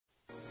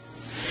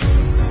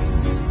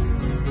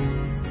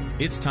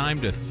It's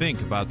time to think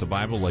about the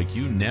Bible like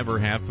you never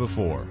have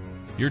before.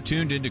 You're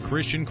tuned into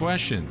Christian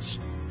Questions.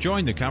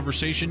 Join the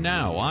conversation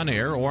now on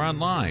air or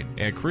online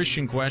at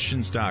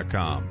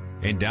ChristianQuestions.com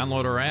and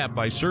download our app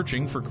by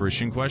searching for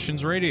Christian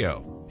Questions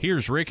Radio.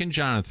 Here's Rick and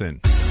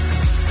Jonathan.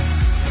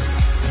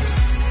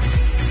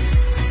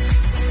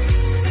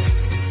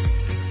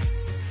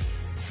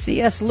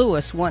 C.S.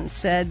 Lewis once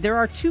said, "There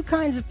are two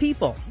kinds of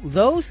people,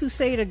 those who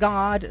say to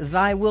God,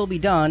 'Thy will be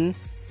done,'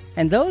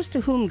 and those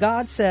to whom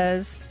God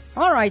says,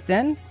 'All right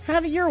then,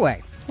 have it your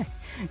way.'"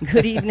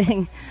 Good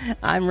evening,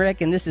 I'm Rick,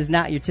 and this is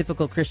not your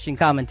typical Christian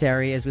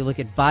commentary as we look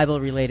at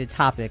Bible-related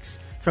topics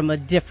from a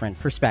different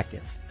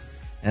perspective.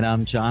 And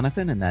I'm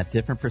Jonathan, and that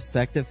different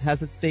perspective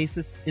has its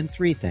basis in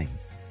three things: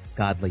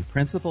 godly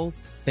principles,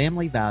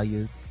 family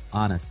values,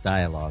 honest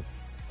dialogue,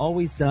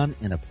 always done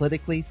in a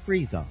politically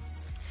free zone.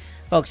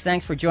 Folks,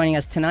 thanks for joining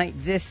us tonight.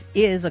 This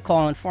is a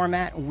call-in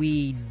format.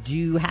 We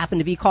do happen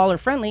to be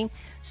caller-friendly,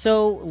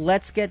 so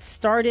let's get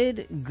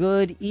started.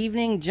 Good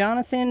evening,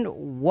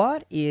 Jonathan.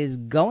 What is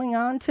going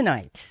on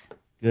tonight?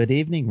 Good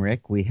evening,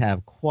 Rick. We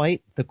have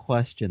quite the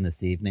question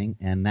this evening,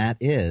 and that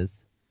is,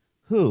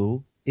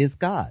 who is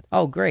God?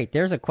 Oh, great.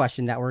 There's a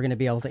question that we're going to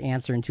be able to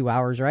answer in 2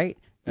 hours, right?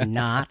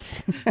 Not.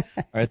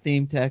 Our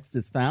theme text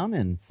is found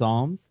in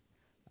Psalms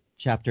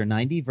chapter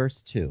 90,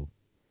 verse 2.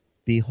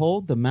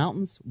 "Behold, the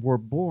mountains were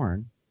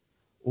born,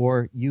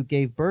 or you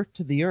gave birth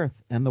to the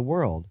earth and the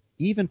world,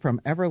 even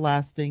from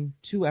everlasting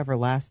to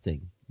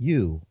everlasting.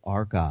 You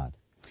are God."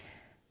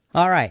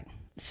 All right.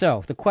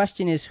 So the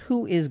question is,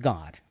 who is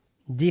God?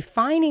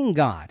 Defining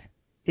God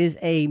is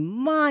a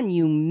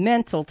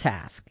monumental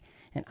task.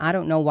 And I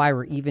don't know why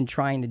we're even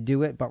trying to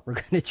do it, but we're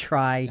going to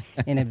try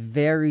in a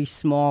very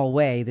small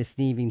way this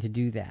evening to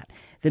do that.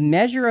 The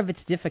measure of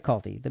its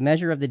difficulty, the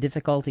measure of the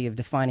difficulty of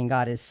defining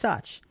God is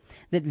such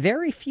that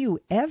very few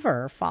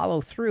ever follow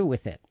through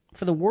with it.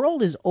 For the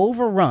world is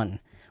overrun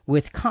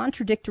with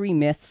contradictory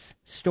myths,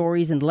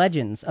 stories, and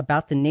legends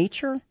about the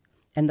nature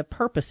and the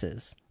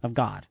purposes of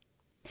God.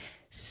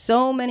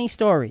 So many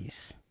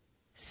stories,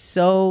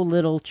 so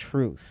little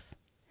truth.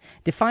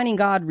 Defining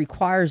God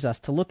requires us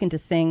to look into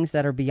things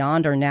that are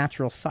beyond our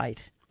natural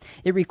sight.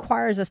 It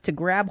requires us to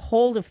grab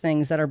hold of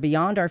things that are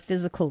beyond our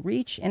physical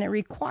reach, and it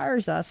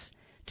requires us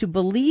to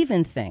believe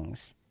in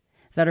things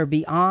that are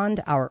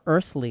beyond our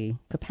earthly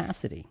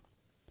capacity.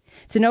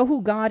 To know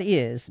who God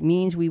is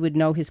means we would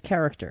know his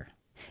character.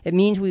 It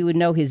means we would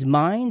know his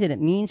mind, and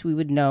it means we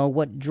would know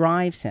what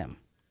drives him.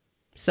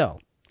 So,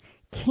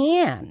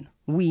 can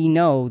we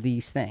know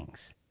these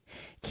things?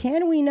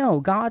 Can we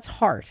know God's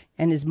heart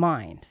and his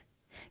mind?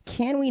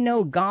 Can we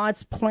know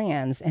God's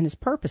plans and his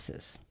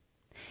purposes?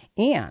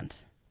 And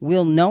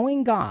will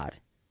knowing God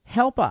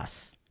help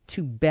us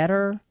to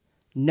better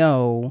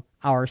know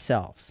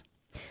ourselves?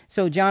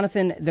 So,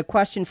 Jonathan, the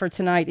question for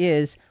tonight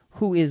is,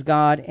 who is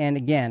God? And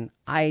again,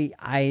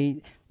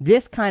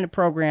 this kind of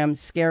program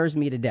scares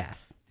me to death.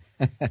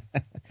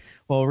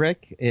 Well,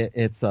 Rick,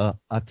 it's a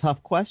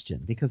tough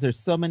question because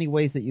there's so many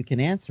ways that you can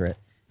answer it,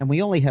 and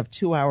we only have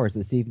 2 hours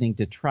this evening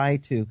to try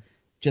to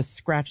just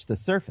scratch the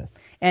surface.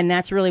 And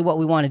that's really what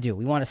we want to do.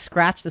 We want to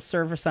scratch the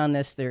surface on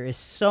this. There is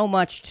so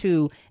much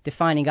to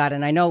defining God.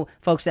 And I know,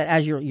 folks, that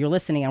as you're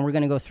listening and we're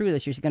going to go through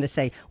this, you're going to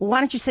say, well,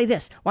 why don't you say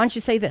this? Why don't you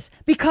say this?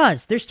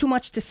 Because there's too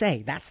much to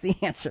say. That's the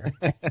answer.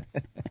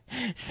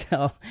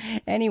 So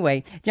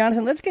anyway,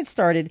 Jonathan, let's get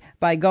started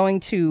by going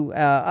to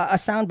a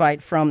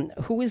soundbite from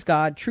Who is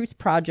God?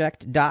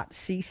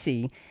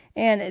 truthproject.cc.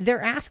 And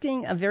they're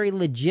asking a very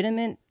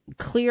legitimate,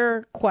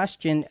 clear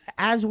question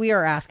as we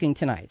are asking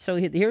tonight. So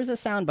here's a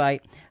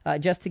soundbite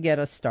just to get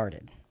us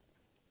started.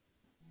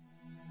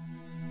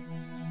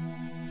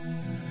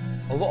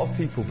 A lot of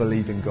people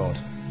believe in God,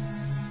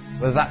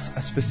 whether that's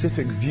a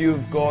specific view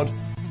of God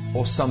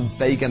or some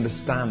vague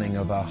understanding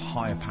of a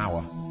higher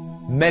power.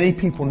 Many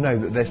people know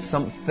that there's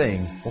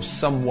something or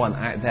someone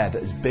out there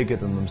that is bigger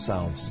than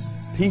themselves.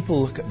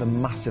 People look at the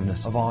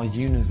massiveness of our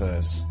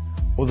universe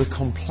or the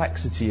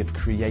complexity of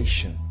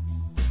creation,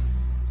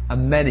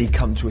 and many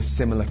come to a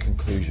similar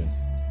conclusion.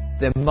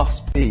 There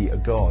must be a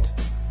God.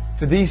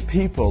 For these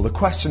people, the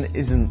question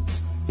isn't,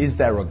 is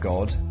there a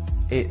God?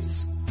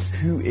 It's,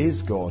 who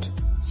is God?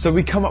 So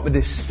we come up with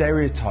this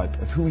stereotype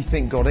of who we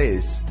think God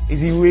is. Is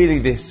he really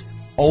this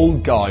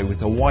old guy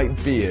with a white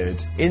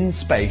beard in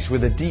space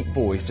with a deep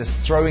voice just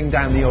throwing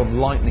down the odd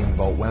lightning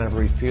bolt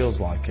whenever he feels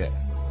like it?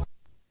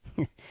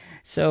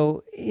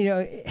 So,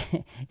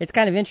 it's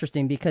kind of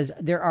interesting because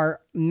there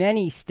are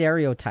many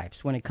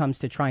stereotypes when it comes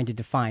to trying to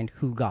define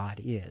who God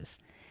is.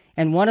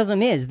 And one of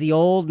them is the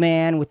old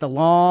man with the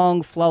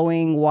long,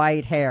 flowing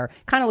white hair.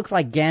 Kind of looks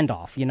like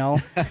Gandalf,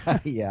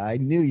 Yeah, I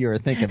knew you were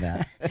thinking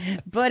that.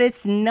 But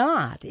it's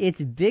not.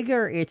 It's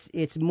bigger.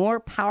 It's more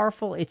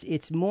powerful.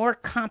 It's more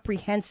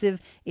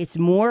comprehensive. It's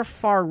more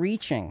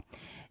far-reaching.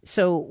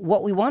 So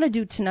what we want to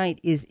do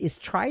tonight is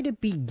try to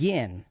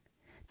begin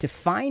to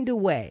find a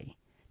way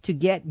to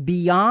get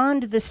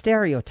beyond the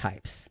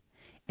stereotypes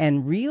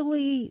and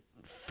really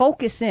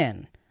focus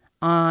in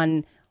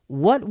on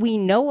what we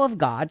know of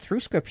God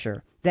through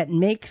Scripture that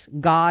makes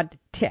God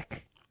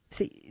tick.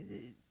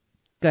 See,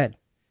 good.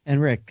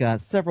 And Rick,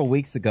 several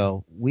weeks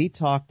ago, we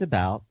talked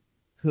about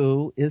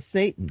who is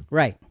Satan.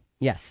 Right.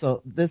 Yes.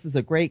 So this is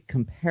a great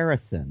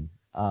comparison,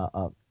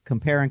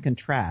 compare and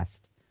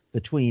contrast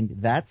between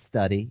that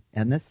study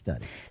and this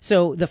study.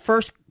 So the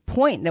first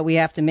point that we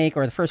have to make,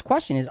 or the first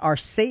question is, are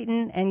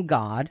Satan and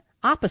God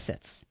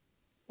opposites?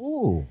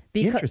 Ooh,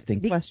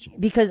 interesting question.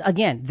 Because,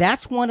 again,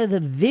 that's one of the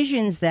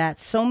visions that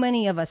so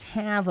many of us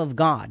have of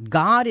God.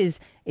 God is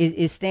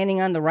standing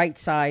on the right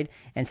side,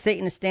 and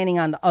Satan is standing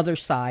on the other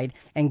side,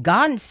 and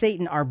God and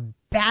Satan are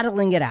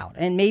battling it out.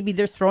 And maybe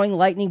they're throwing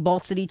lightning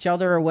bolts at each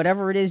other or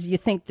whatever it is you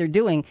think they're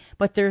doing,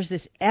 but there's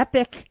this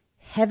epic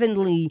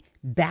heavenly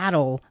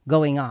battle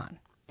going on.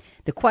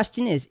 The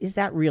question is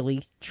that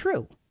really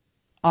true?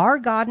 Are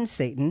God and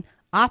Satan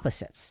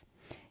opposites?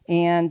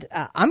 And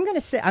I'm going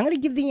to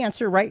give the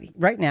answer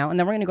right now, and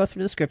then we're going to go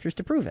through the scriptures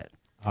to prove it.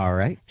 All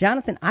right.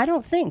 Jonathan, I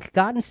don't think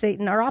God and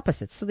Satan are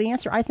opposites. So the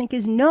answer, I think,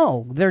 is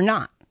no, they're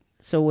not.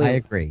 So I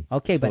agree.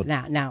 Okay, but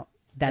now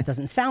that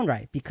doesn't sound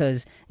right,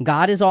 because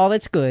God is all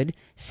that's good,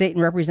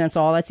 Satan represents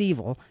all that's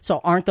evil.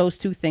 So aren't those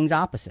two things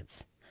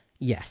opposites?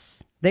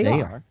 Yes, they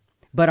are.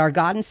 But are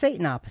God and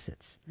Satan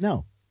opposites?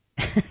 No.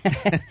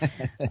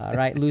 All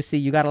right, Lucy,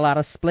 you got a lot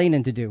of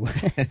splaining to do.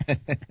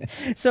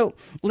 So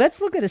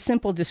let's look at a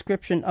simple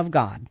description of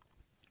God.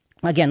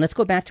 Again, let's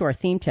go back to our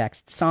theme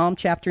text, Psalm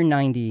chapter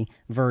 90,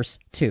 verse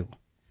 2.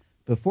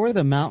 Before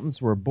the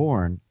mountains were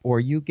born, or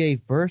you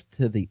gave birth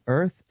to the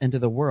earth and to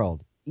the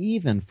world,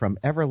 even from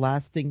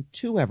everlasting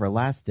to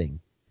everlasting,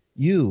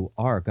 you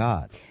are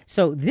God.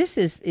 So this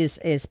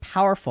is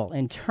powerful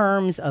in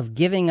terms of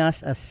giving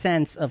us a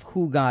sense of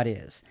who God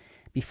is.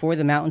 Before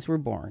the mountains were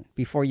born,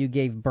 before you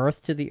gave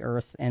birth to the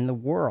earth and the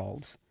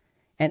world.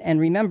 And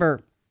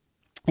remember,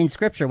 in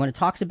Scripture, when it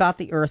talks about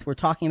the earth, we're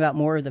talking about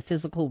more of the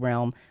physical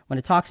realm. When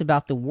it talks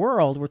about the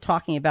world, we're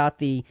talking about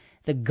the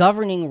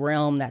governing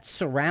realm that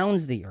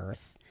surrounds the earth.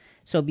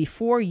 So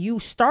before you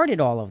started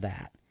all of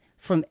that,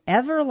 from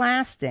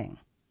everlasting,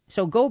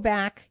 so go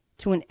back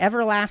to an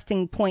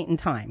everlasting point in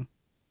time,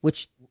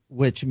 which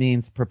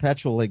means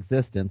perpetual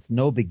existence,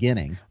 no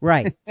beginning.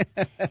 Right.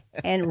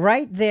 And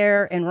right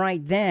there and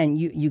right then,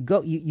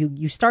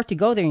 you start to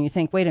go there and you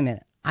think, wait a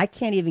minute, I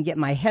can't even get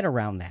my head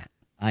around that.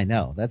 I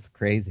know, that's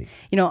crazy.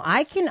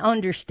 I can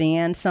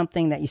understand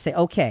something that you say,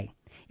 okay,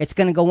 it's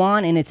going to go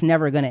on and it's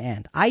never going to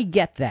end. I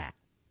get that.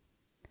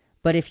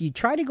 But if you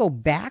try to go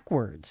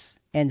backwards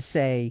and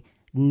say,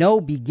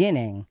 no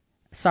beginning,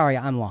 sorry,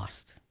 I'm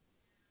lost.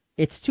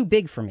 It's too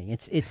big for me.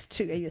 It's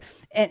too,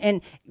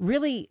 and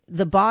really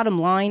the bottom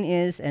line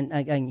is, and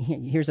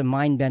here's a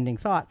mind-bending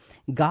thought: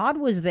 God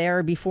was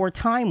there before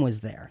time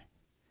was there.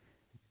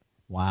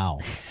 Wow.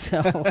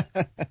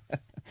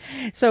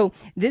 So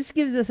this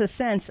gives us a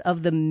sense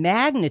of the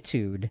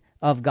magnitude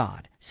of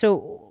God.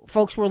 So,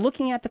 folks, we're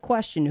looking at the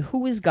question,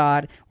 who is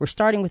God? We're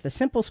starting with a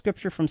simple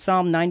scripture from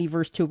Psalm 90,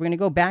 verse 2. We're going to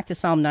go back to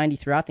Psalm 90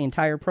 throughout the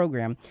entire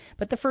program.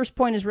 But the first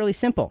point is really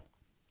simple: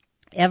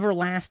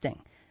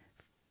 everlasting.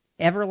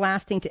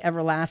 Everlasting to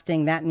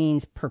everlasting, that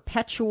means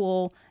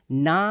perpetual,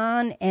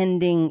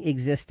 non-ending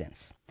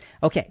existence.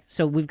 Okay,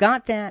 so we've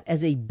got that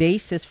as a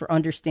basis for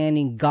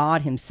understanding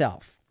God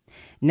himself.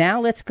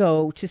 Now let's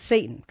go to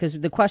Satan, because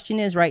the question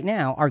is right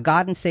now, are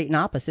God and Satan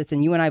opposites?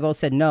 And you and I both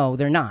said, no,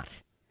 they're not.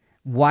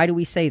 Why do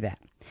we say that?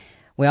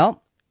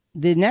 Well,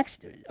 the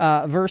next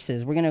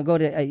verses, we're going to go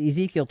to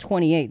Ezekiel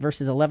 28,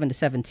 verses 11 to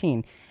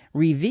 17,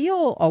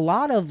 reveal a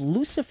lot of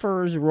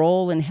Lucifer's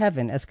role in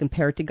heaven as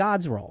compared to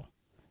God's role.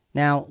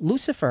 Now,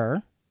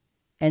 Lucifer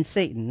and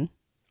Satan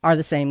are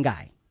the same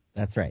guy.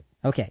 That's right.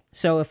 Okay,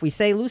 so if we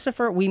say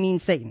Lucifer, we mean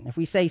Satan. If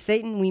we say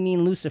Satan, we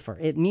mean Lucifer.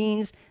 It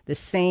means the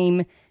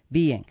same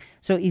being.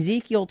 So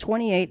Ezekiel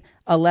 28,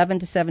 11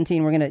 to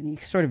 17, we're going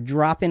to sort of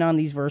drop in on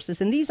these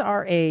verses. And these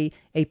are a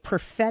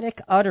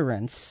prophetic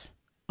utterance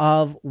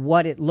of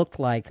what it looked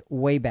like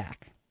way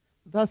back.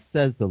 Thus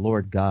says the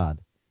Lord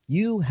God,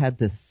 you had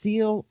the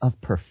seal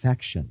of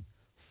perfection,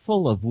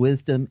 full of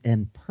wisdom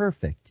and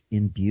perfect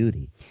in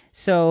beauty.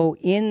 So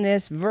in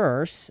this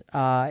verse,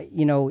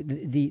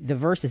 the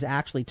verse is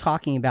actually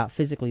talking about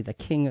physically the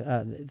king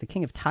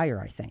of Tyre,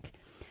 I think.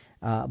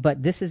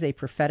 But this is a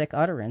prophetic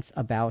utterance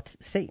about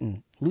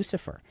Satan,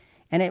 Lucifer.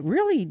 And it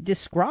really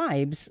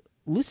describes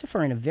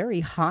Lucifer in a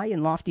very high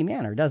and lofty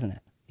manner, doesn't it?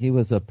 He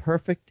was a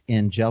perfect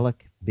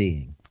angelic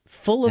being.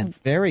 Full of, and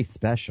very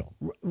special.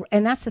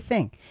 And that's the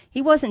thing.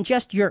 He wasn't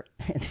just your,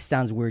 it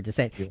sounds weird to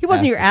say, he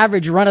wasn't your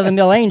average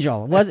run-of-the-mill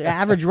angel. Wasn't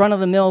average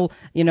run-of-the-mill,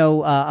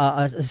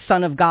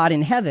 son of God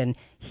in heaven.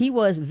 He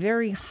was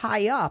very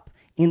high up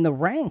in the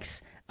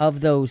ranks of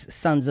those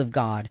sons of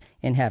God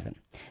in heaven.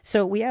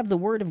 So we have the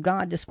Word of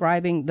God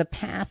describing the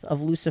path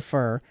of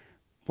Lucifer,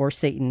 or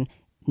Satan,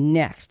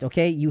 next.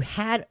 Okay, you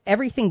had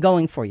everything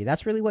going for you.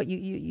 That's really what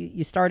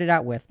you started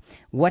out with.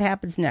 What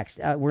happens next?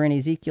 We're in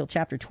Ezekiel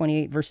chapter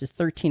 28, verses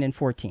 13 and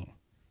 14.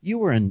 You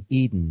were in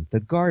Eden,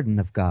 the garden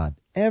of God.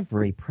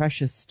 Every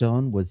precious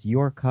stone was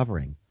your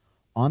covering.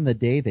 On the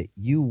day that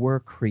you were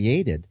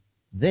created,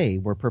 they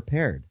were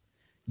prepared.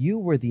 You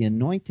were the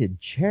anointed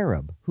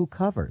cherub who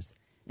covers,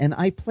 and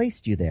I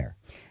placed you there.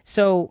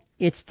 So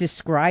it's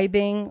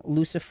describing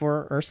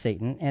Lucifer or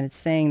Satan, and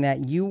it's saying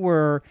that you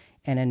were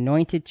an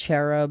anointed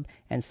cherub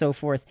and so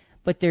forth.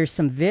 But there's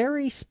some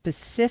very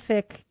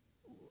specific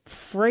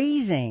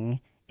phrasing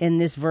in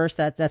this verse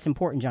that's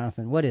important,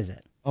 Jonathan. What is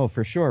it? Oh,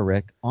 for sure,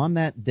 Rick. On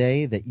that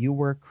day that you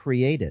were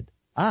created.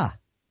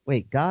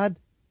 God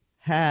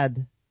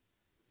had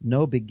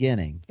no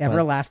beginning.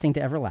 Everlasting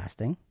to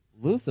everlasting.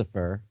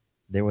 Lucifer,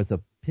 there was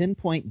a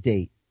pinpoint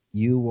date.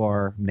 You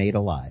are made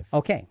alive.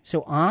 Okay,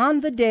 so on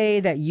the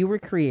day that you were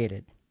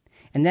created,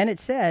 and then it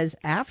says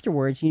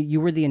afterwards you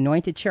were the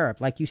anointed cherub,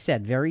 like you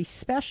said, very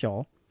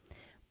special.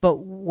 But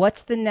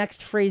what's the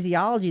next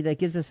phraseology that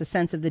gives us a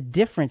sense of the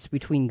difference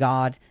between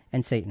God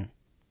and Satan?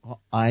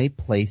 I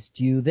placed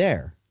you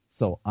there.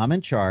 So I'm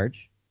in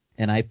charge,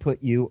 and I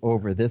put you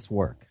over this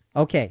work.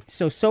 Okay,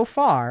 so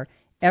far,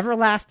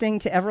 everlasting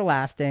to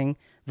everlasting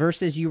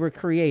versus you were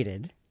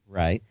created.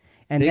 Right.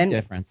 And big then,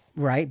 difference.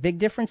 Right, big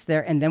difference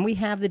there. And then we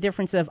have the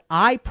difference of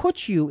I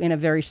put you in a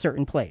very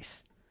certain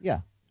place. Yeah.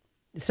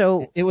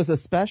 So it was a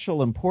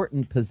special,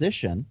 important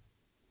position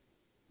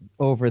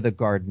over the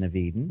Garden of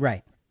Eden.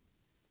 Right.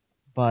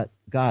 But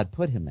God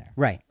put him there.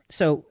 Right.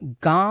 So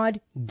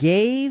God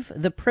gave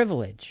the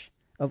privilege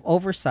of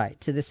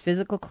oversight to this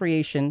physical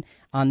creation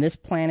on this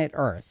planet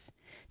Earth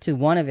to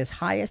one of his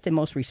highest and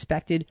most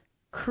respected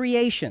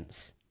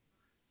creations.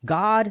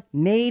 God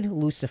made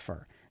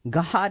Lucifer.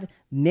 God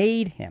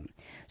made him.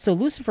 So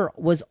Lucifer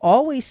was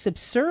always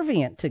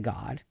subservient to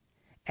God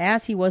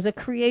as he was a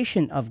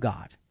creation of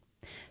God.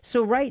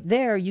 So right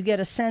there you get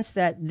a sense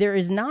that there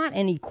is not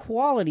any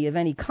equality of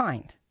any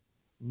kind.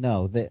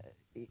 No,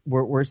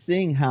 we're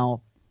seeing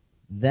how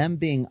them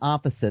being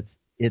opposites,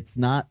 it's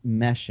not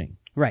meshing.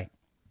 Right.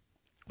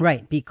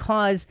 Right,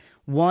 because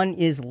one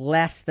is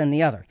less than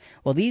the other.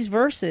 Well, these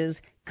verses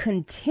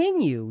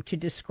continue to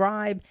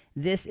describe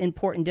this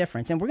important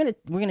difference. And we're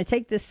going to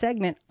take this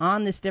segment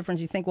on this difference.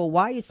 You think, well,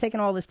 why it's taking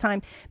all this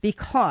time?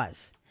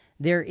 Because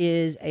there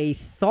is a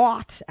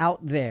thought out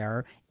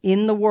there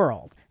in the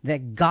world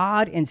that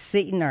God and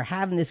Satan are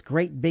having this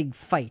great big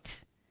fight.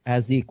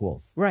 As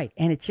equals. Right,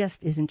 and it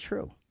just isn't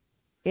true.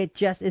 It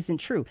just isn't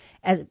true.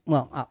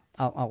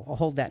 I'll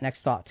hold that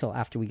next thought till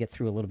after we get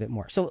through a little bit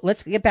more. So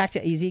let's get back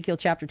to Ezekiel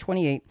chapter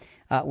 28.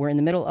 We're in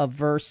the middle of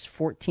verse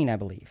 14, I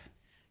believe.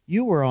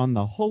 You were on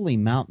the holy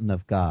mountain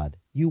of God.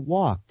 You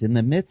walked in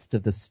the midst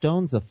of the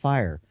stones of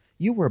fire.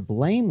 You were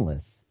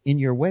blameless in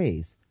your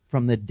ways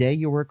from the day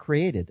you were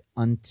created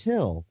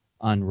until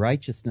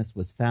unrighteousness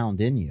was found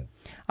in you.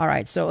 All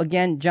right, so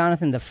again,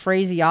 Jonathan, the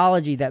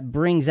phraseology that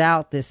brings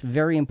out this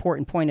very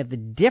important point of the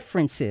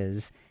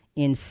differences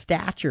in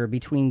stature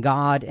between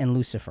God and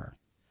Lucifer.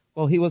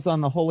 Well, he was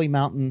on the holy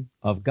mountain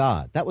of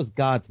God. That was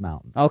God's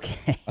mountain.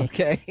 Okay.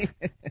 Okay.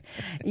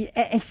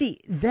 And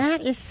see,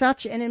 that is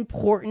such an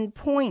important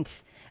point.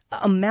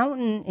 A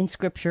mountain in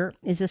Scripture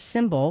is a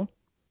symbol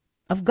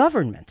of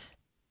government.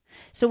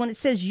 So when it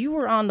says you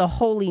were on the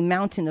holy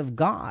mountain of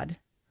God,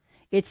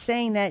 it's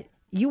saying that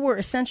you were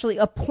essentially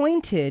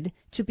appointed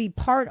to be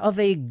part of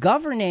a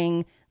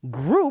governing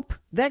group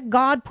that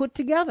God put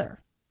together.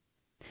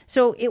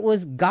 So it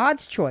was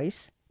God's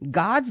choice,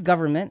 God's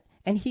government,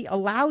 and he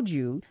allowed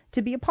you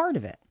to be a part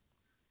of it.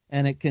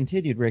 And it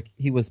continued, Rick.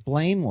 He was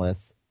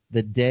blameless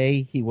the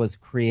day he was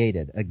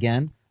created.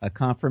 Again, a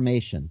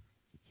confirmation.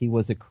 He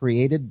was a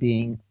created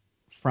being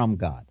from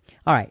God.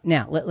 All right,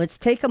 now let's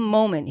take a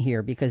moment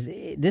here because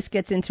this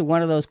gets into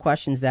one of those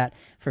questions that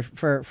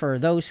for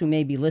those who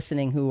may be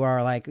listening who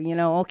are like,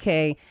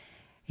 okay,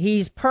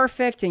 he's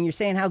perfect, and you're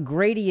saying how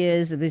great he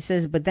is. This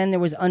says, but then there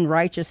was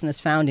unrighteousness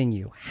found in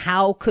you.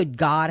 How could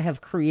God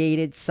have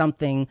created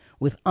something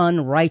with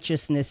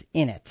unrighteousness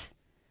in it?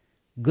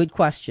 Good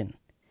question.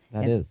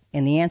 That is.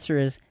 And the answer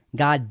is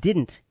God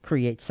didn't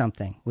create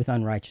something with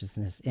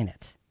unrighteousness in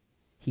it.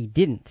 He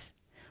didn't.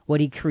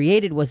 What he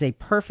created was a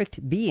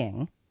perfect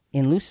being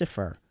in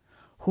Lucifer,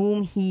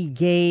 whom he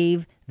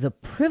gave the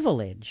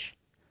privilege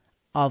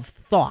of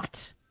thought,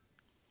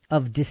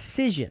 of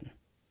decision,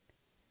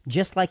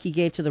 just like he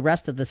gave to the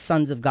rest of the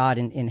sons of God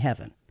in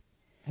heaven.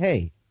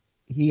 Hey,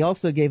 he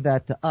also gave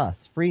that to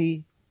us,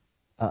 free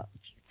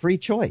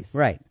choice.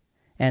 Right.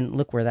 And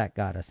look where that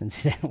got us,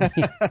 incidentally.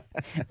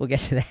 We'll get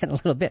to that in a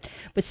little bit.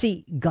 But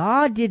see,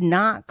 God did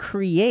not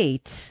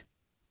create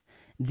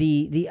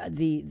the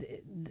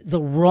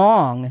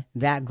wrong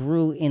that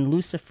grew in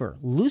Lucifer.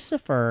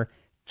 Lucifer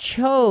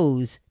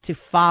chose to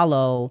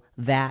follow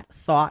that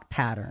thought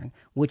pattern,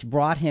 which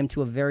brought him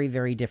to a very,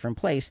 very different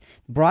place,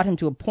 brought him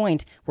to a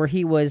point where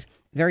he was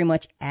very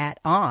much at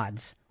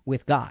odds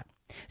with God.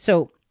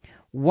 So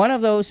one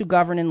of those who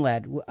governed and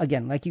led,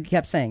 again, like you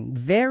kept saying,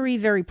 very,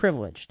 very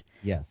privileged.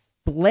 Yes.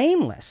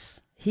 Blameless.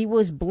 He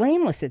was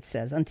blameless, it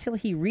says, until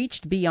he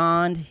reached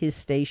beyond his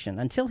station,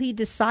 until he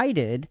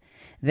decided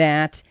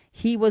that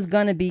he was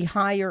going to be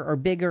higher or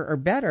bigger or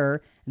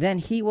better than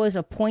he was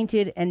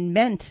appointed and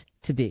meant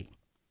to be.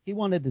 He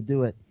wanted to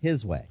do it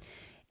his way.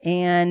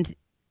 And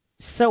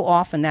so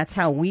often that's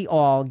how we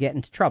all get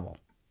into trouble.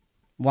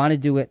 Want to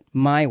do it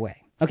my way.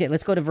 Okay,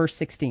 let's go to verse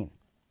 16.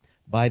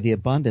 By the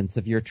abundance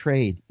of your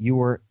trade, you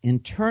were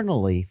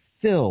internally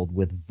filled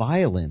with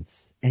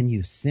violence, and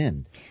you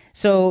sinned.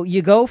 So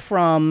you go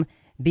from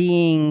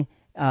being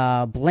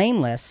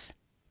blameless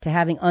to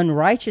having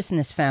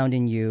unrighteousness found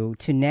in you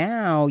to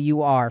now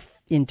you are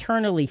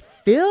internally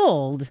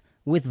filled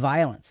with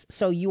violence.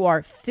 So you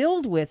are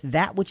filled with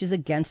that which is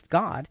against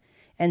God,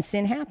 and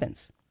sin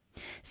happens.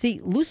 See,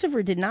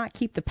 Lucifer did not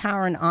keep the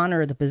power and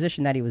honor of the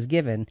position that he was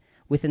given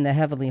within the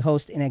heavenly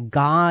host in a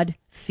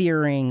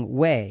God-fearing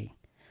way,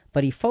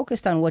 but he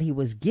focused on what he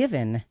was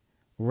given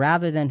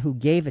rather than who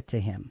gave it to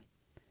him.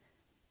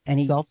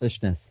 And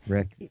selfishness,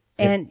 Rick.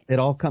 And it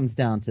all comes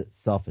down to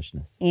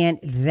selfishness. And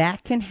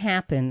that can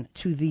happen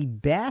to the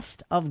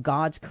best of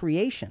God's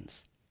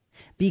creations,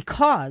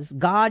 because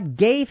God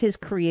gave his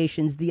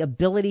creations the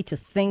ability to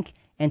think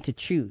and to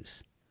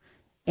choose.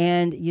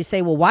 And you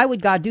say, well, why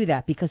would God do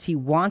that? Because he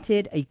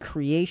wanted a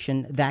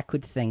creation that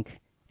could think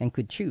and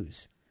could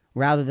choose,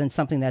 rather than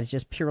something that is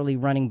just purely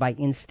running by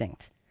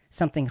instinct,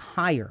 something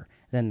higher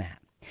than that.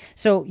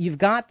 So you've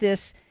got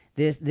this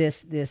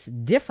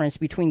difference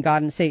between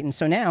God and Satan.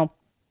 So now,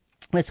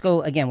 let's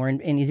go again. We're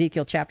in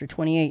Ezekiel chapter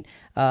 28,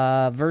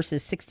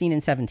 verses 16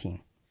 and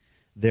 17.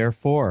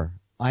 Therefore,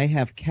 I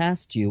have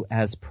cast you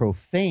as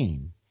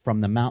profane from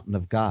the mountain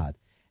of God,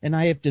 and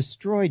I have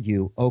destroyed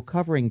you, O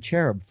covering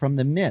cherub, from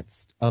the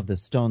midst of the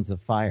stones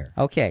of fire.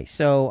 Okay,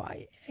 so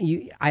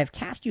I have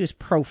cast you as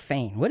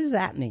profane. What does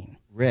that mean?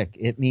 Rick,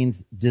 it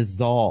means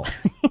dissolved.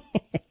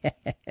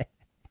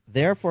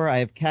 Therefore, I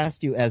have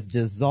cast you as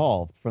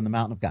dissolved from the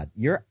mountain of God.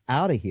 You're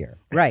out of here.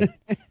 Right,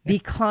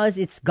 because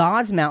it's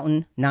God's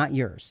mountain, not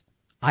yours.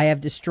 I have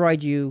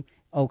destroyed you,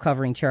 O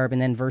covering cherub.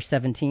 And then verse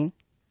 17.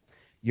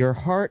 Your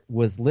heart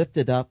was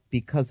lifted up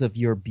because of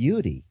your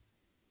beauty.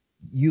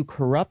 You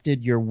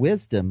corrupted your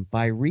wisdom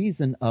by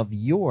reason of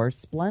your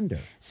splendor.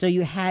 So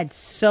you had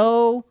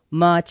so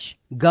much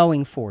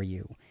going for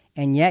you,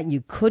 and yet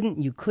you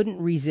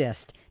couldn't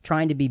resist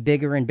trying to be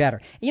bigger and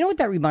better. You know what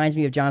that reminds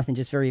me of, Jonathan,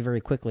 just very,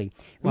 very quickly?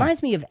 It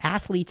reminds me of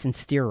athletes and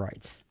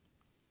steroids.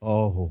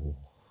 Oh.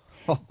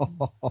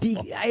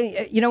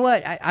 You know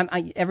what?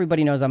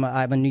 Everybody knows I'm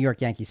a New York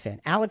Yankees fan.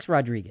 Alex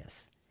Rodriguez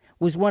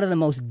was one of the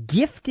most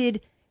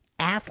gifted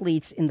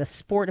athletes in the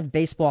sport of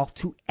baseball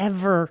to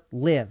ever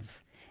live.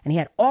 And he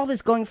had all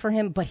this going for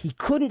him, but he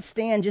couldn't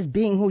stand just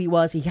being who he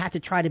was. He had to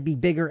try to be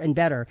bigger and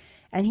better.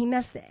 And he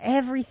messed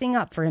everything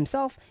up for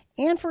himself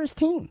and for his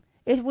team.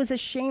 It was a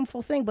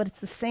shameful thing, but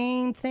it's the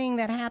same thing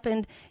that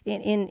happened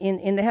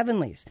in the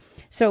heavenlies.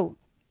 So,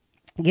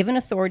 given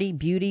authority,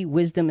 beauty,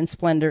 wisdom, and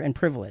splendor and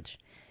privilege,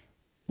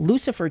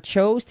 Lucifer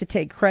chose to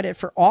take credit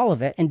for all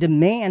of it and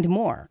demand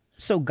more.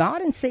 So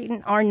God and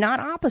Satan are not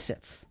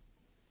opposites.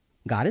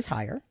 God is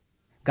higher.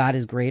 God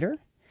is greater.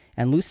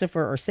 And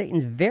Lucifer, or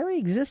Satan's very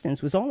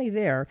existence, was only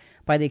there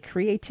by the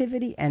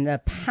creativity and the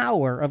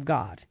power of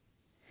God.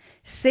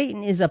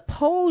 Satan is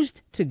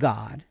opposed to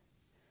God,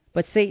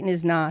 but Satan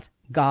is not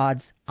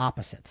God's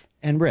opposite.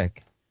 And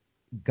Rick,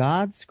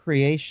 God's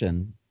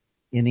creation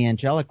in the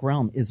angelic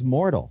realm is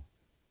mortal.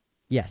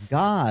 Yes.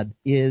 God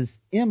is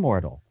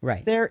immortal.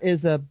 Right. There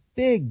is a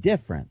big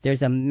difference.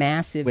 There's a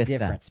massive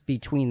difference that.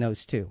 Between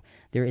those two.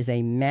 There is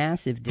a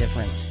massive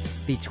difference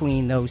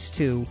between those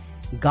two.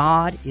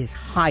 God is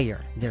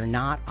higher. They're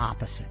not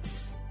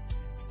opposites.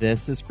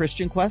 This is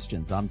Christian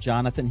Questions. I'm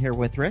Jonathan here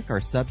with Rick.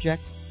 Our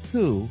subject,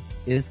 who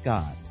is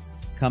God?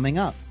 Coming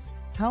up,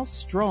 how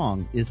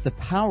strong is the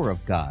power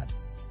of God?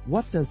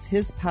 What does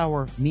his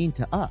power mean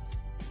to us?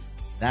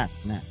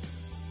 That's next.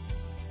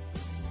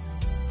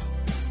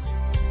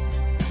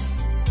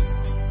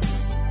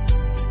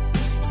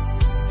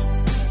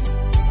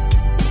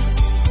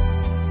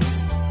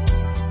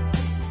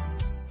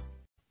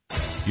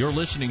 You're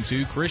listening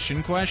to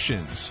Christian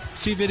Questions.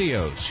 See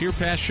videos, hear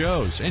past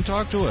shows, and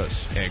talk to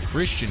us at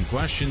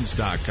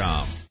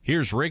ChristianQuestions.com.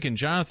 Here's Rick and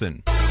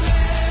Jonathan.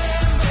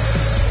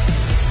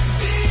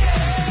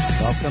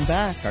 Welcome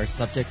back. Our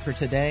subject for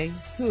today,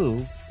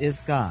 who is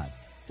God?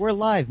 We're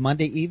live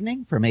Monday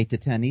evening from 8 to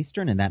 10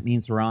 Eastern, and that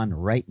means we're on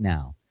right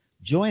now.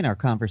 Join our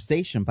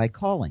conversation by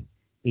calling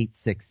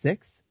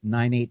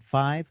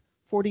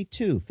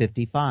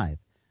 866-985-4255.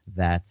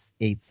 That's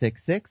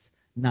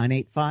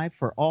 866-985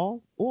 for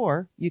all,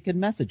 or you can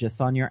message us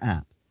on your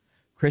app.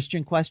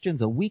 Christian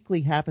Questions, a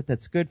weekly habit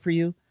that's good for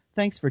you.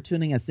 Thanks for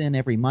tuning us in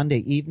every Monday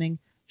evening.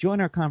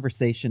 Join our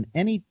conversation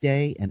any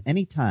day and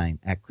any time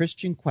at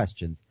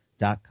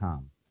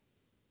ChristianQuestions.com.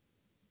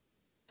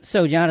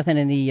 So, Jonathan,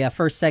 in the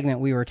first segment,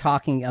 we were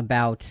talking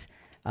about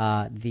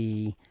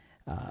the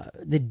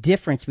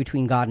difference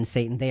between God and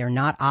Satan. They are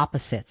not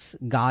opposites.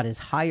 God is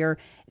higher.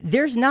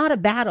 There's not a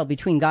battle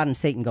between God and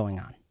Satan going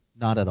on.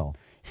 Not at all.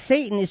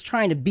 Satan is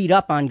trying to beat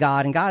up on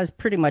God, and God is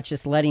pretty much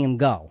just letting him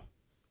go.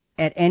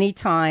 At any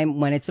time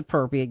when it's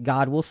appropriate,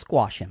 God will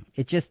squash him.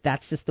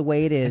 That's just the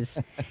way it is.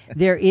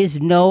 There is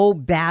no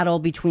battle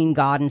between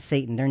God and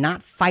Satan. They're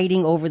not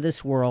fighting over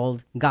this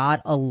world.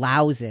 God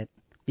allows it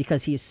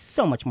because he is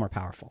so much more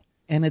powerful.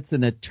 And it's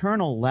an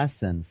eternal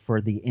lesson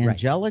for the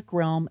angelic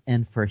realm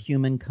and for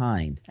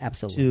humankind.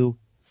 Absolutely. To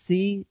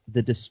see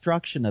the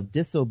destruction of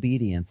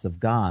disobedience of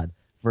God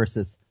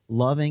versus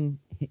loving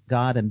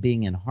God and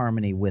being in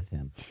harmony with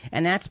him.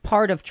 And that's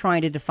part of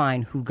trying to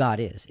define who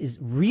God is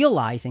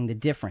realizing the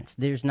difference.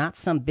 There's not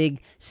some big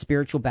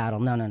spiritual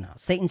battle. No.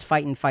 Satan's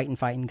fighting.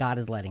 God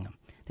is letting him.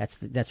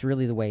 That's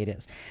really the way it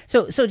is.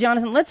 So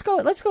Jonathan, let's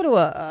go to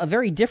a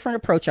very different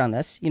approach on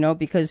this,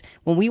 because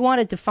when we want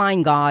to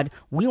define God,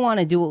 we want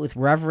to do it with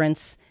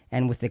reverence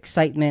and with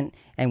excitement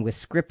and with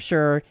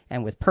scripture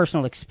and with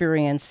personal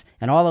experience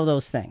and all of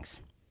those things.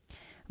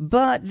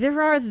 But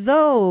there are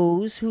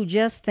those who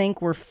just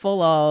think we're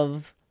full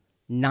of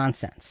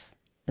nonsense.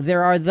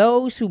 There are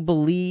those who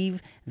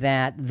believe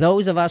that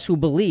those of us who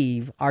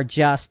believe are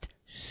just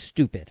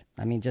stupid.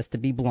 I mean, just to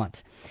be blunt.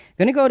 I'm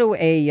going to go to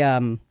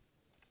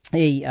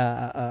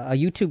a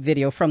YouTube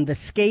video from The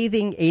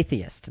Scathing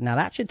Atheist. Now,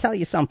 that should tell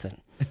you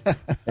something.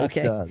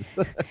 Okay? It does.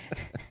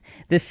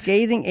 The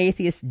Scathing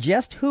Atheist,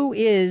 just who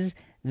is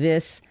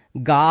this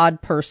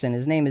God person?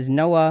 His name is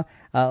Noah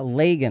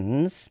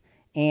Lagans.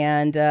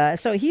 And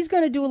so he's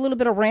going to do a little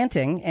bit of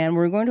ranting, and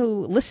we're going to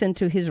listen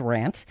to his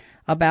rant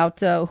about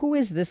who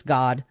is this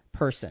God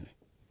person.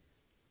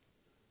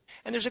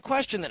 And there's a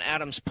question that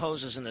Adams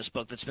poses in this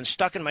book that's been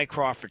stuck in my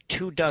craw for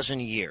 24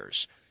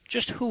 years.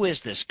 Just who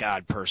is this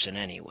God person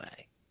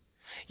anyway?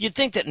 You'd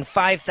think that in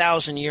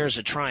 5,000 years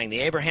of trying,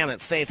 the Abrahamic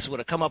faiths would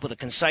have come up with a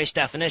concise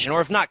definition,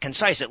 or if not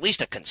concise, at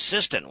least a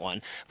consistent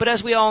one. But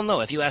as we all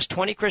know, if you ask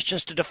 20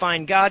 Christians to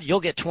define God,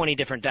 you'll get 20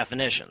 different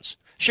definitions.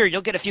 Sure,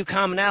 you'll get a few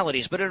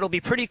commonalities, but it'll be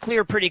pretty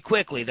clear pretty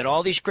quickly that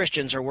all these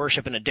Christians are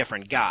worshiping a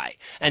different guy.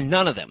 And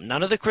none of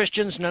the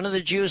Christians, none of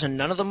the Jews, and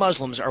none of the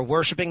Muslims are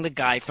worshiping the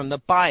guy from the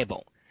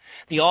Bible.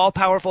 The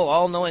all-powerful,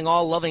 all-knowing,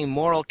 all-loving,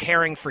 moral,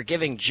 caring,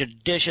 forgiving,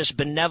 judicious,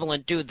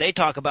 benevolent dude they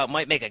talk about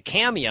might make a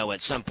cameo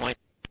at some point.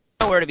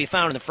 Nowhere to be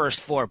found in the first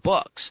 4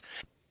 books.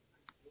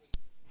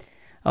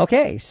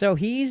 Okay, so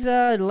he's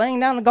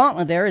laying down the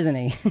gauntlet there, isn't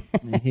he?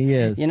 He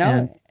is.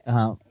 And,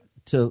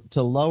 to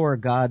lower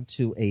God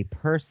to a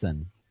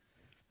person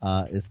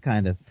is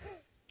kind of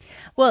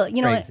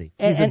crazy.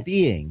 He's a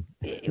being,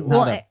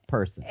 not a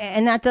person.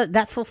 And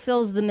that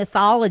fulfills the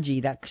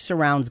mythology that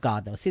surrounds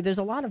God, though. See, there's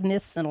a lot of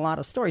myths and a lot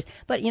of stories.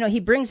 But, he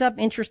brings up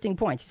interesting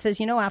points. He says,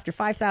 after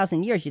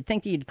 5,000 years, you'd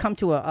think that you'd come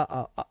to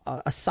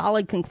a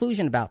solid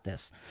conclusion about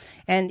this.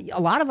 And a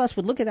lot of us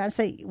would look at that and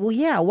say, well,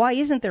 yeah, why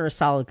isn't there a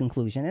solid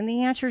conclusion? And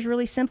the answer is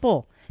really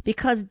simple.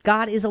 Because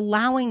God is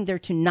allowing there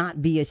to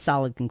not be a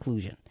solid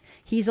conclusion.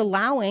 He's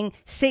allowing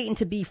Satan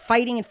to be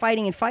fighting and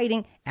fighting and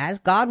fighting as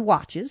God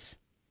watches,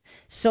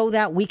 so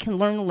that we can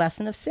learn the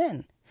lesson of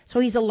sin. So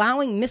he's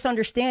allowing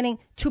misunderstanding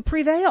to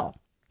prevail.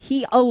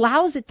 He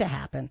allows it to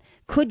happen.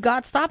 Could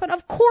God stop it?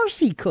 Of course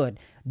he could.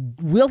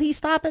 Will he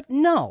stop it?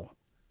 No.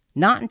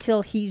 Not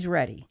until he's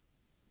ready.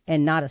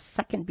 And not a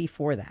second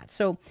before that.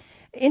 So,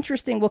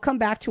 interesting. We'll come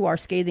back to our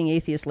Scathing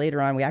Atheist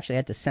later on. We actually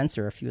had to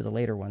censor a few of the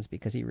later ones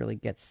because he really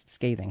gets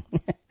scathing.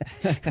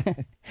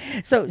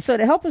 So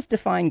to help us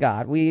define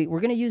God, we're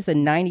going to use the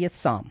 90th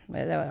Psalm.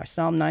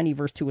 Psalm 90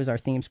 verse 2 is our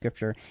theme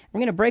scripture. We're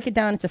going to break it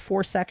down into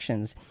 4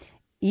 sections,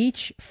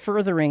 each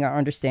furthering our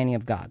understanding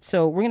of God.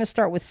 So we're going to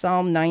start with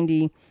Psalm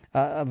 90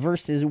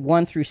 verses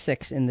 1 through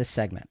 6 in this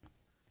segment.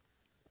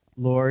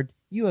 Lord,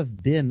 you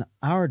have been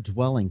our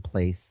dwelling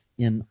place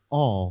in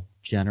all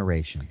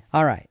generations.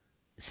 All right.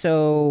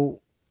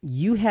 So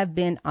you have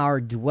been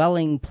our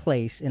dwelling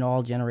place in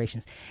all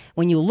generations.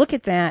 When you look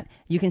at that,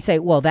 you can say,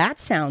 well, that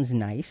sounds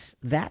nice.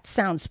 That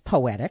sounds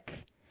poetic.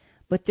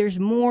 But there's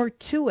more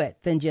to it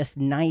than just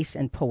nice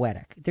and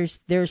poetic.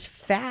 There's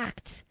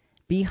fact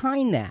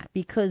behind that,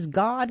 because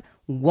God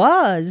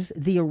was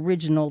the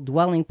original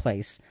dwelling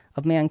place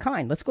of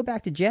mankind. Let's go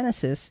back to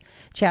Genesis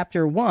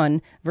chapter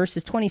 1,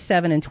 verses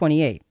 27 and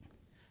 28.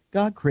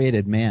 God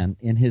created man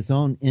in his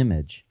own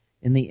image.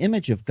 In the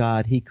image of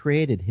God he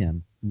created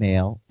him.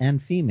 Male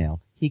and female,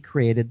 he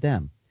created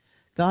them.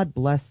 God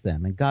blessed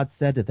them, and God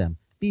said to them,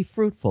 be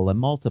fruitful and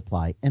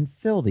multiply, and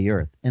fill the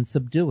earth, and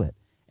subdue it,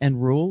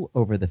 and rule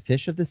over the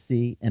fish of the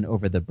sea, and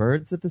over the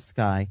birds of the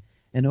sky,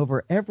 and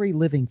over every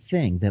living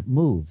thing that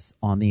moves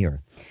on the earth.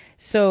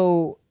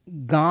 So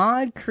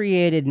God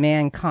created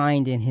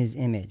mankind in his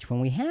image.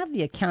 When we have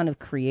the account of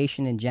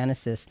creation in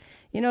Genesis,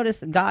 you notice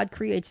that God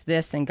creates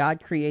this and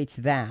God creates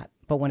that.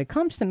 But when it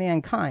comes to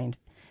mankind,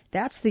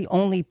 that's the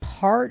only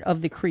part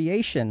of the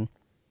creation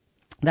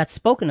that's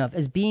spoken of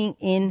as being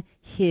in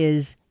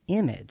his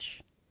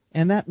image.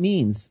 And that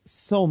means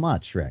so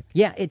much, Rick.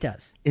 Yeah, it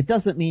does. It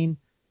doesn't mean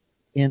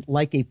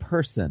like a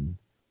person,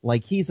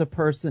 like he's a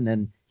person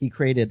and he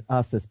created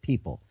us as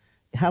people.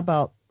 How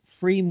about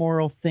free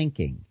moral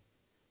thinking?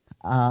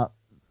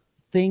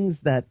 Things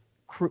that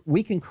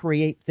we can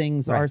create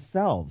things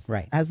ourselves,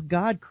 as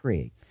God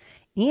creates.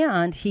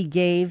 And he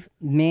gave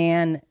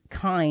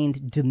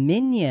mankind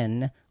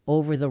dominion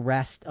over the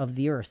rest of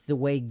the earth, the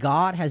way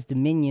God has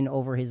dominion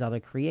over his other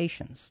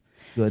creations.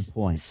 Good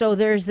point. So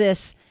there's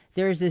this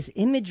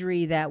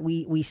imagery that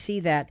we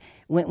see that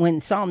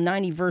when Psalm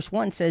 90 verse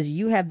 1 says,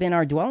 you have been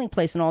our dwelling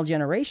place in all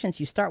generations,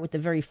 you start with the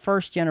very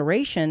first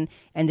generation,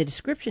 and the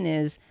description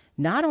is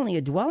not only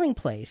a dwelling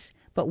place,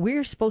 but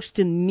we're supposed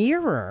to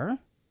mirror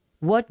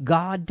what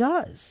God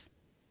does.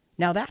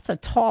 Now, that's a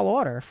tall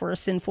order for a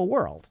sinful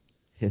world.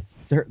 It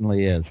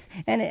certainly is.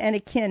 And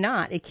it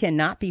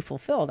cannot be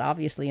fulfilled,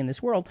 obviously, in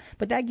this world,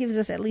 but that gives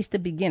us at least a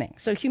beginning.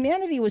 So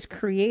humanity was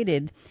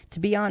created to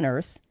be on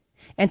earth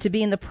and to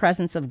be in the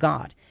presence of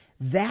God.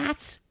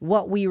 That's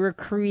what we were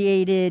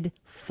created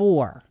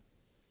for.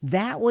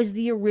 That was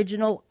the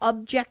original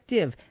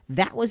objective.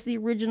 That was the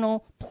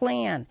original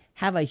plan.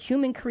 Have a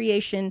human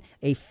creation,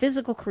 a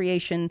physical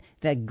creation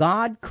that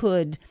God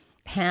could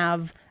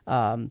have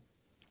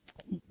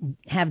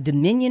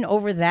dominion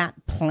over that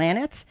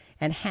planet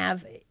and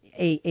have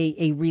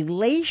a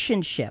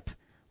relationship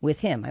with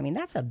him. I mean,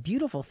 that's a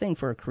beautiful thing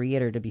for a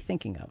creator to be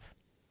thinking of.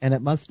 And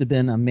it must have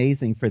been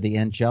amazing for the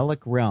angelic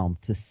realm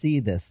to see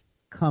this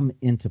come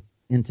into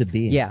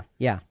being.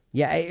 Yeah.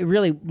 It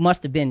really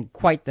must have been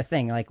quite the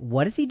thing. Like,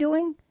 what is he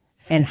doing?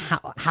 And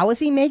how is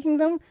he making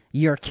them?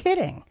 You're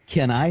kidding.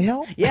 Can I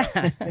help?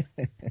 Yeah.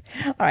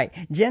 All right.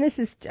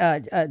 Genesis.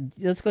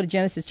 Let's go to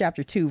Genesis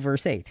chapter 2,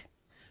 verse 8.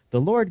 The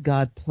Lord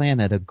God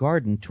planted a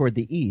garden toward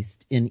the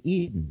east in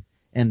Eden,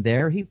 and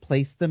there he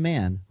placed the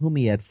man whom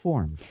he had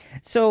formed.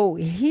 So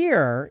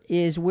here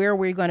is where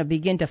we're going to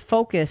begin to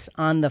focus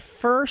on the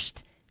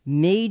first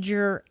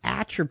major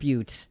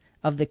attribute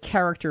of the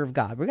character of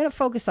God. We're going to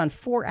focus on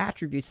 4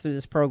 attributes through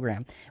this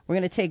program. We're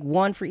going to take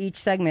one for each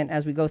segment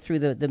as we go through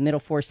the middle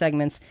 4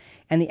 segments.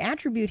 And the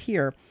attribute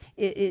here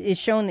is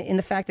shown in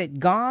the fact that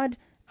God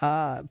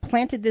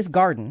planted this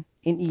garden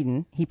in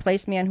Eden. He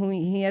placed man whom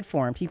he had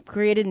formed. He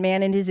created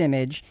man in his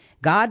image.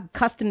 God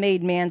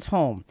custom-made man's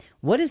home.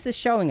 What is this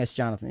showing us,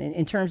 Jonathan,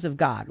 in terms of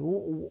God?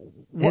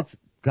 It's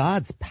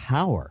God's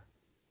power.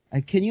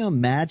 Can you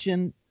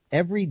imagine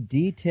every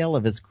detail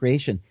of his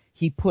creation?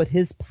 He put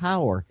his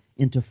power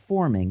into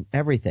forming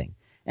everything.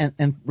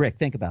 And Rick,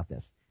 think about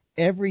this.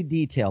 Every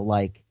detail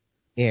like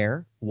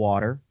air,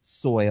 water,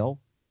 soil,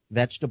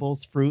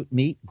 vegetables, fruit,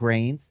 meat,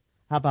 grains.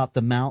 How about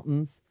the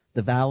mountains,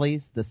 the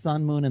valleys, the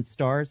sun, moon, and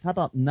stars? How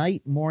about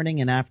night,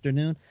 morning, and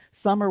afternoon,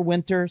 summer,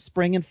 winter,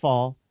 spring, and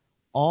fall?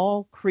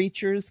 All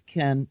creatures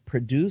can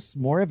produce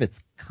more of its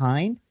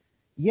kind?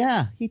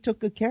 Yeah, he took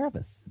good care of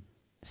us.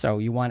 So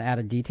you want to add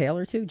a detail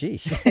or two?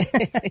 Geez.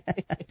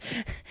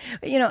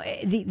 You know,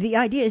 the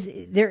idea is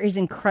there is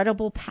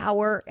incredible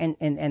power and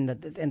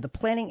the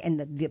planning and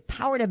the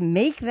power to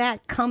make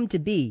that come to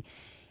be.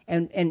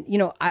 And you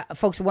know,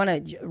 folks, want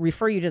to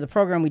refer you to the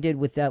program we did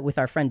with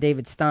our friend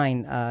David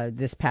Stein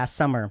this past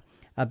summer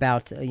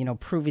about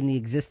proving the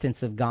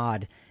existence of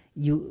God.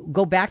 You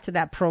go back to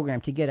that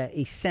program to get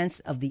a sense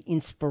of the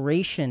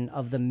inspiration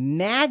of the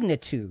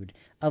magnitude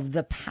of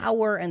the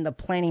power and the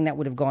planning that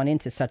would have gone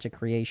into such a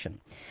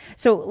creation.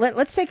 So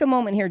let's take a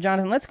moment here,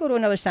 Jonathan. Let's go to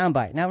another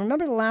soundbite. Now,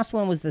 remember the last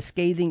one was the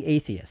scathing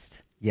atheist.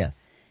 Yes.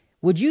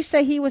 Would you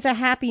say he was a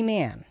happy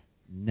man?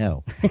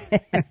 No.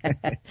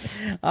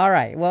 All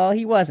right. Well,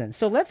 he wasn't.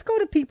 So let's go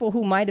to people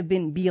who might have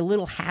be a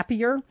little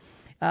happier.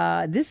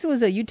 This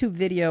was a YouTube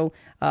video,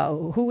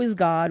 Who is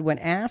God? When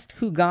asked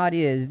who God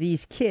is,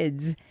 these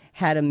kids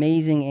had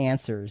amazing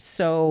answers.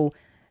 So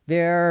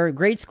their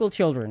grade school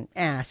children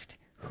asked,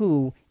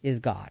 who is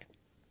God?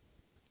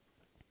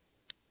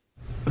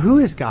 Who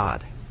is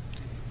God?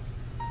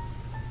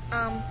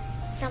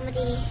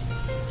 Somebody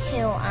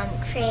who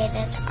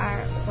created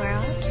our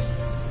world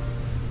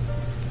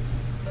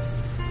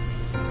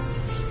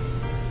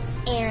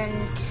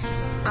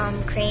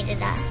and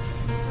created us.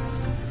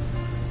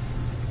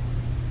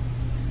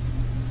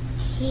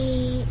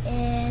 He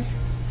is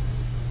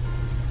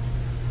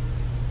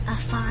a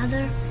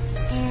father,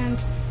 and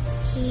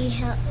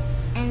he's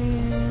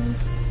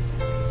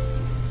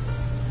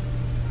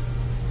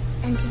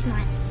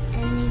my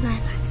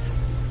father.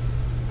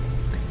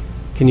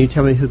 Can you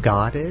tell me who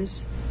God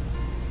is?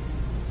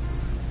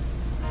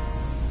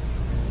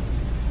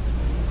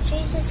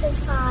 Jesus is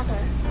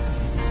father.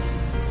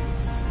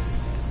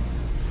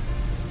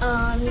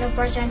 The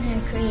person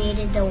who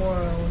created the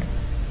world.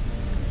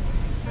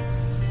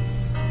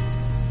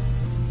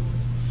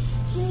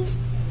 He's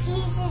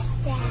Jesus'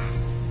 dad.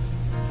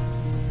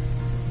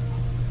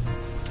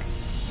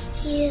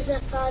 He is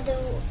the father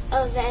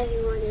of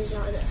everyone who's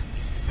on earth.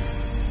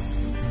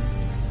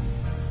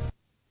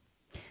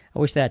 I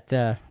wish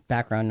that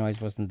background noise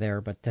wasn't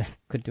there, but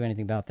couldn't do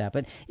anything about that.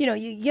 But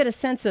you get a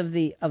sense of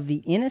the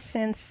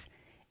innocence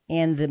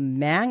and the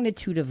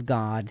magnitude of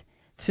God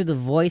through the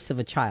voice of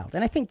a child,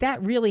 and I think that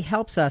really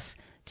helps us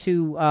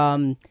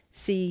to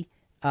see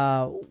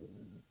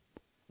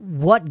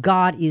what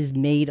God is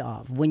made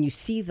of. When you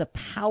see the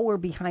power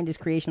behind His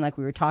creation, like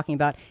we were talking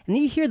about, and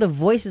then you hear the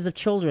voices of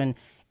children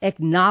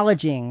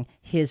acknowledging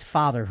His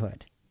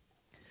fatherhood.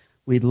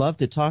 We'd love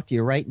to talk to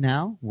you right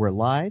now. We're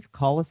live.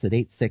 Call us at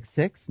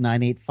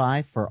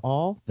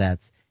 866-985-FOR-ALL.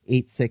 That's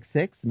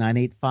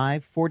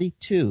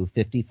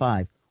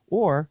 866-985-4255.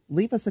 Or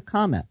leave us a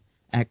comment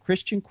at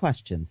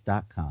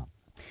ChristianQuestions.com.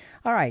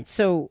 All right,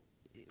 so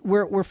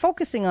we're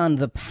focusing on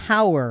the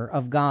power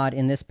of God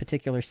in this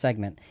particular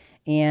segment.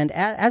 And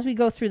as we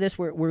go through this,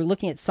 we're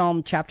looking at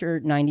Psalm chapter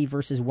 90,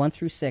 verses 1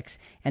 through 6,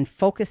 and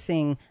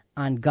focusing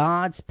on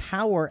God's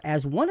power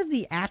as one of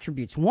the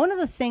attributes, one of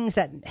the things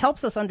that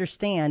helps us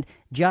understand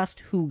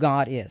just who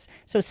God is.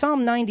 So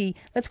Psalm 90,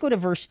 let's go to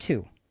verse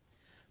 2.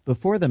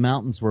 Before the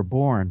mountains were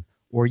born,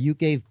 or you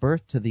gave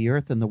birth to the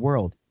earth and the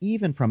world,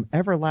 even from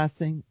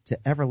everlasting to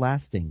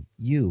everlasting,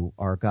 you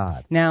are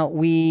God. Now,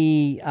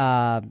 we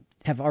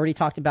have already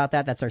talked about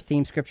that. That's our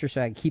theme scripture,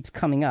 so it keeps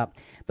coming up.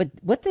 But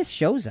what this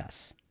shows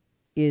us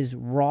is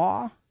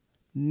raw,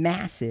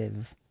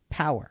 massive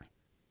power.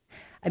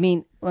 I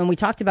mean, when we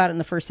talked about it in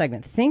the first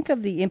segment, think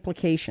of the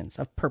implications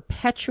of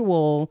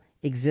perpetual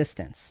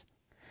existence.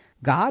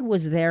 God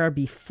was there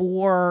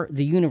before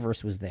the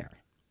universe was there,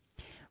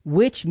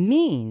 which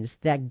means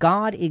that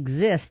God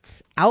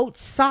exists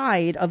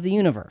outside of the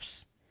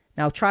universe.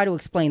 Now try to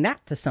explain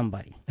that to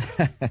somebody.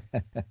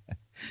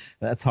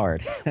 That's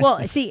hard.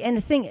 Well, see, and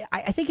the thing,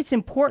 I think it's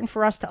important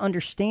for us to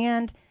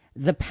understand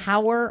the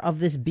power of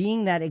this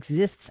being that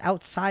exists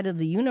outside of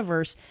the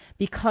universe,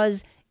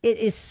 because it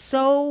is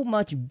so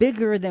much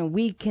bigger than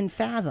we can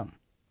fathom.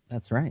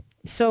 That's right.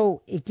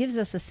 So it gives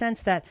us a sense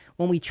that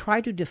when we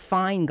try to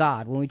define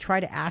God, when we try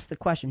to ask the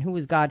question, who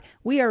is God,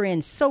 we are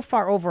in so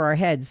far over our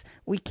heads,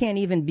 we can't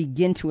even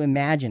begin to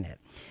imagine it.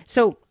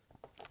 So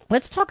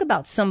let's talk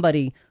about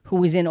somebody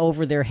who is in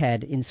over their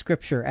head in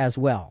Scripture as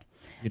well.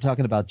 You're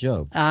talking about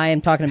Job. I am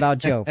talking about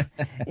Job.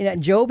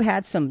 Job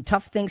had some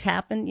tough things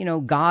happen.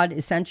 God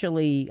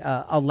essentially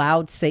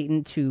allowed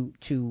Satan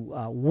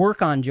to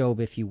work on Job,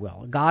 if you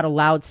will. God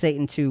allowed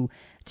Satan to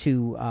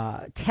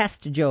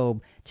test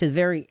Job to the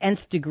very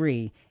nth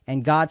degree,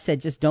 and God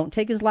said, just don't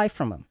take his life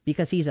from him,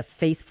 because he's a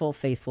faithful,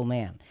 faithful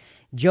man.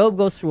 Job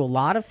goes through a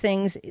lot of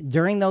things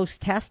during those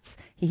tests.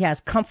 He has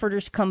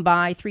comforters come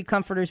by, 3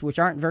 comforters, which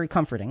aren't very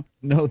comforting.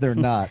 No, they're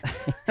not.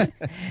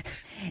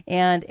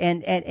 and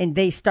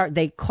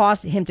they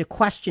cause him to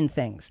question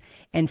things.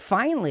 And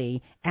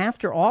finally,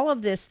 after all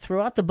of this,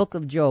 throughout the book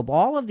of Job,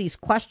 all of these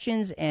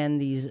questions and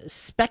these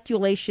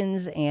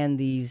speculations and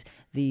these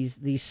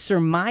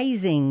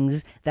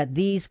surmisings that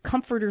these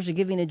comforters are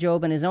giving to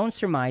Job, and his own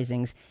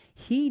surmisings,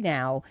 he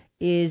now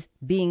is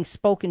being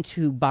spoken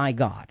to by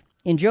God.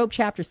 In Job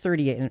chapter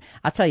 38, and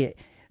I'll tell you,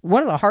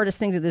 one of the hardest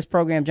things of this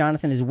program,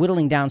 Jonathan, is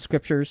whittling down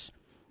scriptures.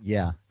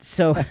 Yeah.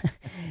 So,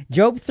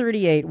 Job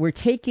 38, we're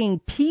taking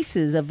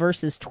pieces of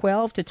verses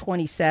 12 to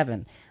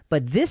 27,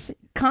 but this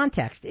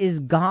context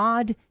is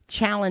God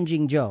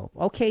challenging Job.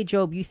 Okay,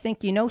 Job, you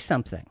think you know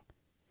something.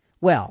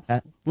 Well, wait,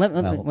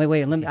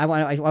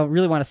 I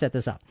really want to set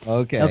this up.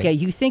 Okay,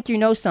 you think you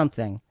know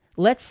something.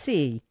 Let's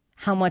see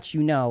how much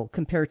you know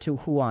compared to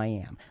who I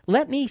am.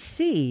 Let me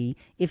see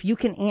if you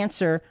can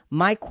answer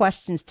my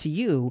questions to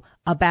you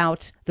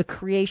about the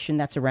creation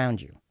that's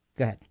around you.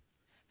 Go ahead.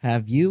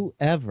 Have you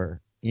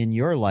ever in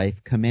your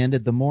life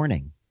commanded the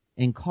morning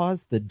and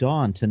caused the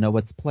dawn to know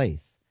its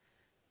place,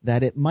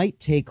 that it might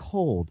take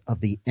hold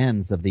of the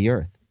ends of the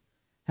earth?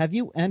 Have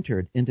you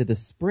entered into the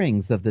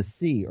springs of the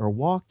sea, or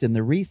walked in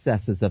the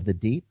recesses of the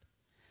deep?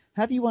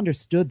 Have you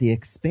understood the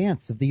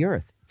expanse of the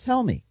earth?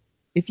 Tell me,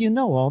 if you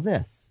know all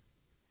this.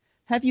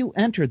 Have you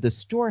entered the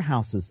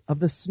storehouses of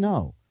the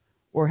snow,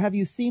 or have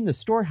you seen the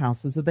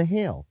storehouses of the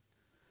hail?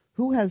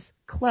 Who has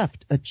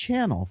cleft a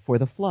channel for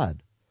the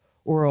flood,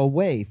 or a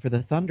way for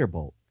the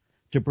thunderbolt,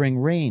 to bring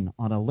rain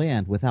on a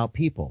land without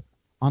people,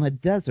 on a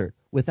desert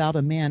without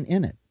a man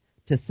in it,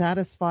 to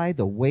satisfy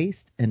the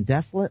waste and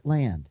desolate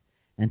land,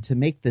 and to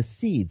make the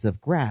seeds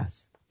of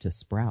grass to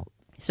sprout?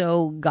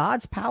 So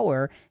God's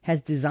power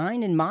has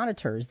designed and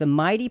monitors the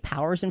mighty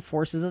powers and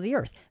forces of the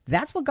earth.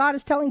 That's what God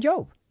is telling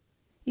Job.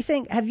 He's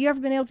saying, have you ever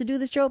been able to do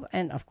this, Job?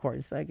 And, of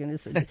course,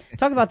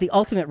 talk about the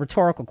ultimate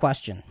rhetorical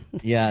question.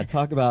 Yeah,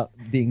 talk about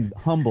being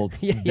humbled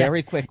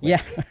very quickly.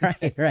 Yeah,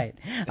 right.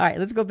 All right,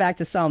 let's go back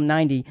to Psalm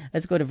 90.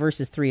 Let's go to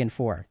verses 3 and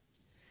 4.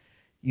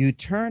 You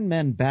turn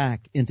men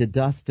back into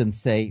dust and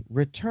say,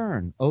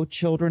 return, O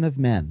children of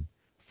men,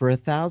 for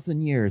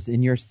 1,000 years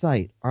in your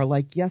sight are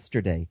like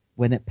yesterday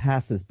when it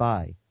passes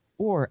by,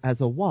 or as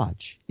a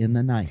watch in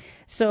the night.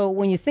 So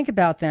when you think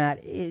about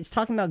that, it's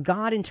talking about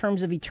God in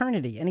terms of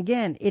eternity. And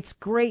again, it's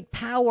great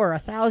power.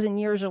 1,000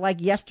 years are like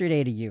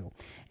yesterday to you.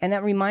 And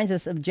that reminds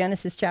us of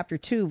Genesis chapter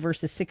 2,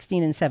 verses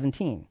 16 and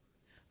 17.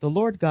 The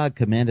Lord God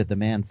commanded the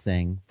man,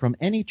 saying, from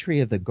any tree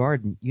of the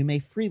garden you may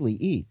freely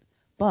eat,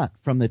 but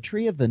from the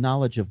tree of the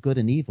knowledge of good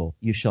and evil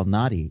you shall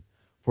not eat,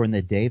 for in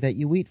the day that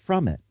you eat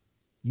from it,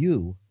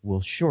 you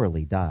will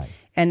surely die.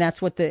 And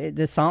that's what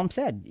the psalm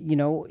said.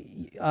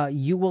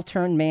 You will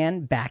turn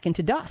man back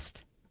into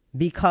dust,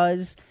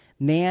 because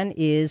man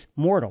is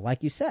mortal,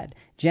 like you said.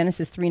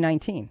 Genesis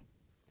 3:19.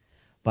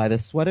 By the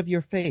sweat of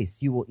your face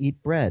you will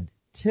eat bread,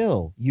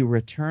 till you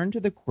return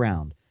to the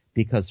ground,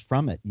 because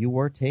from it you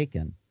were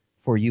taken,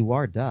 for you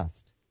are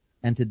dust,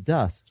 and to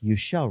dust you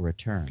shall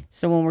return.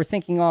 So when we're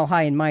thinking all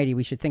high and mighty,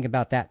 we should think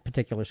about that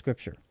particular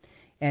scripture.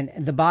 And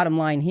the bottom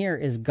line here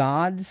is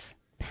God's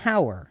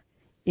power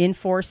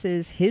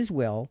enforces his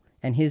will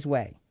and his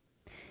way.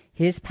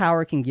 His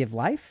power can give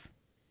life,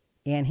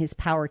 and his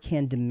power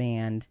can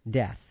demand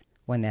death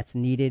when that's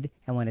needed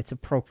and when it's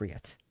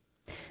appropriate.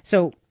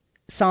 So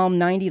Psalm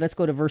 90, let's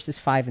go to verses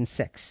 5 and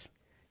 6.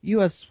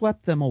 You have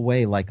swept them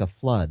away like a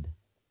flood.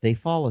 They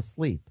fall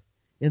asleep.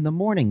 In the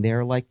morning they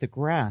are like the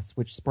grass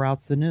which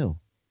sprouts anew.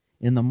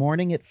 In the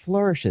morning it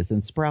flourishes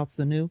and sprouts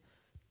anew.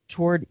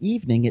 Toward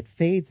evening it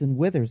fades and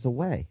withers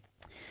away.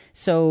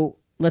 So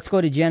let's go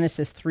to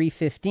Genesis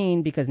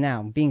 3:15, because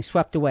now, being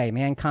swept away,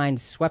 mankind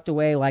swept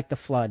away like the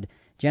flood.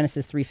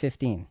 Genesis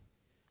 3:15.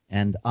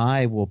 And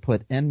I will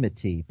put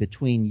enmity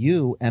between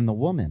you and the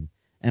woman,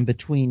 and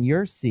between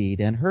your seed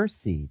and her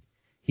seed.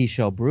 He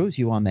shall bruise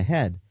you on the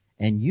head,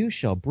 and you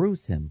shall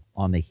bruise him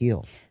on the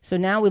heel. So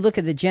now we look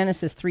at the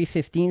Genesis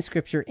 3:15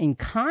 scripture in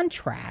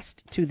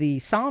contrast to the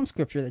Psalm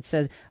scripture that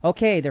says,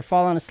 okay, they're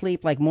falling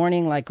asleep like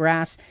morning, like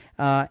grass,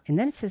 and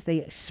then it says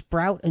they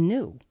sprout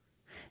anew.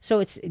 So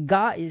it's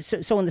God.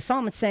 So in the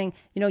Psalm it's saying,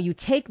 you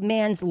take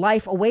man's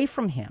life away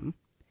from him,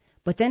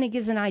 but then it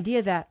gives an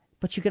idea that,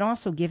 but you can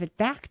also give it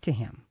back to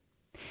him.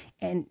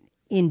 And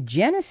in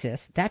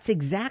Genesis, that's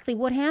exactly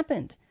what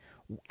happened.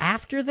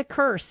 After the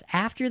curse,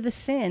 after the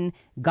sin,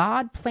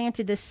 God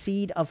planted a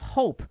seed of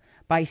hope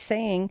by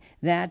saying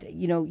that,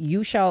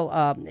 you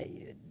shall,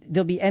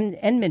 there'll be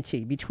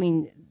enmity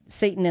between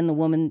Satan and the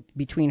woman,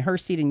 between her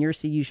seed and your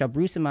seed. You shall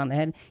bruise him on the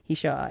head. He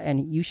shall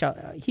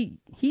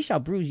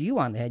bruise you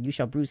on the head. You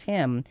shall bruise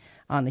him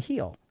on the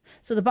heel.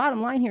 So the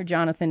bottom line here,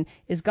 Jonathan,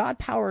 is God's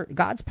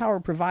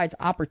power provides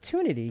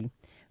opportunity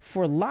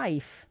for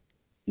life,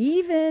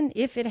 even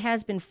if it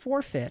has been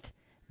forfeit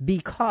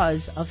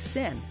because of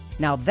sin.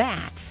 Now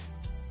that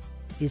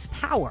is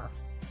power.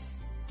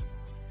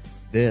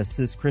 This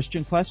is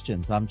Christian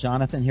Questions. I'm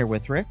Jonathan here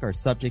with Rick. Our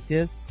subject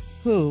is,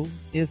 who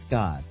is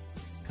God?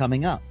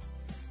 Coming up,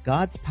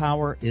 God's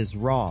power is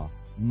raw,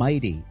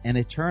 mighty, and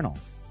eternal.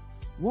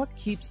 What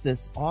keeps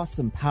this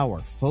awesome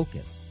power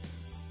focused?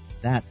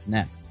 That's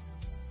next.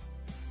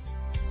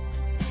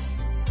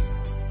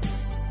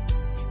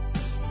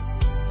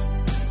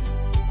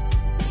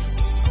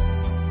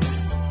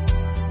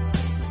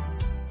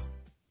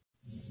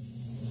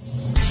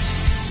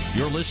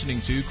 You're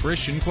listening to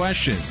Christian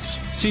Questions.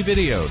 See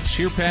videos,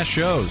 hear past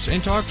shows,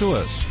 and talk to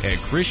us at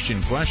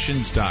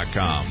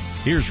ChristianQuestions.com.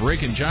 Here's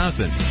Rick and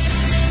Jonathan.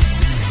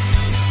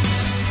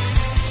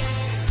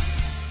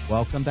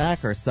 Welcome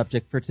back. Our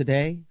subject for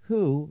today,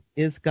 who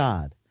is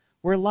God?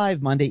 We're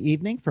live Monday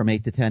evening from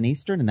 8 to 10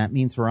 Eastern, and that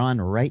means we're on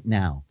right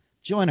now.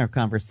 Join our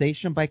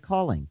conversation by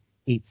calling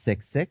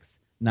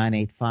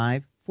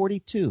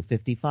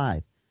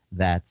 866-985-4255.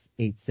 That's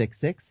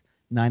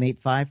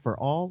 866-985 for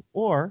all,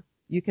 or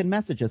you can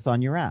message us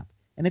on your app.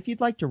 And if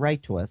you'd like to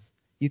write to us,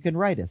 you can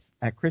write us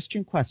at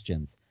Christian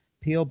Questions,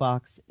 P.O.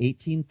 Box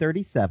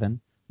 1837,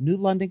 New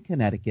London,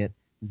 Connecticut,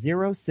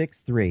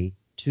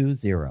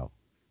 06320.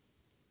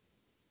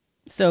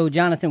 So,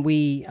 Jonathan,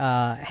 we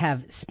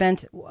have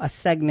spent a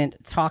segment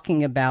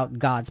talking about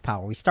God's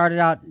power. We started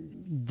out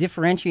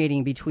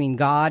differentiating between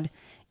God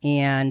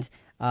and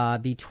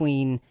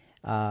between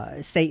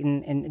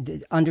Satan,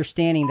 and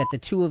understanding that the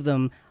two of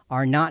them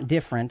are not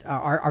different,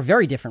 are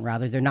very different,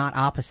 rather. They're not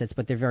opposites,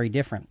 but they're very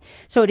different.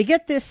 So to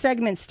get this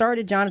segment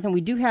started, Jonathan, we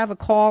do have a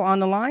call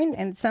on the line,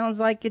 and it sounds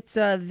like it's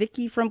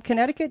Vicki from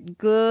Connecticut.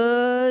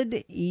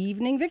 Good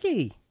evening,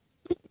 Vicki.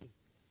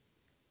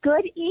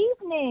 Good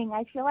evening.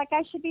 I feel like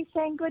I should be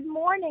saying good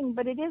morning,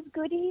 but it is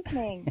good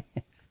evening.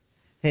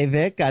 Hey,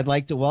 Vic, I'd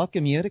like to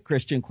welcome you to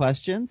Christian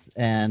Questions,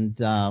 and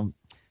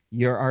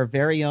you're our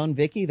very own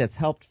Vicki that's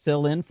helped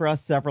fill in for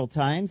us several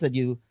times, and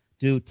you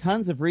do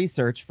tons of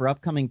research for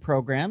upcoming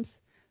programs.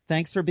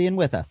 Thanks for being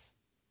with us.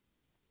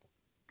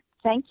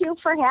 Thank you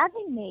for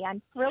having me.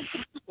 I'm thrilled to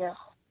be here.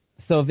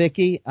 So,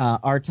 Vicki,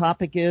 our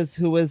topic is,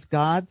 who is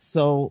God?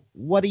 So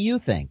what do you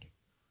think?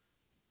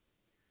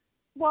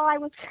 Well,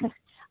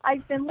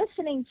 I've been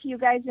listening to you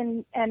guys,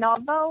 and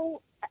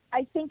although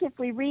I think if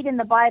we read in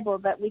the Bible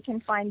that we can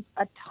find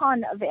a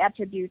ton of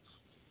attributes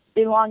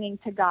belonging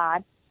to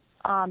God,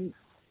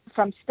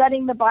 from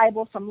studying the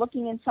Bible, from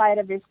looking inside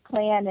of his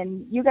plan,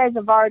 and you guys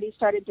have already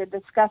started to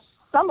discuss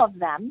some of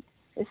them,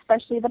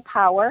 especially the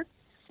power.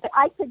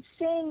 I could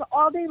sing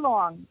all day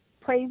long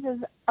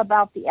praises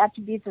about the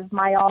attributes of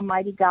my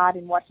almighty God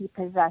and what he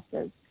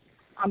possesses.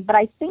 But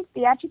I think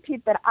the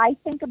attribute that I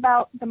think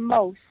about the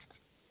most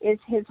is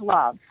his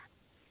love.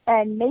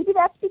 And maybe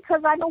that's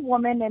because I'm a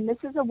woman and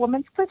this is a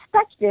woman's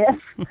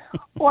perspective,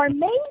 or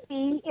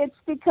maybe it's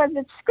because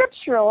it's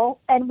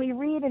scriptural and we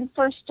read in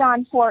 1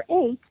 John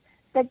 4:8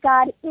 that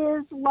God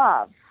is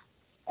love.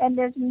 And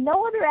there's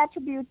no other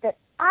attribute that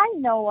I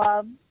know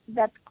of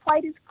that's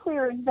quite as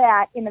clear as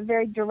that in a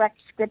very direct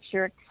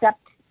scripture, except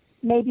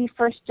maybe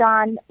 1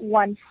 John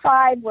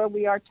 1:5, where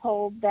we are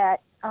told that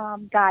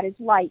God is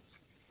light,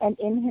 and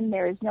in him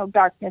there is no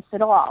darkness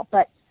at all.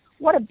 But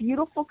what a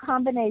beautiful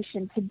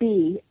combination to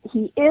be.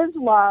 He is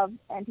love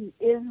and he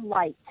is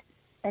light.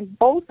 And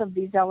both of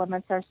these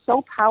elements are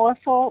so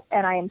powerful,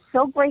 and I am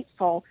so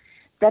grateful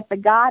that the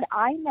God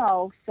I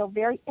know so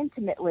very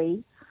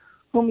intimately,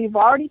 whom you've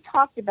already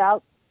talked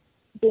about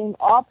being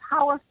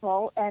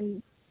all-powerful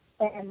and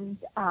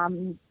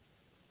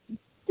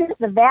just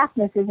the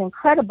vastness is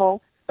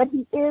incredible, but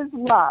he is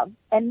love.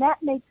 And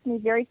that makes me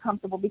very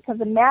comfortable, because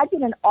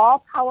imagine an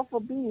all-powerful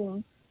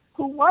being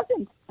who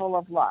wasn't full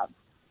of love.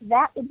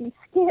 That would be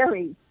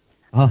scary.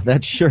 Oh,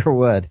 that sure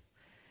would.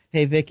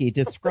 Hey, Vicki,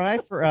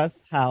 describe for us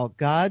how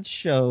God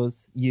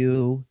shows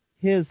you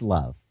his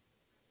love.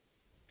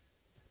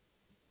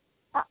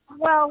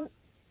 Well,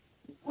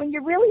 when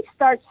you really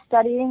start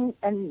studying,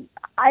 and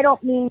I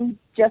don't mean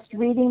just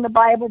reading the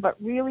Bible, but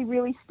really,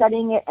 really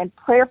studying it and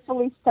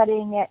prayerfully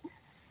studying it,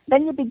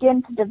 then you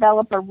begin to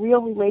develop a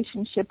real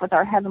relationship with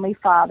our Heavenly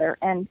Father.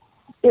 And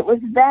it was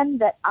then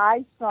that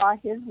I saw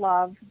his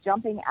love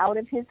jumping out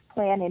of his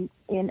plan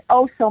in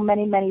oh so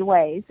many, many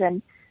ways.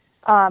 And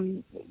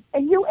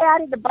you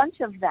added a bunch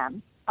of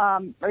them,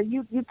 or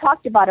you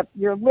talked about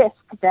your list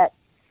that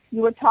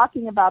you were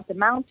talking about the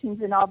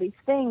mountains and all these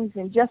things,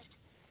 and just,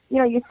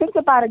 you think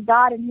about a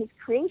God in his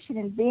creation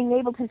and being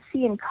able to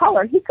see in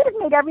color. He could have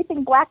made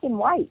everything black and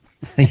white.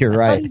 You're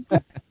right.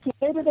 He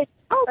made it in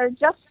color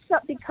just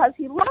because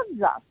he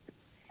loves us.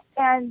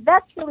 And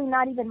that's really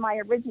not even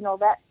my original.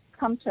 That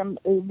comes from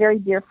a very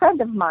dear friend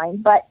of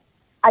mine, but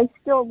I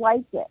still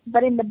like it.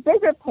 But in the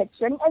bigger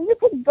picture, and you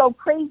could go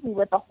crazy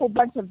with a whole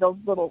bunch of those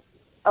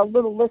a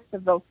little list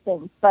of those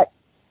things, but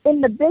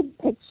in the big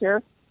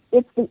picture,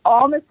 it's the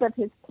allness of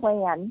his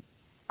plan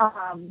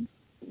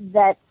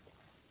that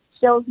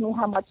shows me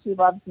how much he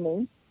loves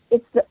me.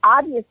 It's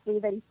obviously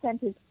that he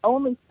sent his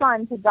only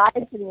son to die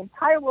for the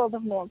entire world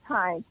of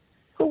mankind,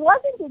 who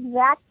wasn't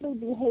exactly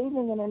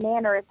behaving in a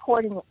manner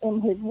according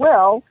in his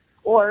will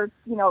or,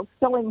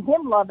 showing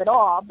him love at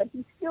all, but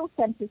he still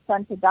sent his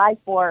son to die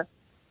for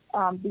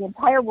the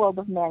entire world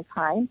of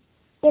mankind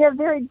in a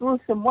very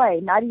gruesome way,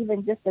 not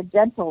even just a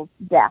gentle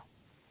death.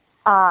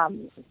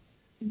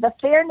 The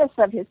fairness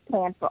of his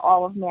plan for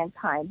all of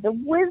mankind, the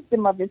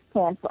wisdom of his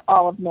plan for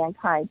all of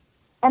mankind,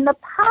 and the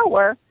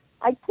power,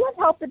 I can't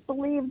help but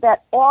believe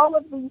that all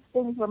of these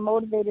things were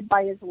motivated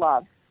by his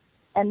love.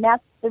 And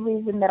that's the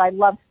reason that I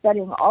love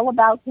studying all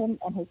about him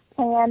and his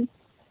plan,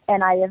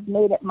 and I have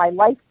made it my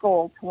life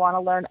goal to want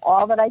to learn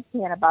all that I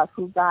can about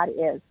who God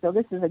is. So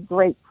this is a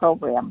great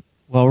program.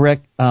 Well,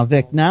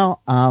 Vic,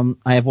 now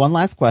I have one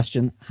last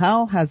question.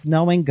 How has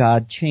knowing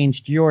God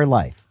changed your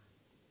life?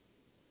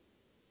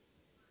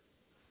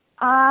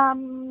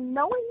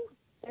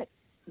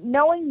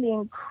 Knowing the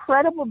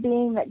incredible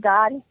being that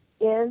God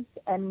is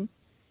and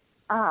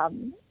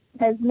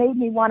has made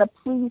me want to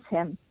please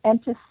him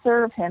and to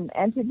serve him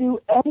and to do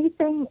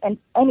anything and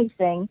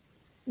anything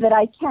that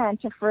I can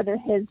to further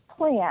his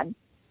plan.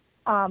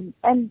 And,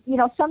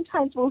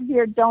 sometimes we'll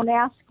hear, don't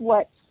ask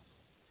what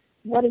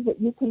is it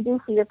you can do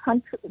for your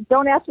country.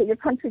 Don't ask what your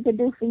country can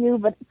do for you,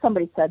 but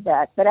somebody said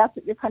that. But ask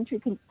what your country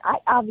can.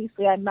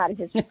 I'm not a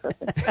history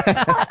person. But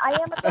I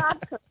am a God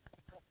person.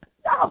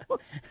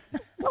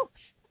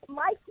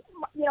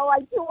 So I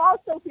do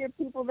also hear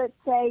people that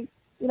say,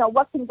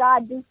 what can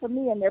God do for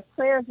me? And their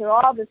prayers are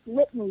all this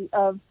litany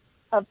of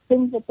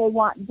things that they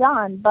want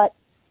done. But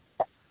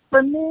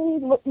for me,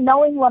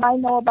 knowing what I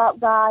know about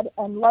God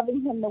and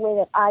loving him the way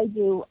that I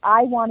do,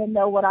 I want to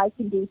know what I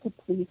can do to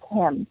please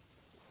him.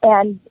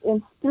 And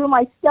through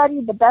my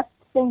study, the best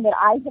thing that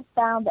I have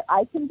found that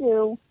I can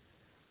do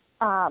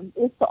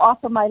is to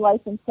offer my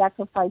life in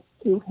sacrifice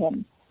to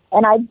him.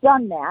 And I've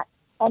done that.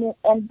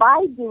 And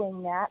by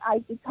doing that,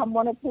 I've become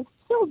one of his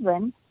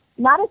children,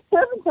 not a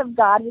servant of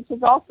God, which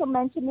is also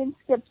mentioned in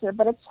Scripture,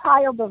 but a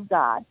child of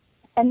God.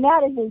 And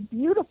that is a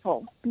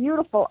beautiful,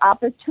 beautiful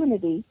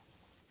opportunity.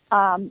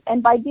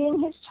 And by being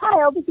his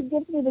child, he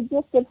gives me the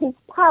gift of his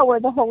power,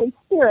 the Holy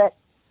Spirit.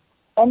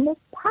 And this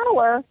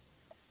power,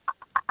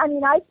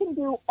 I can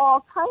do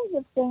all kinds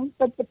of things,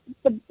 but the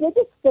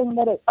biggest thing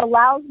that it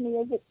allows me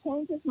is it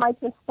changes my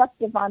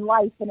perspective on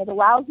life, and it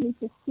allows me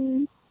to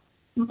see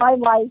my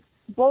life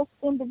both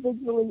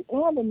individually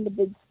and in the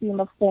big scheme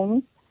of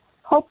things,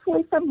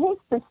 hopefully from his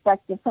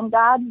perspective, from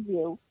God's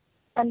view.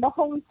 And the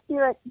Holy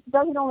Spirit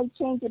doesn't only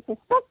change your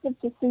perspective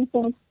to see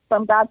things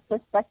from God's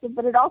perspective,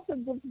 but it also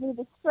gives me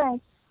the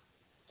strength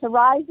to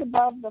rise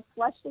above the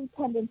fleshly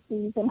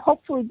tendencies and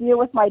hopefully deal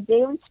with my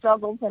daily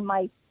struggles and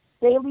my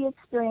daily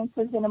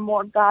experiences in a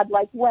more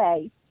God-like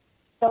way.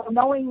 So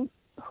knowing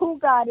who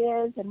God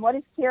is and what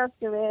his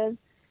character is,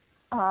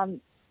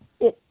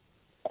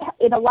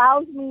 it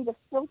allows me to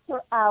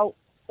filter out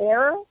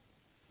error.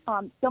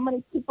 So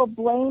many people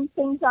blame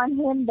things on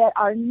him that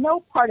are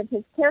no part of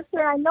his character.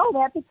 And I know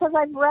that because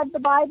I've read the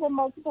Bible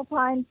multiple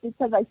times,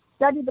 because I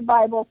study the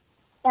Bible,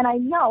 and I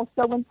know.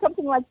 So when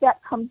something like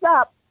that comes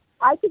up,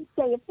 I can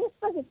say, if this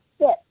doesn't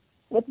fit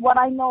with what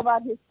I know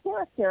about his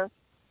character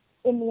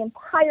in the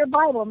entire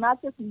Bible,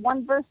 not just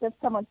one verse that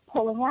someone's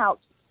pulling out,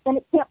 then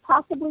it can't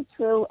possibly be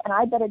true, and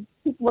I better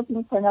keep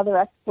looking for another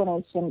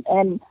explanation.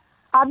 And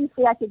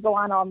obviously, I could go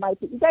on all night,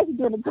 but you guys are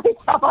doing a great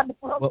job on the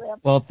program.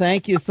 Well,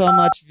 thank you so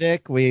much,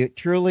 Vic. We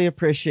truly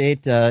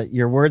appreciate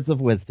your words of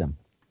wisdom.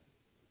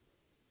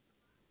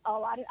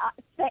 Oh,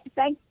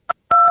 thanks.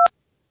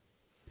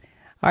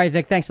 All right,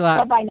 Vic, thanks a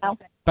lot. Bye-bye now.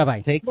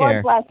 Bye-bye. Take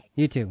care. Lord bless.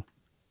 You too.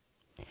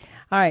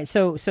 All right,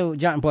 so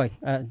John,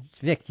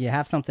 Vic, do you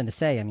have something to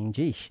say?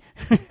 Geesh.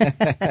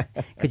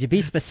 Could you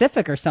be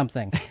specific or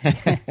something?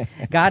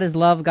 God is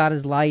love, God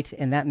is light,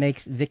 and that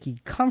makes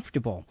Vicky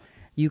comfortable.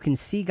 you can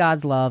see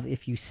God's love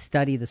if you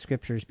study the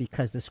Scriptures,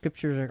 because the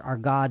Scriptures are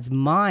God's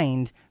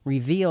mind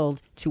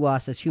revealed to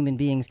us as human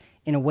beings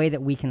in a way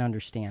that we can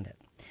understand it.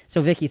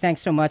 So, Vicki,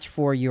 thanks so much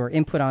for your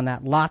input on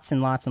that. Lots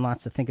and lots and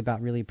lots to think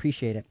about. Really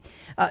appreciate it.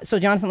 So,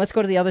 Jonathan, let's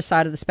go to the other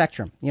side of the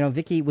spectrum. You know,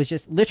 Vicki was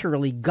just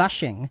literally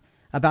gushing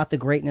about the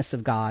greatness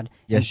of God.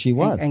 Yes, she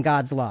was. And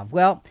God's love.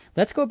 Well,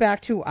 let's go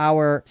back to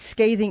our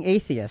scathing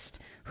atheist,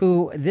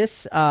 who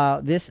this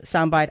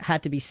soundbite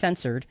had to be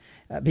censored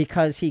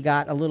because he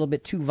got a little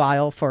bit too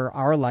vile for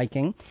our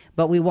liking.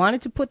 But we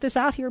wanted to put this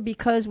out here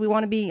because we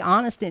want to be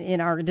honest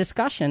in our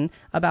discussion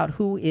about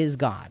who is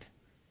God.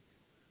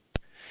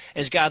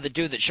 Is God the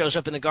dude that shows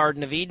up in the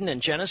Garden of Eden in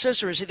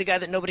Genesis, or is he the guy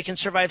that nobody can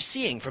survive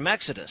seeing from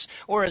Exodus?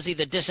 Or is he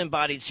the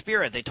disembodied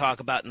spirit they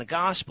talk about in the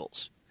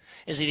Gospels?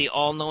 Is he the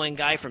all-knowing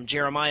guy from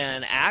Jeremiah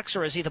and Acts,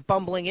 or is he the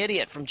bumbling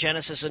idiot from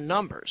Genesis and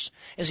Numbers?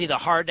 Is he the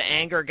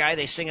hard-to-anger guy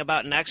they sing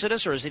about in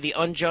Exodus, or is he the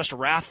unjust,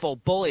 wrathful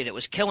bully that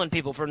was killing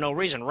people for no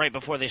reason right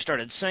before they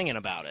started singing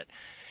about it?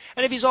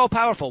 And if he's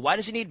all-powerful, why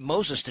does he need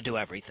Moses to do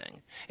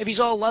everything? If he's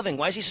all-loving,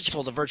 why is he such a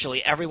fool to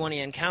virtually everyone he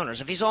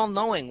encounters? If he's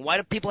all-knowing, why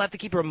do people have to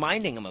keep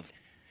reminding him of it?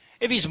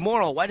 If he's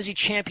moral, why does he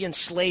champion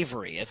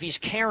slavery? If he's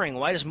caring,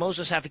 why does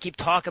Moses have to keep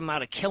talking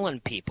about killing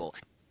people?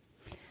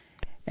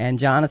 And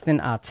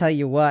Jonathan, I'll tell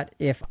you what,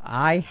 if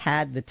I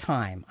had the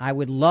time, I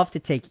would love to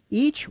take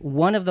each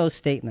one of those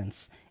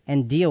statements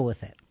and deal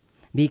with it,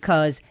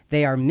 because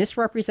they are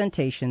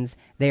misrepresentations,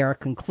 they are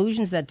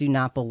conclusions that do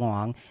not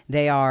belong,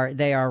 they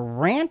are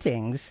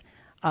rantings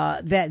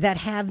that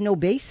have no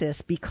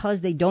basis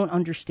because they don't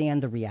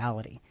understand the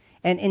reality.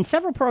 And in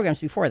several programs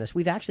before this,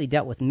 we've actually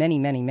dealt with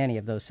many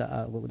of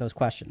those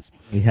questions.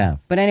 We have.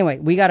 But anyway,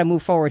 we got to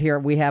move forward here.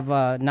 We have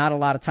not a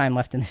lot of time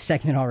left in this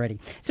segment already.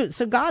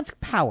 So God's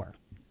power,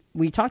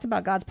 we talked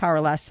about God's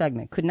power last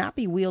segment, could not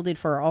be wielded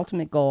for our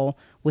ultimate goal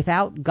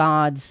without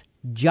God's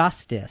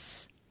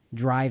justice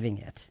driving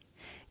it.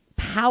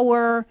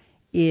 Power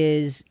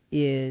is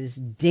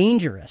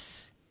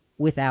dangerous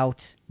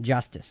without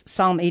justice.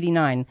 Psalm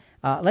 89,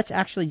 let's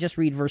actually just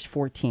read verse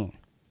 14.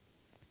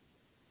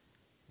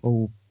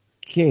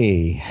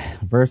 Okay,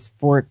 verse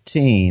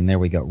 14, there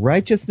we go.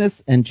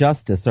 Righteousness and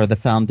justice are the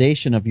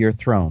foundation of your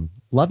throne.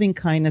 Loving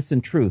kindness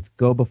and truth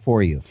go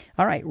before you.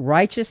 All right,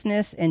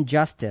 righteousness and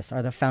justice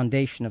are the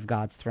foundation of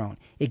God's throne.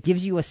 It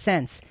gives you a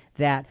sense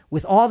that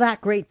with all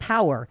that great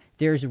power,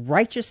 there's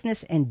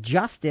righteousness and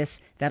justice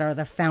that are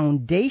the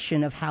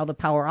foundation of how the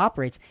power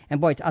operates.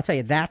 And boy, I'll tell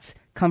you, that's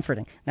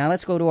comforting. Now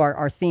let's go to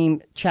our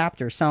theme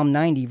chapter, Psalm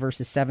 90,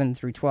 verses 7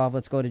 through 12.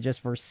 Let's go to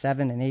just verse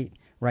 7 and 8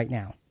 right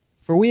now.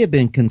 For we have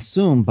been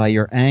consumed by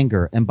your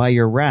anger, and by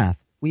your wrath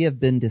we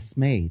have been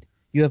dismayed.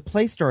 You have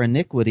placed our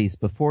iniquities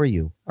before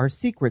you, our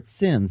secret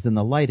sins in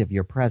the light of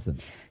your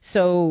presence.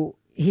 So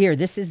here,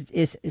 this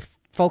is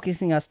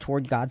focusing us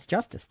toward God's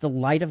justice, the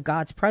light of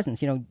God's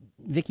presence. You know,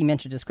 Vicki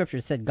mentioned the scripture,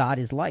 it said God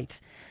is light.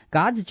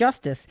 God's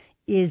justice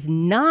is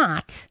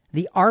not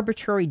the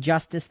arbitrary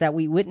justice that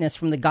we witness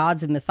from the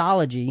gods of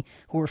mythology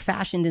who were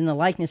fashioned in the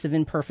likeness of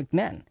imperfect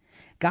men.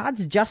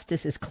 God's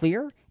justice is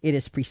clear, it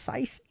is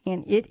precise,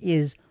 and it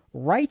is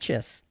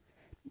righteous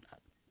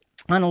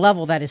on a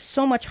level that is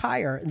so much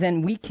higher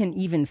than we can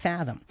even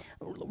fathom.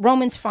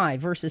 Romans 5,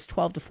 verses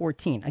 12 to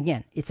 14.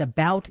 Again, it's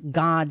about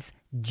God's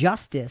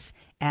justice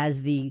as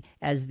the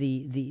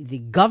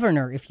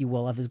governor, if you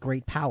will, of his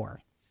great power.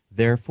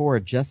 Therefore,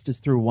 just as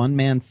through one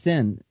man's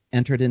sin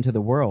entered into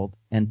the world,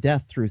 and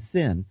death through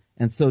sin,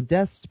 and so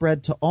death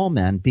spread to all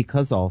men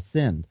because all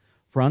sinned.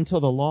 For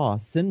until the law,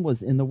 sin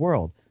was in the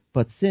world,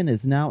 but sin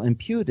is now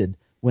imputed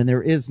when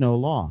there is no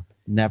law.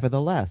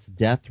 Nevertheless,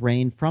 death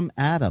reigned from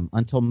Adam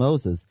until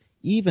Moses,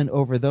 even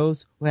over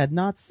those who had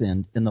not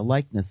sinned in the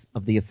likeness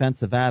of the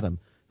offense of Adam,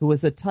 who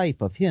was a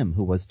type of him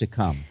who was to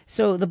come.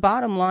 So the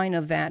bottom line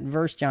of that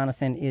verse,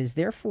 Jonathan, is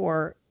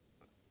therefore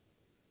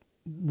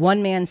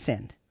one man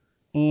sinned,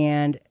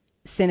 and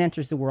sin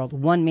enters the world.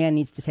 One man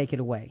needs to take it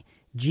away.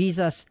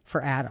 Jesus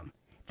for Adam.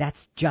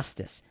 That's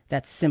justice.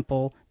 That's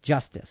simple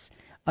justice.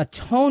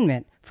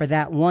 Atonement for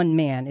that one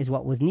man is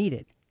what was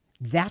needed.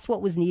 That's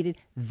what was needed.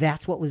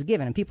 That's what was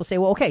given. And people say,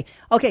 well,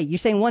 okay, you're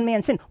saying one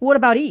man sinned. What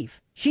about Eve?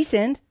 She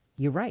sinned.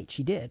 You're right,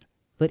 she did.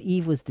 But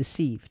Eve was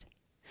deceived.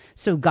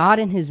 So God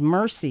in his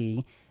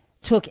mercy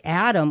took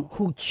Adam,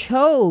 who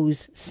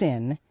chose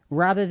sin,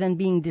 rather than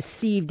being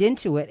deceived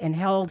into it, and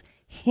held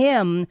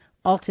him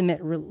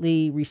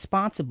ultimately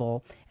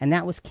responsible, and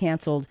that was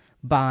canceled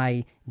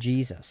by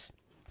Jesus.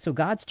 So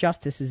God's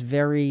justice is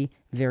very,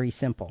 very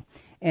simple.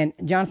 And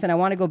Jonathan, I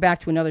want to go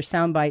back to another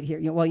soundbite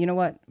here. Well, you know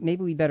what?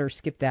 Maybe we better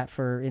skip that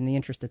in the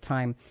interest of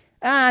time.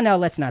 No,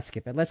 let's not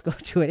skip it. Let's go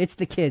to it. It's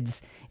the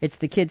kids. It's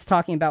the kids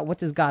talking about what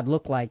does God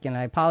look like. And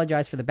I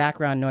apologize for the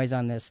background noise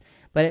on this,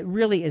 but it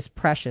really is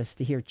precious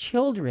to hear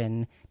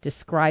children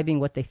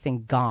describing what they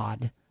think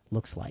God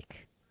looks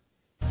like.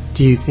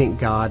 Do you think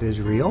God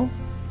is real?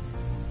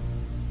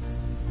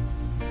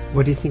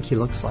 What do you think he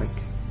looks like?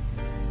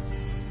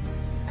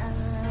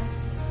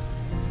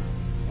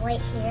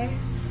 Right here.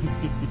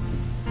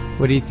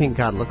 What do you think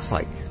God looks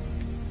like?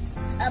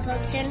 A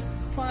person,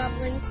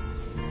 probably.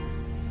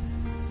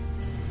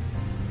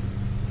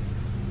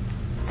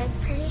 I'm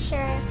pretty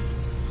sure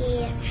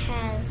he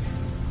has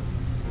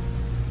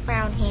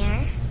brown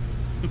hair,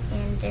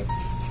 and it's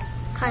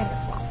kind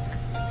of long.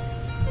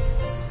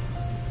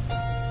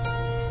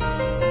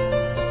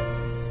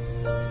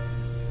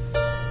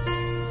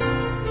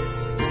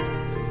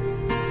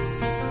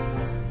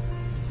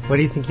 What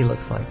do you think he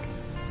looks like?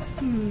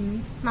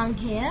 Long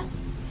hair.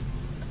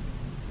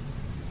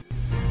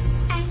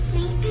 I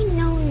think I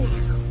know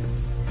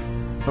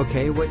now.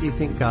 Okay, what do you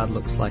think God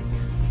looks like?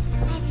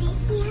 I think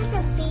he has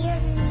a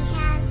beard and he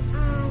has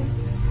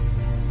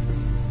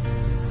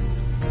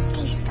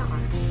a star.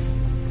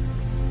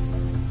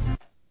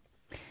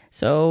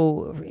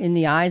 So, in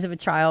the eyes of a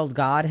child,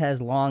 God has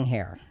long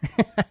hair.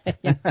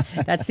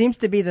 That seems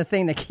to be the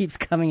thing that keeps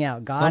coming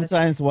out. God,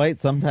 Sometimes white,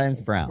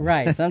 sometimes brown.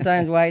 right,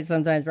 sometimes white,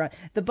 sometimes brown.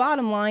 The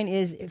bottom line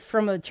is,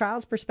 from a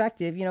child's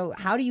perspective,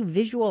 how do you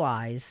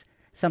visualize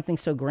something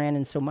so grand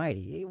and so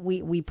mighty?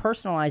 We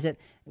personalize it.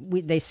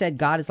 They said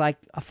God is like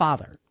a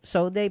father,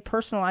 so they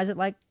personalize it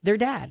like their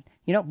dad,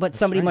 but That's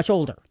somebody right. much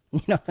older.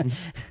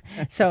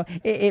 So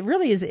it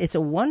really is. It's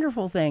a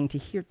wonderful thing to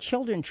hear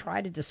children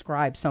try to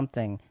describe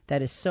something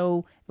that is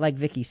so, like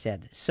Vicky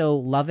said, so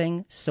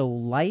loving, so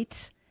light,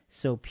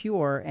 so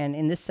pure, and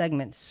in this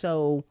segment,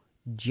 so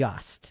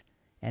just.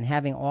 And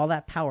having all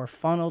that power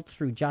funneled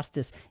through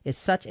justice is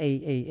such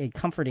a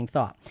comforting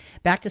thought.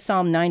 Back to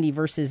Psalm 90,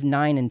 verses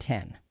 9 and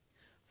 10.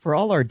 For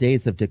all our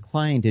days have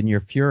declined in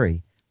your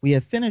fury. We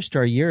have finished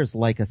our years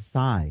like a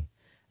sigh.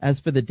 As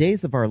for the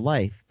days of our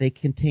life, they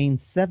contain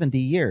 70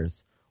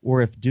 years,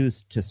 or if due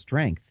to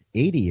strength,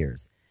 80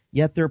 years.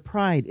 Yet their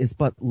pride is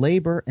but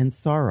labor and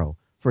sorrow,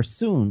 for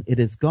soon it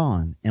is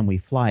gone, and we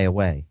fly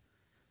away.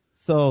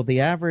 So the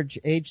average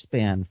age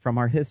span from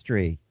our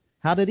history,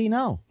 how did he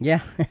know?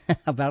 Yeah, how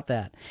about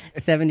that?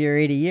 70 or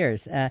 80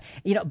 years.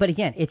 But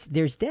again,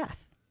 there's death.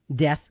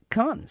 Death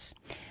comes.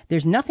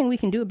 There's nothing we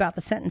can do about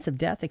the sentence of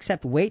death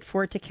except wait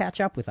for it to catch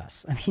up with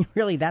us. I mean,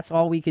 really, that's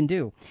all we can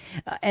do.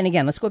 And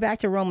again, let's go back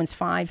to Romans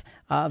 5,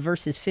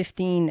 verses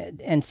 15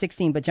 and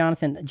 16. But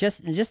Jonathan,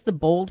 just the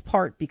bold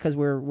part, because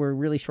we're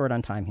really short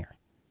on time here.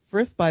 For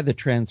if by the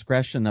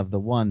transgression of the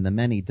one the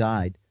many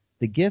died,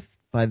 the gift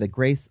by the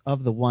grace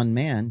of the one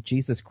man,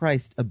 Jesus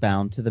Christ,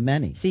 abound to the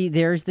many. See,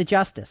 there's the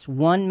justice.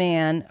 One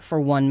man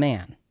for one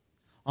man.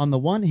 On the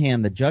one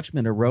hand, the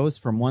judgment arose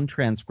from one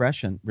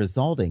transgression,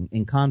 resulting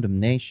in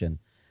condemnation.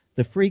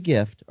 The free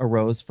gift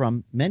arose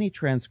from many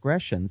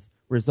transgressions,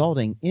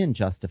 resulting in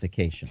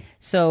justification.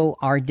 So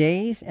our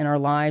days and our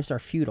lives are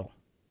futile.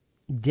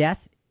 Death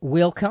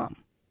will come.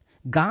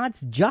 God's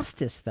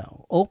justice,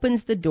 though,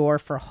 opens the door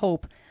for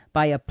hope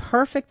by a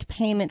perfect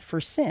payment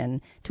for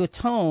sin to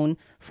atone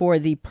for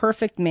the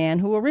perfect man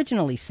who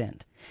originally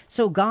sinned.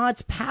 So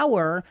God's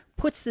power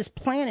puts this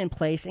plan in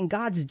place, and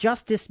God's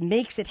justice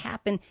makes it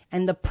happen,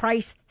 and the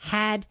price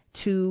had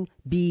to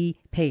be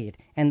paid.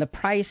 And the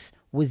price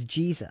was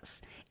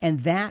Jesus.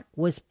 And that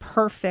was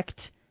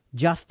perfect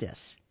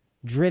justice,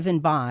 driven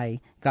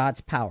by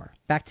God's power.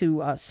 Back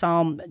to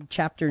Psalm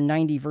chapter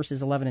 90,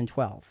 verses 11 and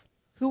 12.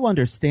 Who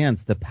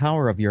understands the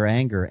power of your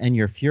anger and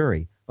your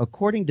fury,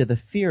 according to the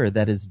fear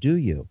that is due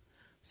you?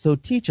 So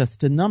teach us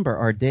to number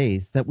our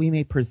days, that we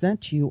may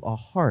present to you a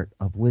heart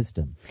of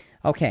wisdom.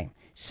 Okay,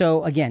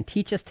 so again,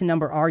 teach us to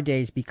number our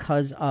days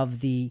because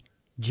of the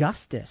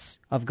justice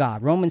of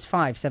God. Romans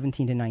 5,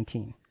 17 to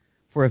 19.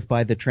 For if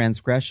by the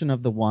transgression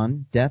of the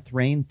one death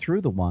reigned through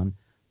the one,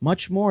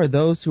 much more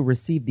those who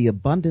receive the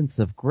abundance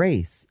of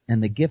grace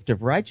and the gift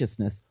of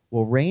righteousness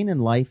will reign in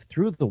life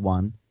through the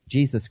one,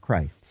 Jesus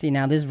Christ. See,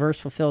 now this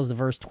verse fulfills the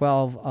verse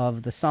 12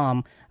 of the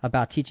Psalm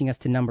about teaching us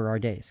to number our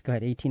days. Go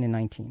ahead, 18 and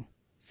 19.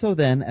 So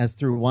then, as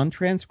through one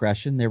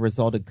transgression there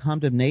resulted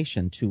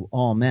condemnation to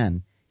all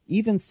men,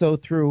 even so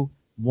through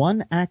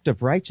one act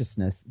of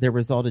righteousness there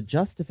resulted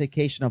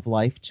justification of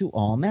life to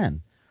all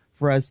men.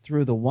 For as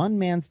through the one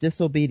man's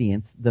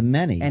disobedience the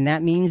many, and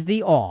that means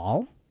the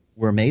all,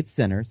 were made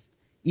sinners,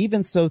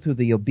 even so through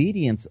the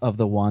obedience of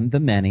the one the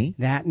many,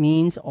 that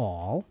means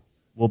all,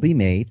 will be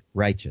made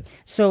righteous.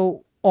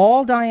 So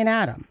all die in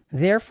Adam.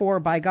 Therefore,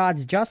 by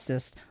God's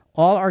justice,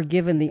 all are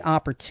given the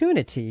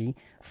opportunity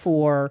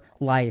for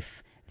life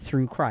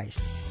through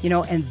Christ.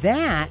 And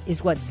that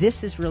is what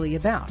this is really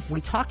about.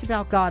 We talked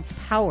about God's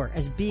power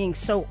as being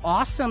so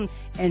awesome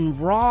and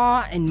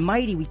raw and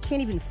mighty, we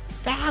can't even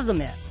fathom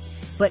it.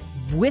 But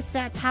with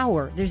that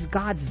power, there's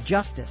God's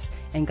justice.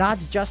 And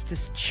God's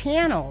justice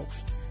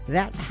channels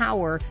that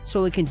power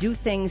so it can do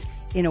things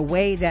in a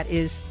way that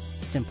is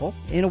simple,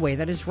 in a way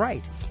that is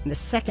right. In the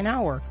second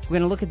hour, we're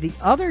going to look at the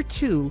other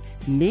two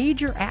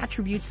major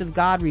attributes of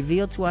God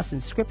revealed to us in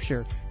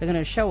Scripture. They're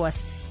going to show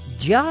us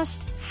just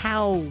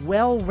how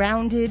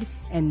well-rounded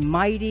and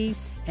mighty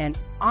and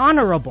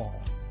honorable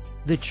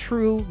the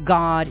true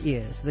God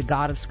is, the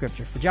God of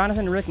Scripture. For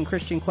Jonathan, Rick, and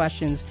Christian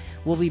Questions,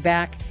 we'll be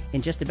back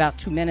in just about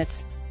 2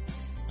 minutes.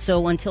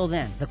 So until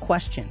then, the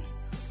question,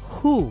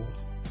 who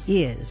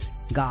is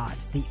God?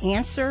 The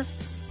answer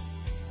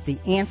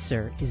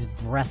is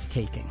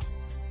breathtaking.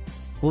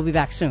 We'll be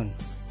back soon.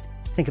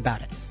 Think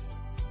about it.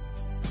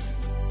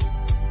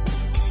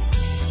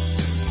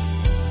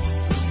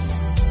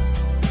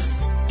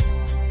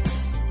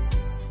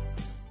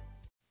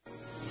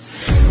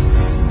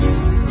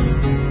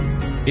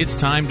 It's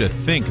time to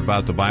think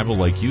about the Bible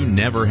like you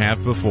never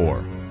have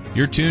before.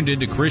 You're tuned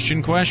into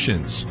Christian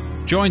Questions.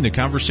 Join the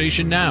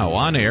conversation now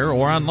on air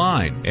or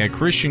online at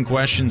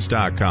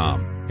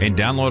ChristianQuestions.com and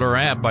download our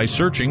app by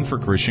searching for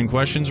Christian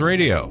Questions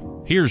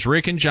Radio. Here's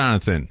Rick and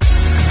Jonathan.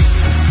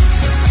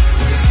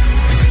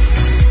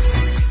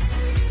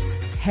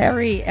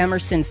 Harry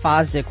Emerson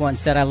Fosdick once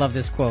said, I love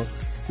this quote,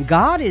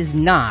 "God is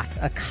not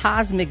a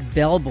cosmic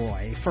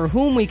bellboy for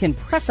whom we can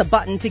press a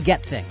button to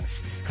get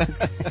things."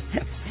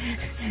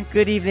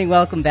 Good evening,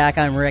 welcome back.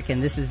 I'm Rick,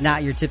 and this is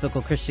not your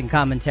typical Christian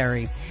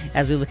commentary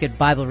as we look at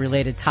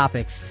Bible-related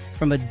topics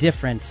from a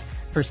different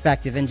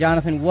perspective. And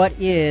Jonathan, what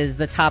is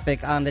the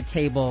topic on the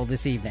table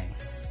this evening?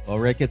 Well,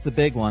 Rick, it's a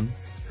big one.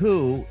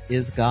 Who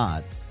is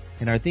God?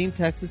 And our theme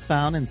text is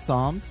found in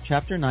Psalms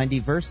chapter 90,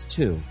 verse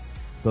 2.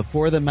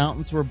 Before the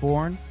mountains were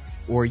born,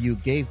 or you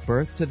gave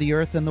birth to the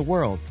earth and the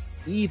world,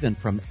 even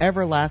from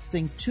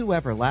everlasting to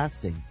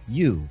everlasting,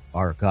 you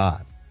are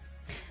God.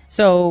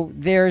 So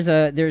there's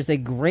a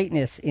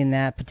greatness in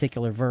that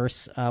particular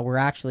verse. We're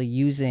actually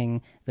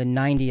using the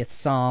 90th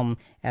Psalm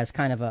as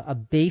kind of a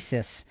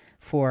basis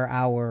for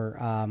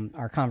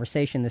our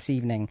conversation this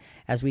evening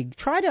as we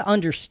try to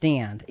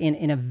understand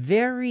in a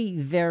very,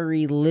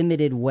 very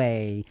limited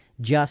way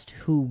just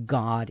who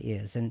God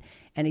is. And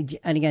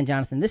again,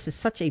 Jonathan, this is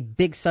such a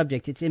big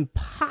subject. It's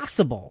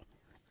impossible.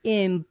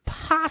 Did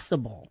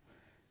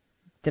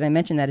I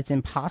mention that it's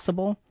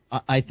impossible?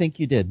 I think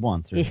you did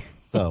once or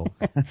so.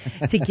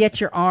 To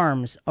get your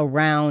arms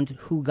around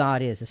who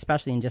God is,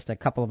 especially in just a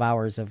couple of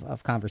hours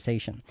of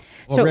conversation.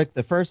 Well, so, Rick,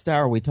 the first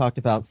hour we talked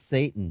about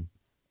Satan,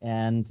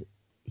 and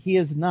he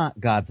is not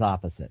God's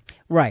opposite.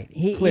 Right.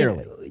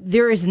 Clearly.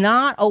 There is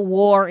not a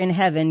war in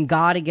heaven,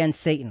 God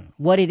against Satan.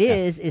 What it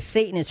is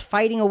Satan is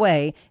fighting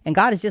away, and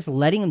God is just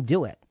letting him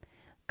do it.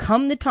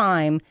 Come the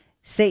time,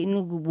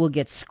 Satan will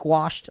get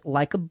squashed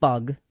like a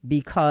bug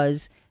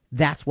because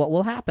that's what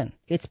will happen.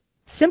 It's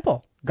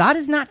simple. God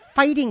is not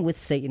fighting with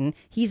Satan.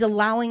 He's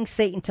allowing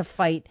Satan to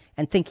fight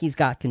and think he's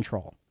got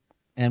control.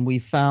 And we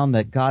found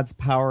that God's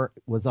power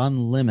was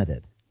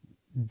unlimited.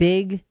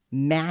 Big,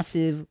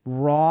 massive,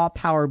 raw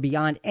power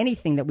beyond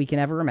anything that we can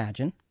ever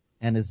imagine.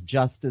 And his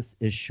justice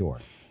is sure.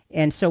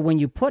 And so when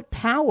you put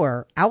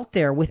power out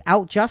there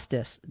without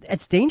justice,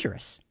 it's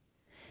dangerous.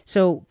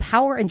 So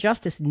power and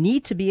justice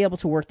need to be able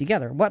to work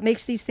together. What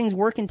makes these things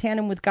work in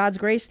tandem with God's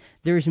grace?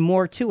 There's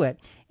more to it,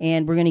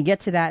 and we're going to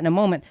get to that in a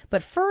moment.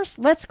 But first,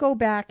 let's go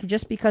back,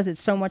 just because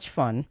it's so much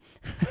fun.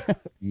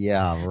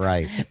 Yeah,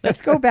 right.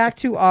 Let's go back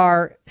to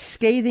our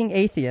scathing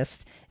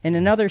atheist in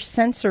another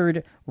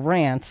censored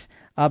rant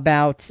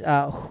about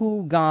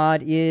who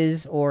God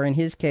is, or in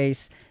his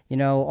case,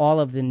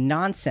 all of the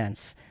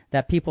nonsense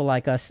that people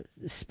like us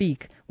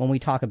speak when we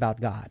talk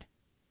about God.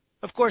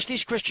 Of course,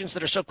 these Christians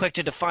that are so quick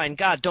to define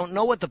God don't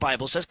know what the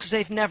Bible says because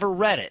they've never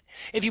read it.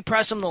 If you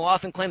press them, they'll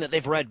often claim that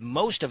they've read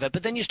most of it,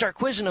 but then you start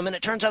quizzing them, and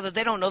it turns out that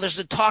they don't know there's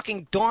a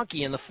talking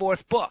donkey in the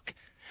fourth book.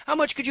 How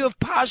much could you have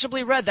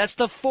possibly read? That's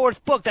the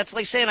fourth book. That's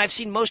like saying I've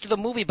seen most of the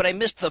movie, but I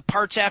missed the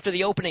parts after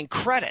the opening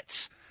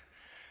credits.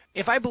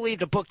 If I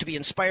believed a book to be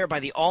inspired by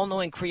the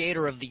all-knowing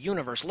creator of the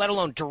universe, let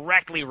alone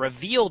directly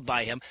revealed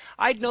by him,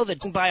 I'd know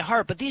that by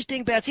heart. But these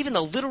dingbats, even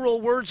the literal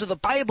words of the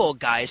Bible,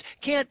 guys,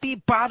 can't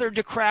be bothered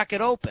to crack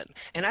it open.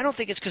 And I don't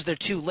think it's because they're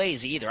too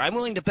lazy either. I'm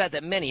willing to bet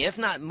that many, if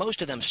not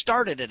most of them,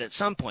 started it at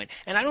some point.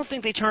 And I don't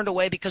think they turned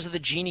away because of the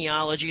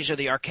genealogies or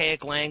the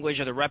archaic language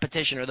or the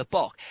repetition or the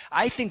bulk.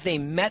 I think they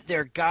met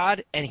their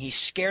God and he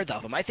scared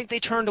of them. I think they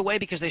turned away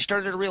because they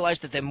started to realize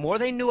that the more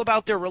they knew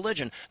about their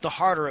religion, the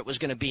harder it was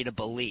going to be to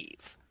believe.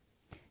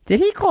 Did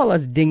he call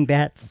us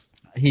dingbats?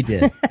 He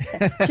did.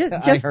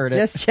 I heard it.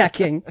 Just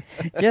checking.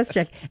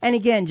 And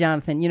again,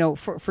 Jonathan,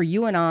 for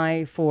you and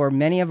I, for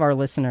many of our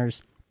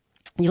listeners,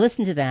 you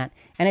listen to that,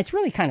 and it's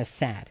really kind of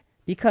sad.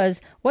 Because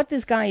what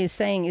this guy is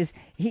saying is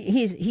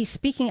he's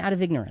speaking out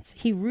of ignorance.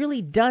 He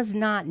really does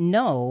not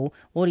know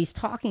what he's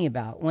talking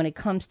about when it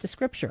comes to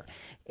Scripture.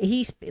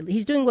 He's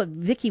doing what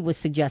Vicky was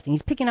suggesting.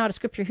 He's picking out a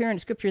Scripture here and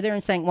a Scripture there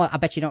and saying, well, I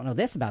bet you don't know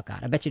this about God.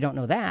 I bet you don't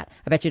know that.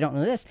 I bet you don't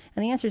know this.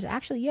 And the answer is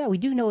actually, yeah, we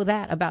do know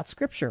that about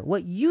Scripture.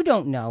 What you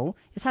don't know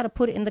is how to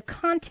put it in the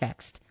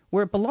context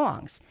where it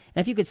belongs.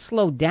 And if you could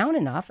slow down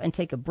enough and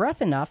take a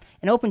breath enough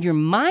and open your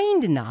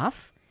mind enough,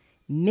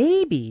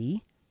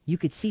 maybe you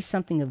could see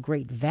something of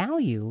great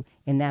value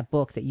in that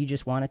book that you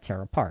just want to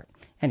tear apart.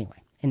 Anyway,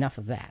 enough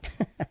of that.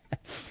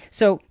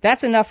 So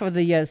that's enough of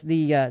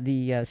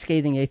the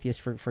scathing atheist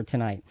for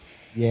tonight.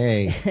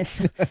 Yay.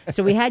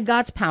 So we had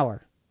God's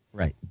power.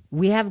 Right.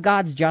 We have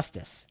God's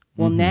justice.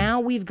 Well, now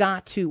we've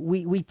got to,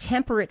 we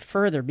temper it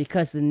further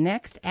because the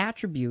next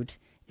attribute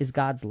is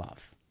God's love.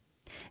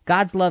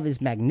 God's love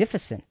is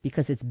magnificent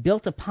because it's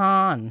built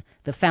upon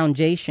the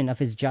foundation of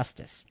his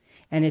justice.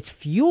 And it's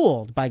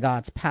fueled by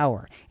God's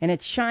power. And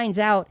it shines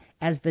out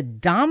as the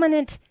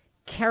dominant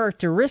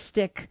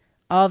characteristic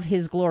of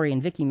his glory.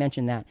 And Vicky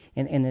mentioned that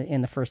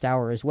in the first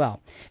hour as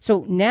well.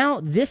 So now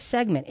this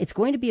segment, it's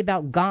going to be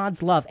about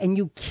God's love. And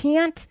you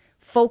can't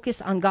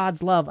focus on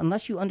God's love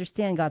unless you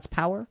understand God's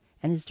power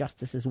and his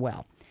justice as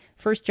well.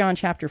 1 John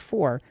chapter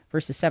 4,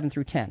 verses 7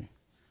 through 10.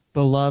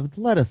 Beloved,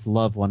 let us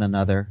love one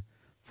another,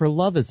 for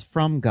love is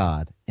from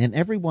God, and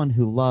everyone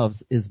who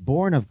loves is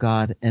born of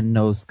God and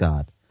knows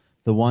God.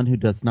 The one who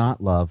does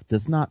not love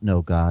does not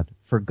know God,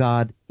 for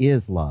God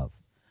is love.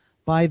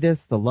 By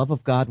this the love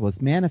of God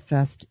was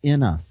manifest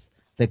in us,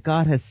 that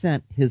God has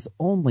sent his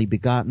only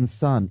begotten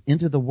Son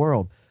into the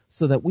world,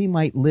 so that we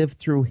might live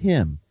through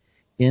him.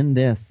 In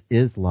this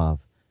is love,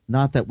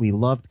 not that we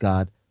loved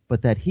God,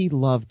 but that he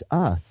loved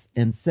us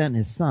and sent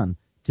his Son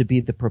to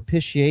be the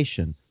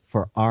propitiation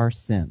for our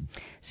sins.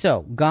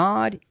 So,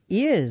 God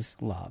is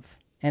love,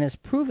 and has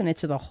proven it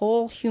to the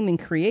whole human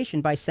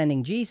creation by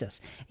sending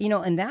Jesus.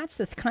 And that's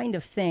the kind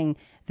of thing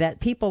that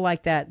people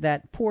like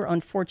that poor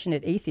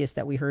unfortunate atheist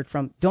that we heard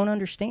from don't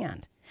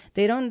understand.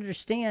 They don't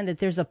understand that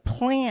there's a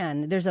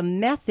plan, there's a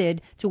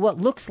method to what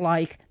looks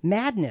like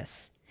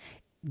madness.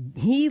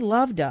 He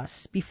loved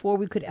us before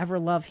we could ever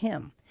love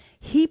him.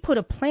 He put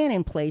a plan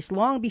in place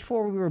long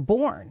before we were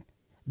born.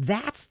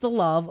 That's the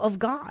love of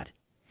God.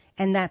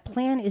 And that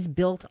plan is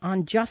built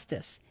on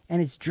justice,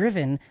 and it's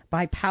driven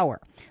by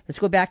power. Let's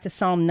go back to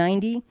Psalm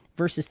 90,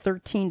 verses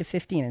 13 to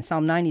 15. And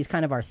Psalm 90 is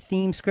kind of our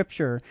theme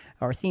scripture,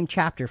 our theme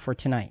chapter for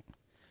tonight.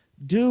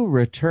 Do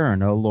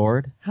return, O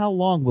Lord. How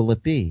long will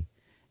it be?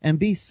 And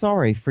be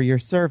sorry for your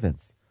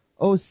servants.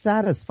 O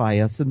satisfy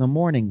us in the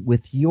morning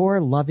with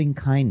your loving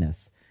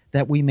kindness,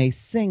 that we may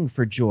sing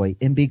for joy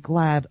and be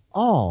glad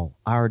all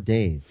our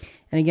days.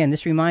 And again,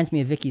 this reminds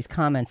me of Vicky's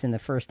comments in the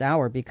first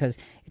hour, because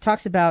it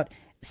talks about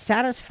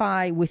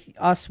satisfy with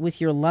us with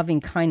your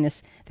loving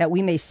kindness, that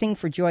we may sing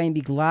for joy and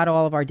be glad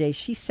all of our days.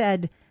 She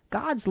said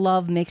God's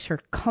love makes her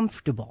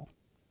comfortable.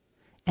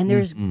 And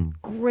there's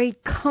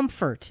great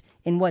comfort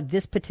in what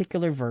this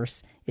particular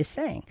verse is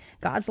saying.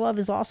 God's love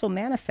is also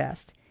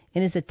manifest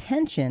in his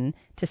attention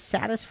to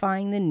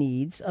satisfying the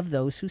needs of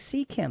those who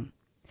seek him.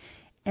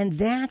 And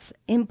that's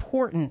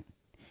important.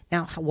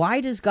 Now, why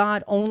does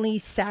God only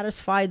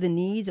satisfy the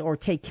needs or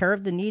take care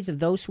of the needs of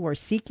those who are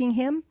seeking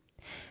him?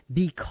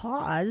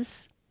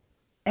 Because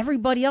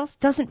everybody else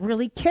doesn't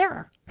really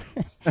care.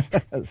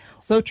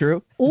 So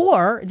true.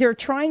 Or they're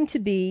trying to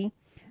be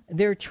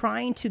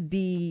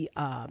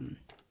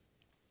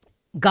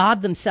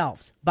God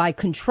themselves by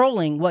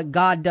controlling what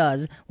God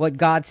does, what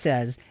God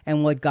says,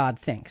 and what God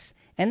thinks.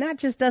 And that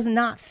just does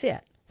not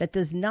fit. That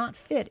does not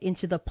fit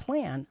into the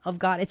plan of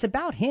God. It's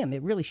about him.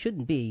 It really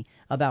shouldn't be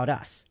about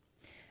us.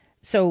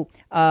 So,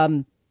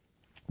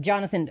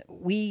 Jonathan,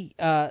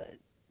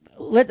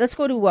 let's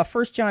go to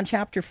 1 John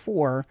chapter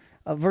 4,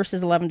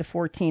 verses 11 to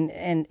 14.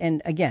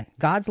 And again,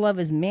 God's love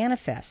is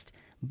manifest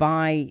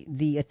by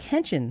the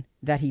attention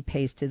that he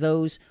pays to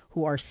those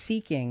who are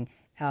seeking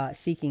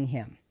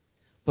him.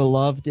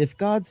 Beloved, if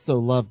God so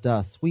loved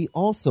us, we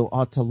also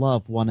ought to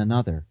love one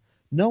another.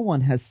 No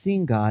one has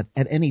seen God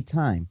at any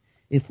time.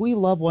 If we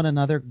love one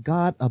another,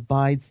 God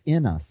abides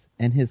in us,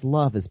 and his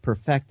love is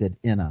perfected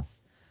in us.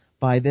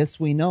 By this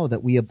we know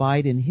that we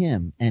abide in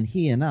him, and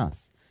he in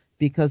us,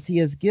 because he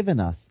has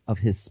given us of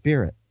his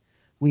Spirit.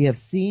 We have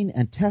seen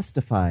and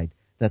testified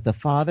that the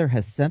Father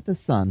has sent the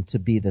Son to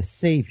be the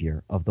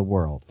Savior of the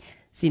world.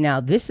 See,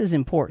 now, this is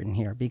important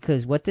here,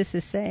 because what this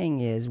is saying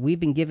is we've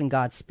been given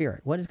God's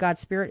Spirit. What is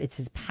God's Spirit? It's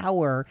his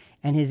power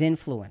and his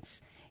influence.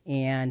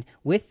 And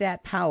with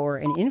that power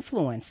and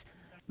influence,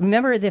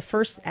 remember the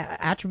first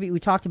attribute we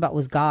talked about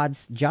was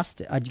God's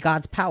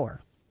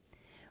power.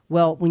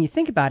 Well, when you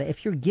think about it,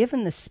 if you're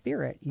given the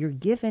Spirit, you're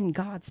given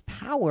God's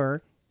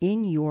power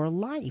in your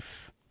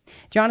life.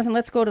 Jonathan,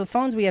 let's go to the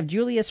phones. We have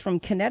Julius from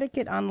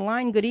Connecticut on the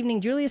line. Good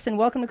evening, Julius, and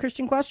welcome to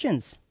Christian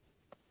Questions.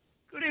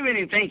 Good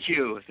evening. Thank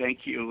you.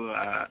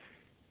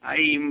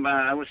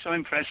 I was so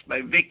impressed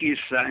by Vicky's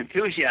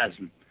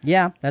enthusiasm.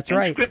 Yeah, that's and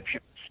right.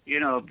 Scriptures,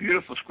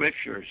 beautiful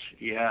scriptures.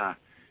 Yeah,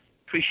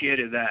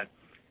 appreciated that.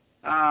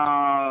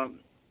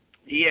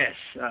 Yes,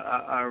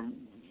 our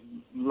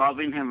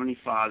loving Heavenly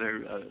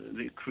Father,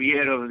 the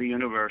Creator of the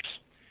universe,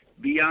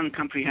 beyond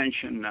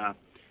comprehension.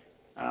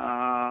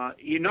 Our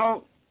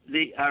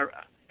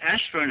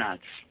astronauts,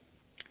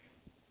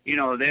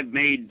 they've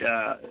made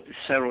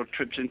several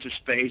trips into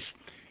space.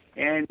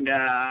 And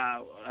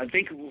I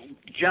think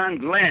John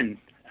Glenn,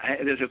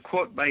 there's a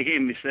quote by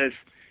him. He says,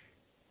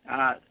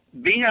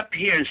 being up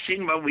here and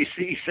seeing what we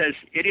see, he says,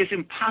 it is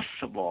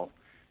impossible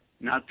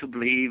not to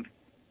believe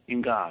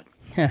in God.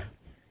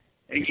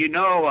 And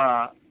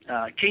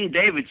King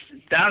David,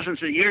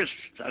 thousands of years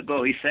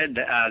ago, he said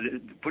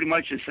pretty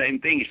much the same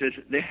thing. He says,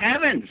 the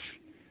heavens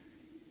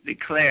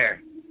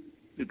declare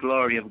the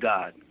glory of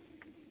God.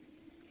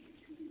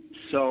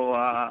 So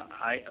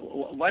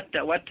what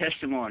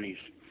testimonies?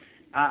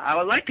 I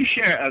would like to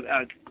share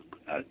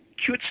a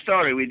cute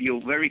story with you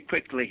very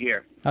quickly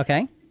here.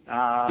 Okay.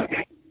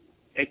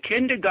 A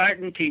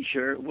kindergarten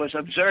teacher was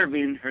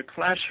observing her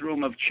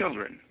classroom of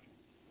children.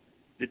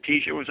 The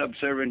teacher was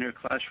observing her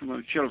classroom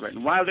of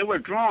children. While they were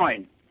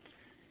drawing,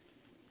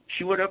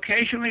 she would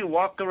occasionally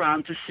walk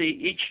around to see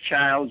each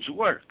child's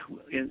work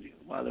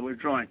while they were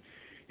drawing.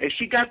 As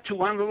she got to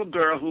one little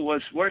girl who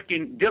was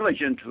working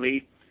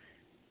diligently,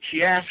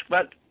 she asked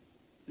what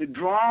the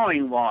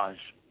drawing was.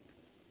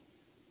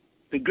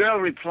 The girl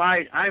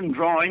replied, I'm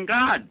drawing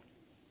God.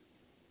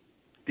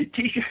 The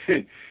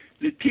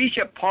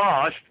teacher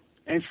paused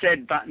and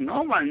said, but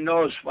no one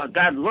knows what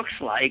God looks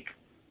like.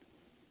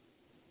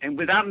 And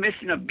without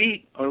missing a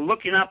beat or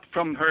looking up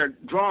from her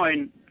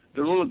drawing,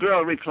 the little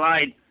girl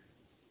replied,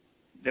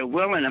 they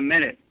will in a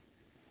minute.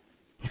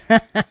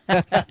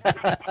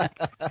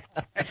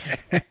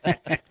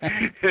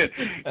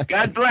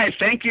 God bless.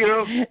 Thank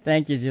you.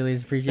 Thank you,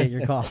 Julius. Appreciate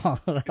your call.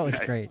 That was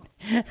great.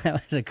 That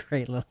was a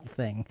great little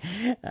thing.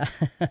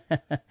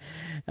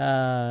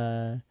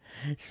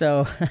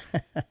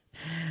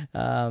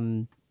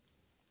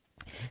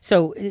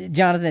 So,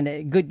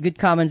 Jonathan, good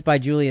comments by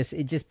Julius.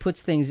 It just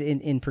puts things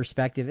in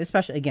perspective,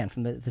 especially, again,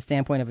 from the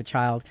standpoint of a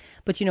child.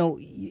 But,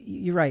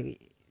 you're right.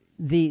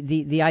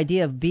 The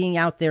idea of being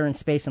out there in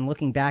space and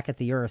looking back at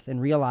the Earth and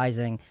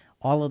realizing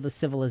all of the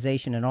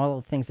civilization and all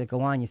of the things that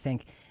go on, you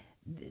think,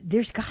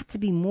 there's got to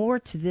be more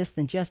to this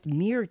than just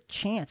mere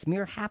chance,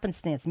 mere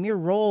happenstance, mere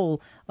roll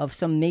of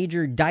some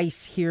major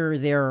dice here,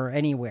 there, or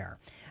anywhere.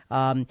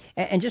 And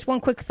just one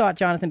quick thought,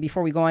 Jonathan,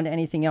 before we go on to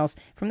anything else.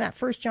 From that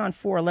 1 John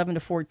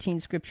 4:11-14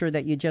 scripture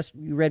that you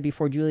read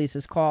before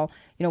Julius's call,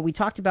 we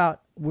talked about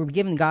we're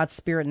given God's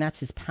Spirit, and that's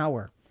His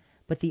power.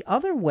 But the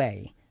other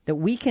way that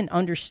we can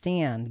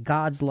understand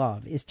God's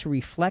love is to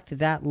reflect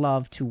that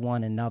love to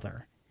one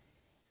another.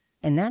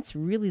 And that's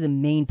really the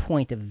main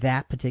point of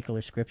that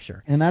particular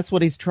scripture. And that's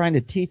what He's trying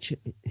to teach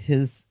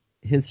his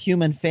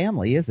human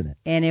family, isn't it?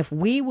 And if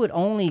we would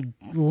only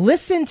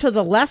listen to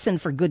the lesson,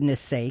 for goodness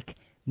sake,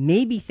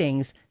 maybe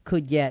things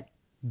could get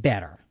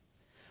better.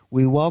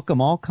 We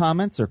welcome all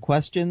comments or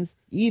questions,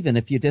 even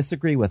if you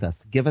disagree with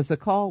us. Give us a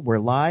call. We're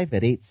live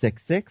at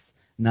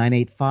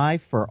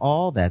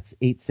 866-985-FOR-ALL. That's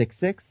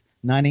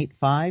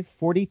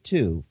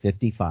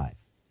 866-985-4255.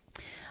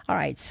 All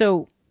right,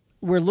 so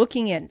we're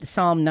looking at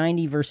Psalm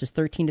 90, verses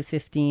 13 to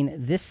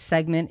 15. This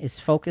segment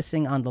is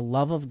focusing on the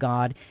love of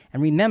God.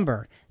 And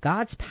remember,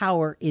 God's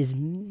power is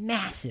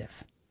massive.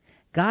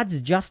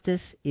 God's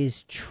justice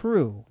is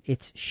true.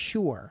 It's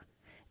sure.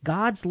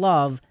 God's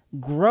love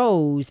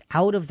grows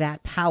out of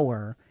that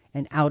power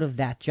and out of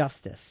that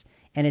justice.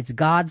 And it's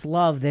God's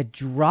love that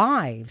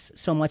drives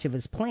so much of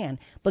His plan.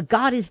 But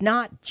God is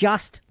not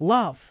just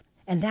love.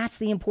 And that's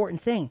the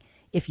important thing.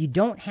 If you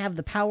don't have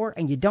the power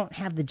and you don't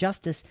have the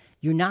justice,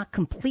 you're not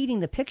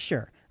completing the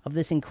picture of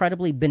this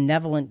incredibly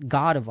benevolent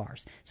God of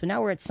ours. So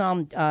now we're at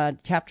Psalm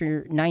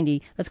chapter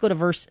 90. Let's go to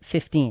verse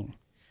 15.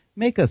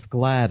 Make us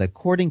glad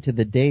according to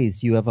the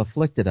days you have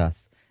afflicted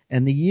us,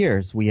 and the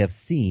years we have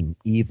seen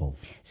evil.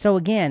 So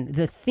again,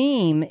 the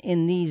theme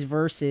in these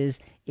verses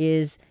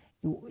is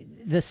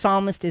the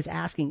psalmist is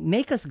asking,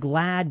 make us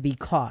glad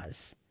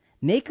because.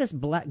 Make us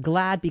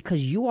glad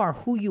because you are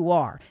who you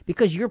are,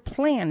 because your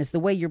plan is the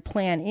way your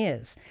plan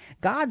is.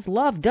 God's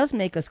love does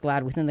make us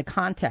glad within the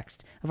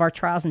context of our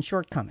trials and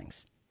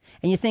shortcomings.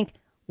 And you think,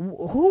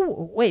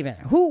 wait a minute,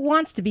 who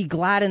wants to be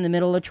glad in the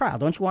middle of a trial?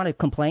 Don't you want to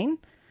complain?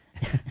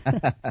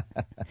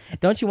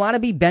 Don't you want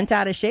to be bent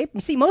out of shape? You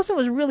see, most of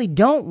us really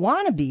don't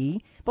want to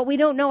be, but we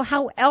don't know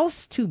how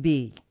else to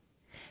be.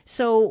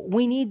 So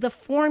we need the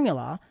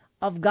formula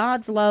of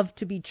God's love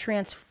to be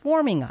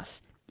transforming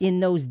us in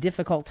those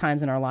difficult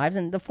times in our lives.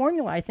 And the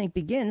formula, I think,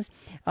 begins,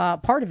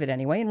 part of it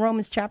anyway, in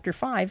Romans chapter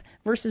 5,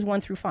 verses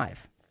 1 through 5.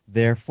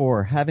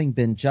 Therefore, having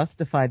been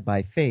justified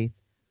by faith,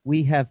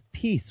 we have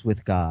peace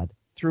with God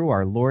through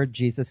our Lord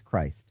Jesus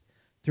Christ.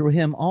 Through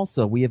Him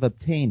also we have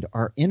obtained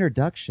our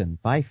introduction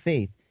by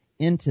faith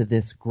into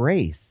this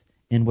grace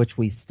in which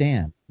we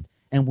stand,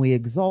 and we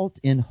exult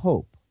in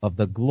hope of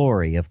the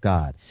glory of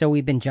God. So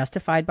we've been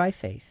justified by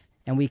faith,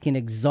 and we can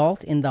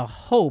exult in the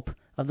hope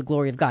of the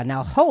glory of God.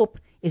 Now, hope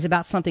is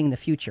about something in the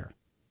future.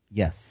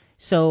 Yes.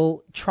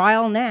 So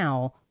trial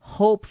now,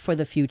 hope for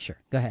the future.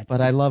 Go ahead. But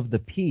I love the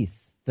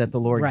peace that the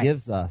Lord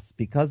gives us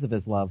because of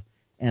His love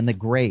and the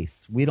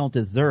grace. We don't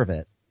deserve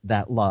it,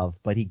 that love,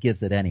 but He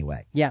gives it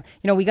anyway. Yeah.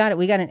 We got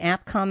an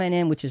app comment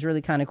in, which is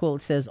really kind of cool.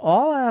 It says,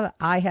 all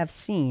I have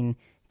seen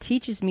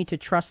teaches me to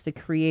trust the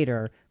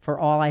Creator for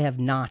all I have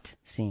not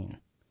seen.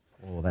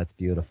 Oh, that's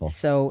beautiful.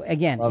 So,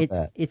 again,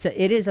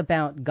 it is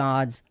about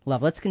God's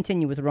love. Let's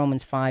continue with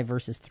Romans 5,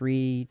 verses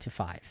 3 to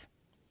 5.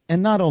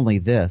 And not only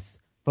this,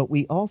 but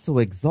we also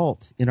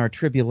exult in our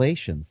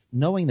tribulations,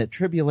 knowing that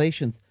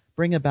tribulations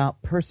bring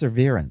about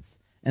perseverance,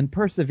 and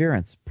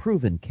perseverance,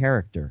 proven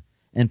character,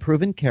 and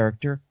proven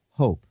character,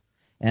 hope.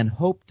 And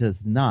hope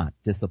does not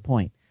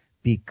disappoint,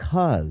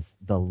 because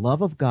the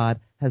love of God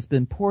has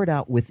been poured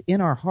out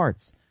within our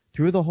hearts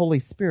through the Holy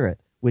Spirit,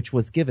 which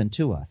was given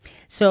to us.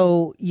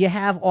 So you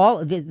have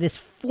all this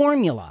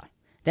formula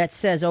that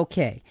says,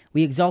 okay,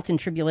 we exult in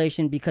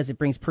tribulation because it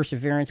brings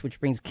perseverance, which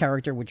brings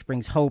character, which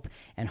brings hope,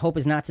 and hope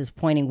is not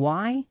disappointing.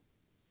 Why?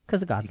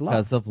 Because of God's love.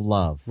 Because of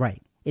love.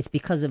 Right. It's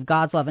because of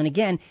God's love. And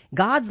again,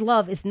 God's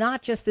love is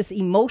not just this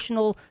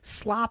emotional,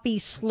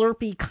 sloppy,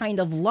 slurpy kind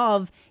of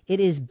love.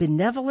 It is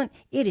benevolent,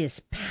 it is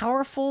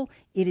powerful,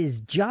 it is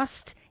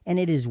just, and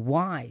it is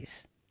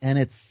wise. And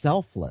it's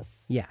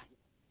selfless. Yeah.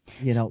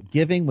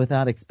 Giving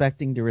without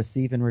expecting to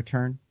receive in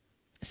return.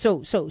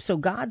 So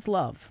God's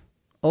love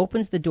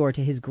opens the door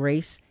to his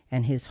grace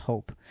and his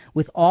hope.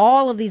 With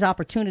all of these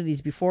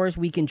opportunities before us,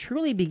 we can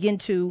truly begin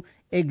to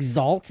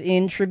exalt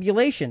in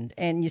tribulation.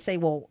 And you say,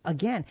 well,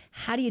 again,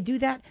 how do you do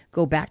that?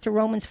 Go back to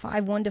Romans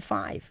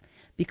 5:1-5.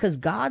 Because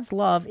God's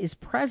love is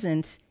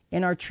present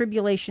in our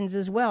tribulations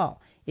as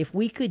well. If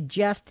we could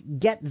just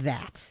get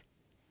that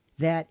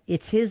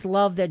it's his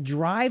love that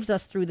drives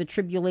us through the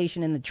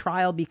tribulation and the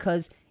trial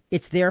because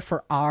it's there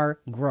for our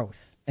growth.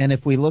 And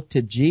if we look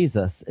to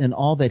Jesus and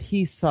all that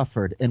he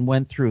suffered and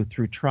went through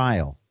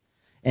trial,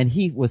 and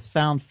he was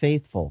found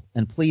faithful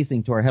and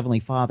pleasing to our Heavenly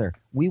Father,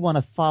 we want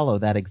to follow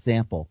that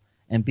example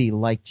and be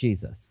like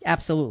Jesus.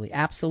 Absolutely,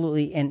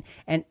 absolutely. And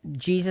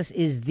Jesus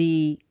is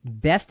the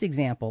best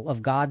example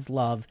of God's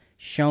love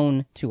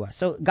shown to us.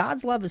 So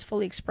God's love is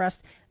fully expressed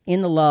in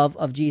the love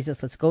of Jesus.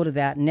 Let's go to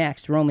that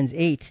next, Romans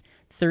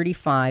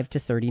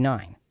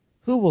 8:35-39.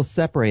 Who will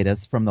separate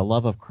us from the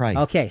love of Christ?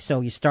 Okay, so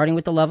you're starting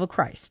with the love of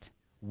Christ.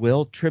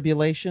 Will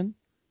tribulation,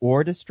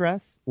 or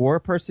distress, or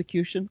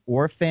persecution,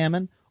 or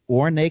famine,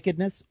 or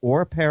nakedness,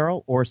 or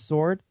peril, or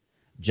sword?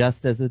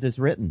 Just as it is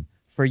written,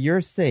 for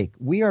your sake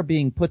we are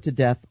being put to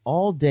death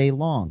all day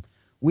long.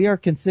 We are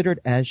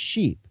considered as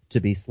sheep to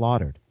be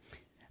slaughtered.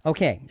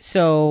 Okay,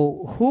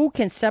 so who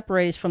can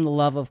separate us from the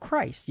love of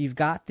Christ? You've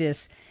got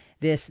this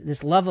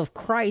love of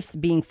Christ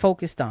being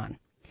focused on.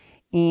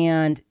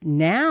 And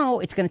now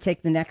it's going to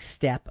take the next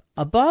step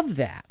above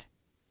that.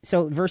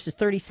 So verses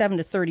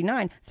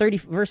 37-39,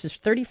 verses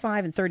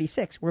 35 and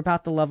 36 were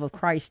about the love of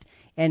Christ,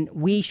 and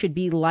we should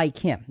be like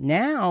him.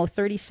 Now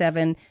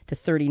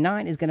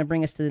 37-39 is going to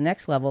bring us to the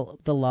next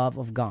level, the love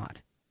of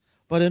God.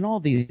 But in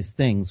all these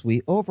things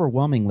we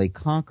overwhelmingly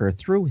conquer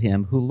through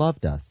him who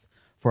loved us.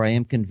 For I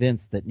am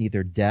convinced that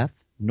neither death,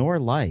 nor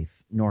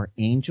life, nor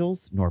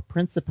angels, nor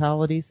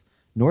principalities,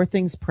 nor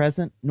things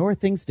present, nor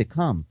things to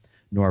come,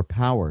 nor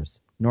powers,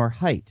 nor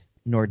height,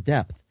 nor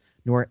depth,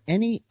 nor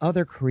any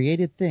other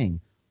created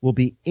thing will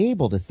be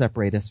able to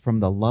separate us from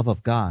the love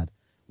of God,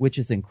 which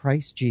is in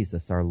Christ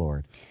Jesus our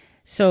Lord.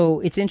 So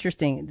it's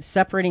interesting.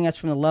 Separating us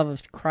from the love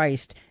of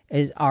Christ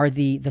are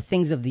the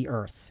things of the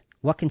earth.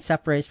 What can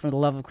separate us from the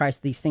love of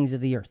Christ? These things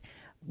of the earth.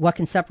 What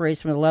can separate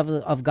us from the love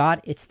of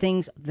God? It's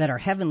things that are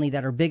heavenly,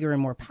 that are bigger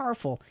and more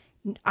powerful.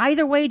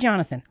 Either way,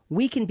 Jonathan,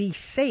 we can be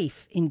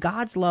safe in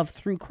God's love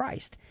through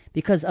Christ.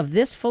 Because of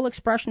this full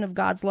expression of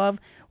God's love,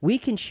 we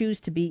can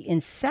choose to be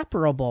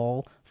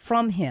inseparable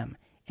from him.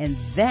 And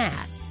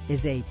that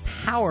is a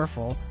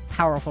powerful,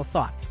 powerful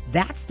thought.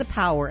 That's the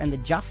power and the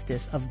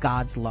justice of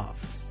God's love.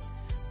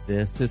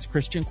 This is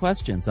Christian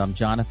Questions. I'm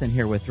Jonathan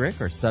here with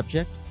Rick. Our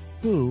subject,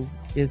 who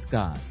is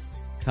God?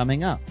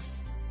 Coming up.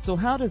 So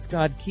how does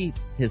God keep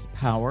his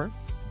power,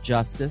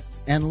 justice,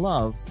 and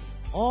love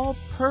all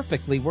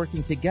perfectly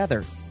working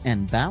together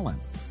and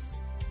balanced?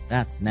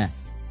 That's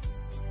next.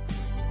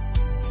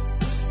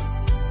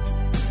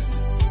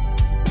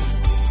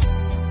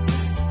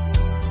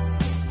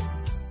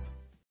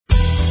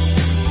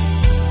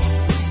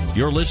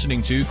 You're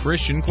listening to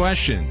Christian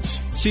Questions.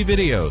 See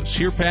videos,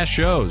 hear past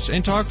shows,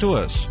 and talk to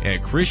us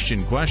at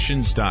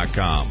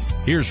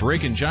ChristianQuestions.com. Here's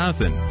Rick and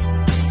Jonathan.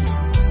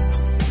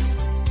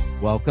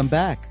 Welcome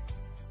back.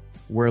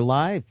 We're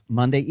live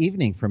Monday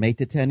evening from 8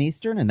 to 10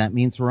 Eastern, and that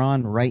means we're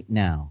on right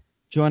now.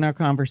 Join our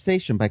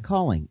conversation by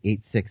calling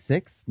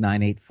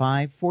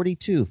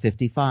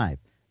 866-985-4255.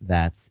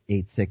 That's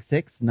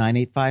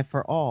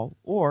 866-985-FOR-ALL,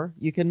 or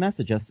you can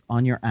message us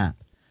on your app.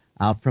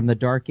 Out from the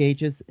dark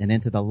ages and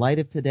into the light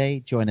of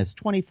today, join us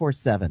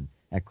 24/7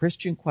 at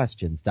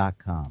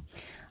ChristianQuestions.com.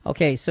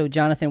 Okay, so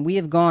Jonathan, we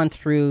have gone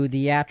through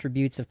the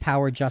attributes of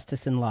power,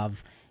 justice, and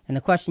love. And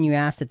the question you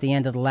asked at the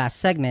end of the last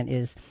segment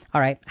is,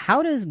 all right,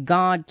 how does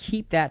God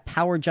keep that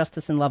power,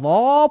 justice, and love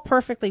all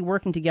perfectly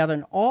working together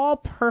and all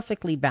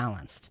perfectly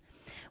balanced?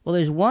 Well,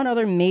 there's one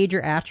other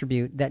major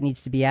attribute that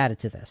needs to be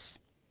added to this.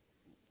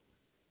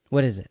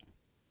 What is it?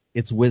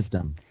 It's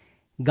wisdom.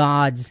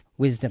 God's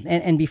wisdom.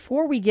 And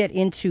before we get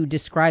into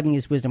describing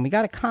his wisdom, we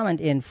got a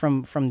comment in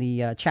from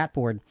the chat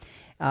board.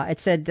 It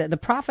said, the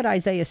prophet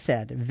Isaiah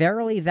said,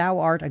 verily thou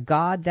art a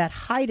God that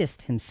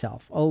hidest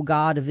himself, O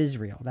God of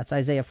Israel. That's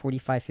Isaiah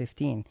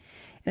 45:15. And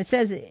it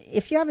says,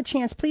 if you have a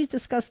chance, please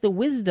discuss the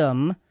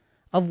wisdom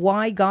of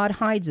why God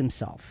hides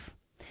himself.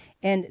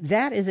 And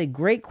that is a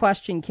great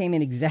question, came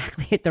in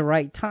exactly at the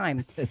right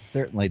time. It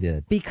certainly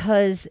did.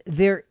 Because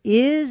there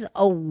is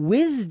a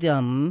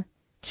wisdom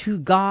to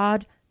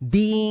God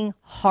being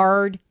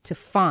hard to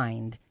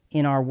find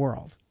in our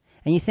world.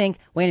 And you think,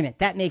 wait a minute,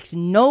 that makes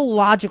no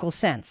logical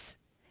sense.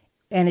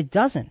 And it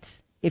doesn't,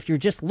 if you're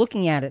just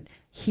looking at it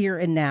here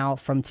and now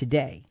from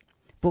today.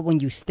 But when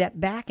you step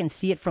back and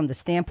see it from the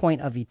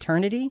standpoint of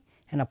eternity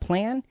and a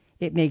plan,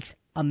 it makes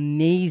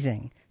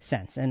amazing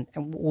sense. And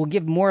we'll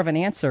give more of an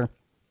answer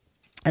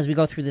as we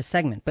go through this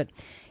segment. But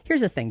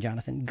here's the thing,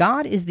 Jonathan.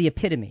 God is the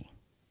epitome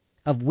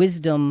of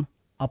wisdom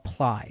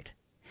applied.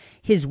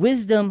 His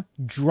wisdom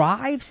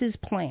drives his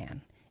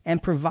plan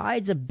and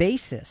provides a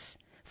basis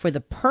for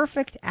the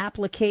perfect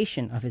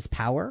application of his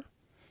power,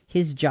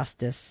 his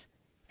justice,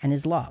 and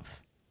his love.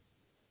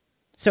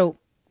 So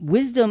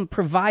wisdom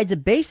provides a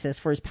basis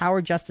for his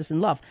power, justice,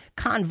 and love.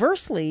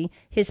 Conversely,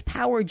 his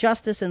power,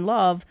 justice, and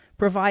love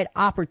provide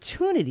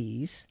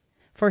opportunities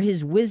for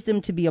his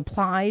wisdom to be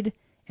applied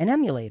and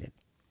emulated.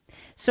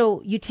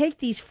 So you take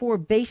these four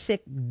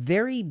basic,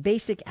 very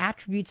basic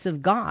attributes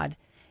of God,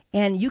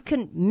 and you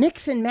can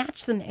mix and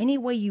match them any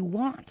way you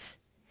want.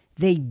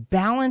 They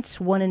balance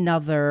one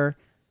another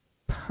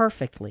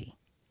perfectly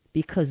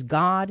because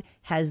God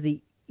has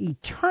the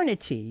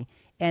eternity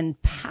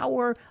and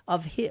power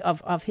of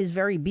his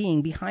very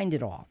being behind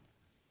it all.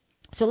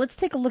 So let's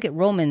take a look at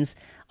Romans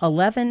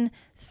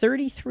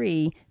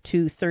 11:33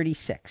 to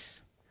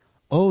 36.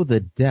 Oh, the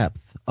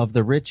depth of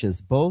the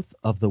riches, both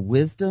of the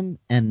wisdom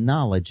and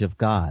knowledge of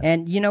God.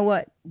 And you know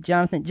what,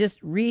 Jonathan? Just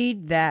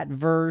read that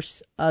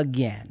verse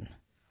again.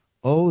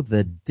 Oh,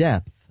 the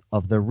depth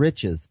of the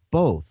riches,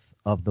 both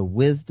of the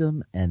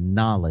wisdom and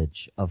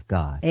knowledge of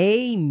God.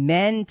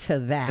 Amen to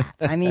that.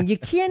 I mean, you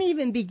can't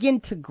even begin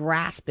to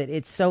grasp it.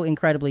 It's so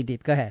incredibly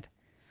deep. Go ahead.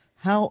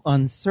 How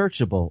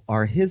unsearchable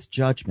are his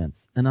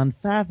judgments and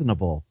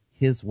unfathomable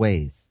his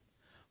ways.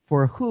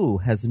 For who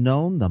has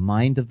known the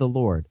mind of the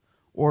Lord,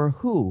 or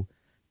who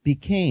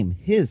became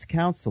his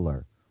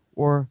counselor,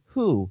 or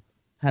who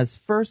has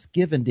first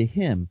given to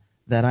him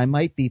that I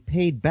might be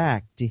paid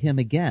back to him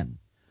again?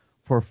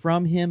 For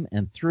from him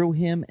and through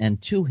him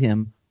and to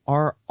him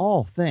are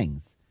all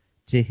things.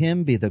 To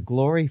him be the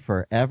glory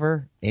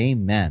forever.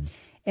 Amen.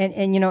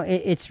 And you know,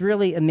 it's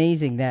really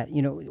amazing that,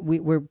 you know,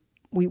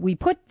 we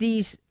put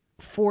these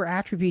four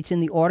attributes in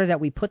the order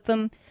that we put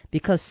them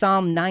because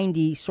Psalm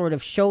 90 sort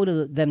of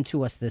showed them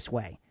to us this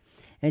way.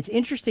 And it's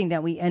interesting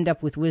that we end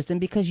up with wisdom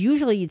because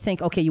usually you'd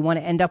think, okay, you want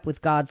to end up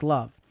with God's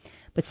love.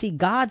 But see,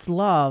 God's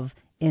love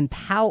is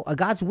empowered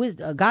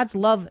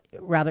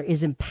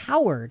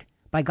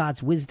by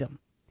God's wisdom.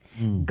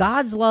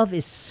 God's love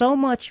is so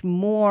much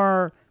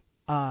more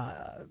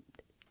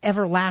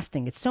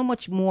everlasting. It's so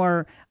much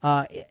more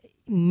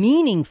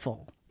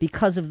meaningful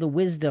because of the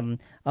wisdom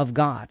of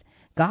God.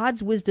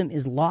 God's wisdom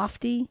is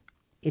lofty,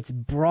 it's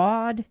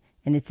broad,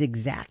 and it's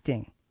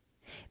exacting.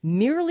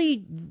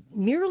 Merely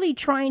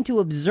trying to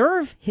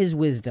observe his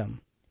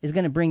wisdom is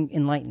going to bring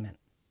enlightenment.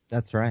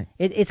 That's right.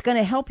 It's going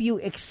to help you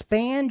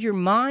expand your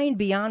mind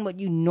beyond what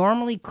you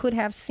normally could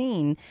have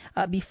seen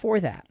before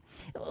that.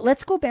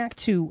 Let's go back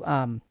to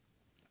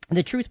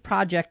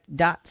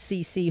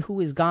thetruthproject.cc, Who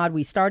is God?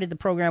 We started the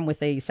program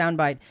with a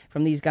soundbite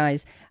from these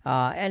guys.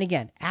 And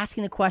again,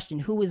 asking the question,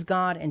 who is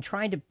God? And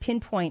trying to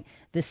pinpoint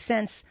the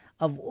sense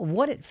of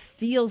what it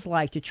feels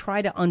like to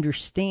try to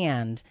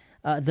understand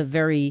the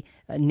very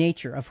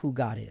nature of who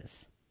God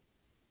is.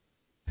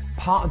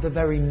 Part of the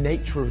very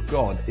nature of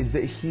God is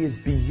that he is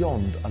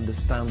beyond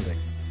understanding.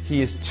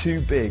 He is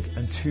too big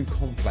and too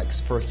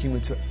complex for a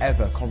human to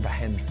ever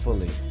comprehend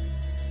fully.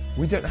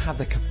 We don't have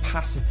the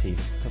capacity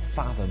to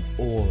fathom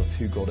all of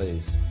who God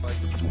is.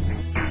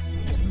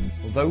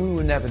 Although we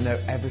will never know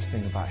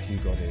everything about who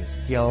God is,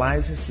 he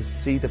allows us to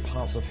see the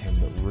parts of him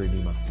that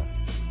really matter.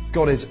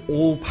 God is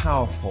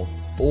all-powerful,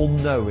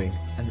 all-knowing,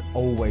 and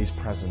always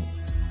present.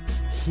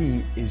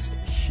 He is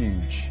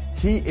huge.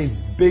 He is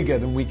bigger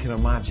than we can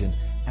imagine,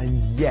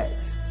 and yet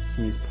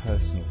he is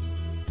personal.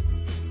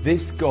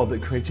 This God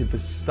that created the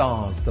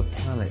stars, the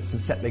planets,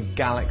 and set the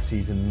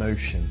galaxies in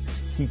motion,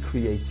 he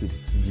created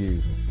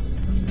you.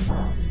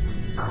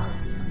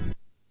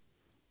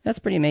 That's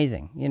pretty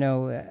amazing. You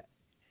know,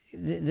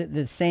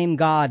 the same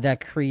God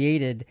that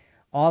created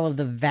all of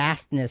the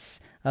vastness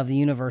of the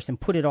universe and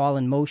put it all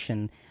in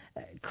motion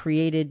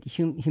created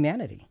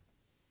humanity.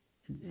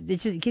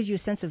 It gives you a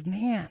sense of,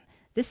 man,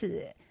 this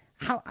is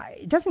how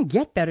it doesn't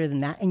get better than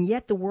that, and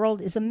yet the world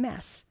is a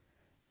mess.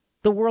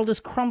 The world is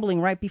crumbling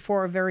right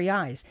before our very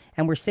eyes,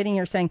 and we're sitting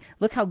here saying,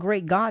 look how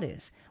great God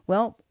is.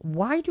 Well,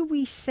 why do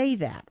we say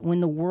that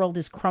when the world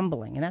is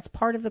crumbling? And that's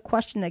part of the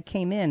question that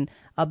came in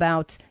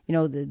about, you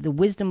know, the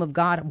wisdom of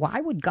God. Why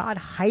would God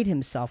hide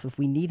himself if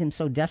we need him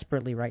so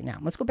desperately right now?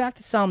 Let's go back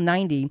to Psalm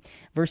 90,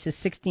 verses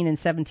 16 and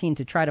 17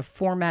 to try to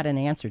format an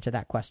answer to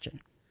that question.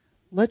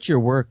 Let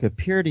your work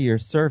appear to your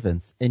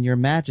servants and your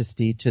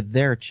majesty to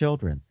their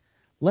children.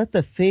 Let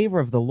the favor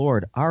of the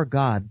Lord our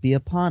God be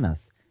upon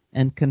us,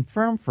 and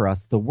confirm for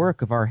us the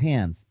work of our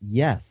hands.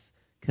 Yes,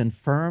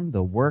 confirm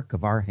the work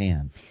of our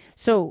hands.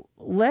 So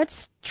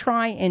let's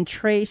try and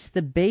trace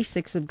the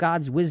basics of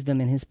God's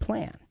wisdom and his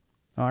plan.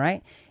 All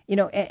right? You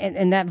know,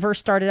 and that verse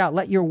started out,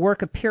 let your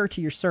work appear to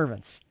your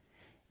servants.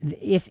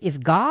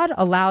 If God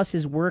allows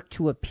his work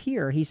to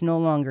appear, he's no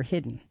longer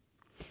hidden.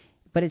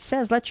 But it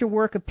says, let your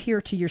work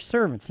appear to your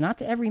servants, not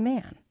to every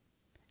man.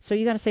 So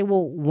you got to say,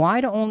 well,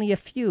 why to only a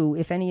few,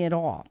 if any at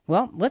all?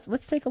 Well,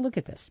 let's take a look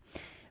at this.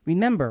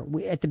 Remember,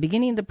 at the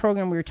beginning of the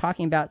program, we were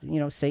talking about,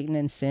 you know, Satan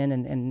and sin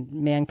and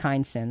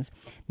mankind sins.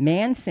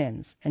 Man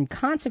sins, and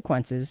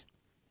consequences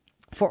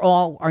for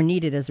all are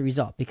needed as a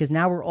result, because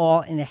now we're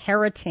all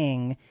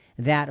inheriting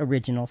that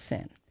original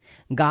sin.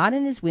 God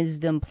in his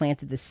wisdom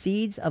planted the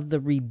seeds of the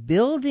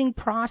rebuilding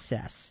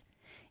process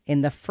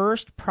in the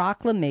first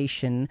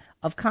proclamation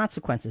of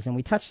consequences. And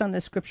we touched on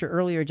this scripture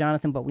earlier,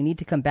 Jonathan, but we need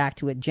to come back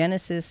to it.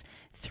 Genesis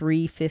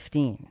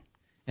 3:15.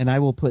 And I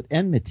will put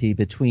enmity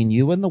between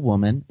you and the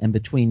woman, and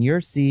between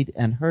your seed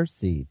and her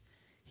seed.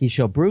 He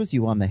shall bruise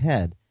you on the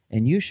head,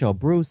 and you shall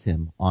bruise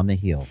him on the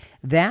heel.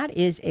 That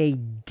is a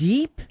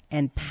deep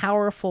and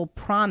powerful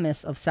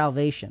promise of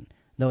salvation,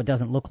 though it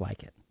doesn't look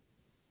like it.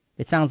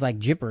 It sounds like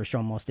gibberish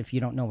almost if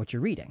you don't know what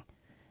you're reading.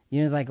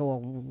 You know, it's like,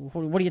 well,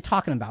 what are you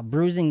talking about?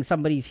 Bruising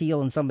somebody's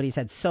heel and somebody's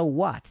head, so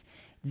what?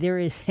 There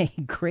is a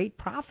great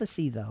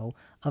prophecy, though,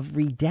 of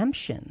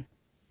redemption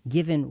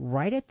given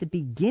right at the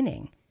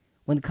beginning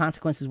when the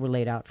consequences were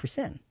laid out for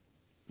sin.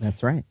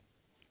 That's right.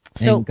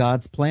 So, and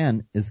God's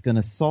plan is going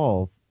to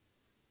solve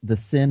the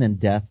sin and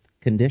death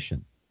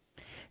condition.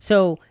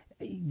 So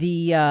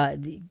the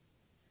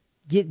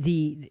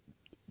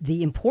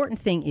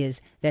important thing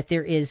is that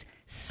there is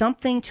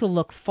something to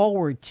look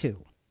forward to.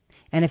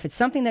 And if it's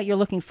something that you're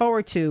looking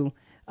forward to,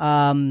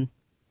 that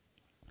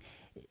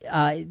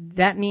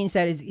means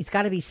that it's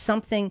got to be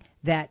something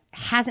that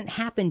hasn't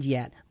happened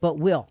yet, but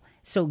will.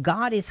 So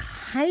God is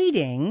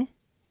hiding.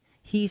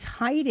 He's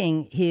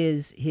hiding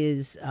his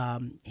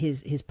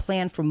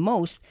plan from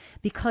most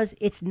because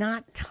it's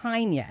not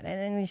time yet. And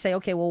then you say,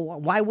 okay, well,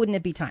 why wouldn't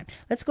it be time?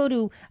 Let's go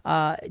to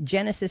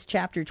Genesis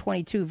chapter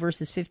 22,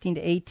 verses 15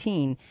 to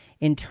 18,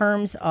 in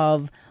terms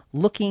of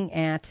looking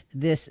at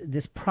this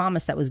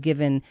promise that was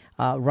given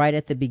right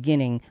at the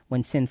beginning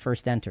when sin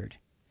first entered.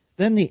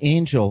 Then the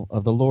angel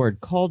of the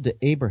Lord called to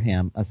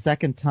Abraham a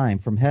second time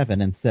from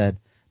heaven and said,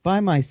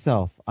 By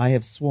myself I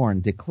have sworn,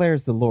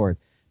 declares the Lord,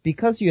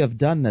 because you have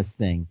done this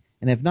thing,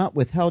 and have not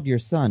withheld your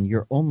son,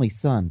 your only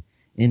son.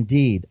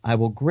 Indeed, I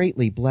will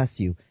greatly bless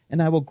you, and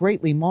I will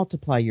greatly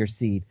multiply your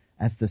seed,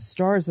 as the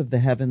stars of the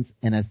heavens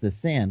and as the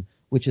sand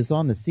which is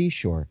on the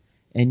seashore.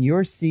 And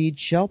your seed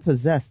shall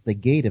possess the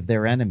gate of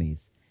their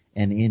enemies.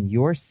 And in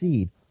your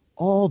seed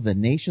all the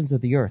nations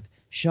of the earth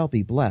shall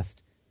be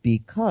blessed,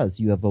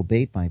 because you have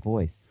obeyed my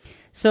voice.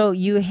 So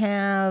you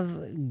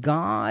have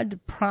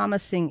God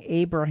promising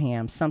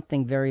Abraham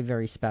something very,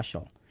 very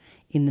special.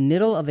 In the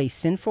middle of a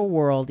sinful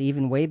world,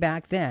 even way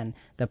back then,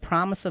 the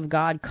promise of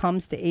God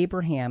comes to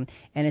Abraham,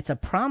 and it's a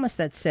promise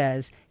that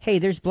says, hey,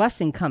 there's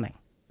blessing coming.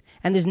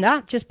 And there's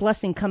not just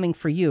blessing coming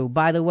for you.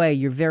 By the way,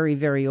 you're very,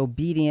 very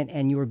obedient,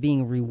 and you are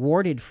being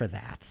rewarded for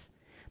that.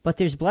 But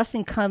there's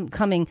blessing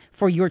coming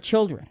for your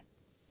children.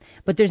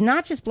 But there's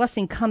not just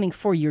blessing coming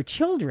for your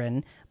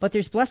children, but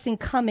there's blessing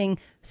coming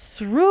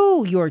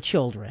through your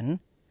children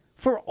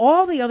for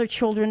all the other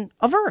children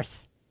of earth.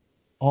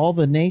 All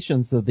the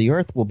nations of the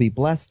earth will be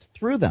blessed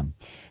through them.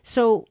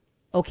 So,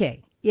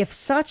 okay, if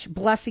such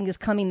blessing is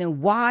coming,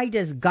 then why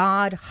does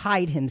God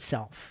hide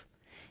himself?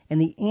 And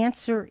the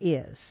answer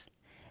is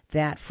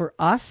that for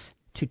us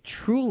to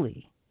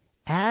truly,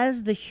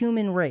 as the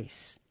human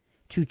race,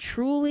 to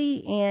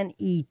truly and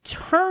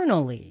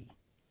eternally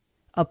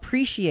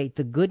appreciate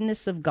the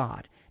goodness of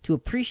God, to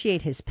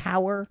appreciate his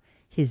power,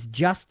 his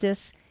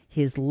justice,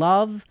 his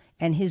love,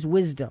 and his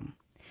wisdom,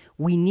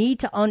 we need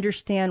to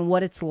understand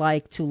what it's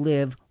like to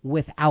live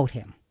without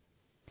him.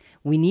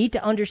 We need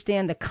to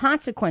understand the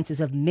consequences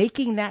of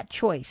making that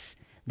choice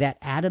that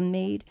Adam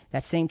made,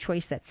 that same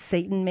choice that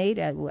Satan made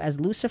as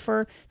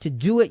Lucifer, to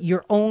do it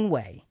your own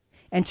way.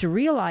 And to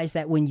realize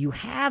that when you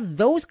have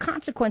those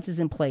consequences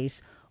in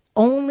place,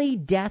 only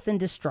death and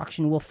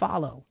destruction will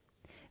follow.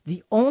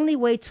 The only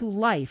way to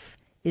life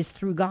is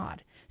through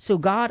God. So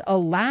God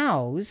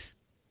allows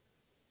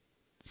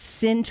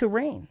sin to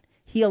reign.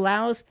 He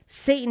allows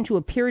Satan to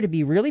appear to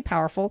be really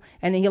powerful,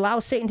 and then he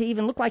allows Satan to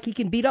even look like he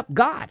can beat up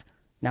God.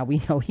 Now,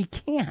 we know he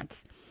can't,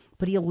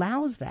 but he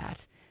allows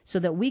that so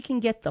that we can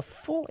get the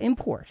full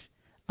import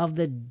of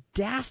the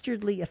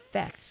dastardly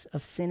effects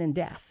of sin and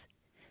death.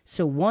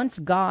 So once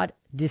God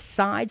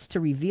decides to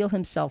reveal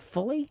himself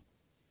fully,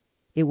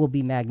 it will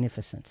be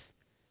magnificent.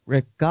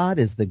 Rick, God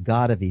is the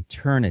God of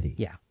eternity.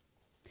 Yeah.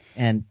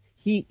 And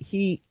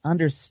he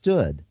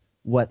understood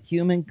what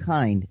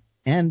humankind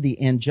and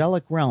the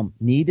angelic realm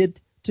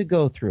needed to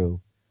go through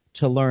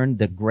to learn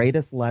the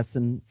greatest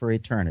lesson for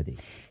eternity.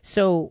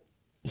 So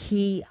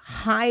he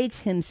hides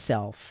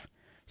himself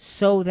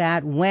so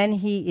that when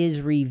he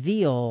is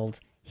revealed,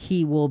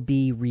 he will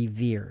be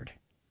revered.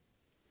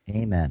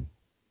 Amen.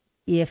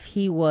 If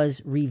he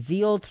was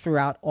revealed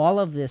throughout all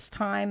of this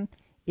time,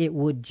 it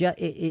would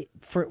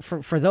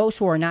for those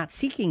who are not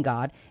seeking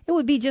God, it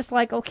would be just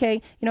like,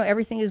 okay,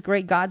 everything is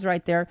great, God's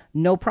right there,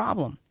 no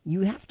problem.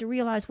 You have to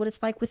realize what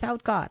it's like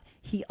without God.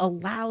 He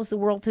allows the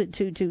world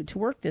to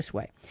work this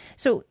way.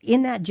 So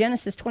in that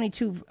Genesis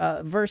 22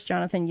 verse,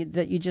 Jonathan,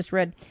 that you just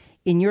read,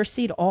 in your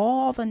seed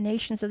all the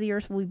nations of the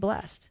earth will be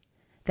blessed.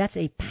 That's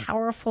a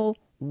powerful,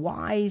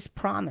 wise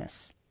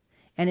promise.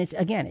 And it's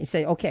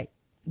say, okay,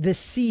 the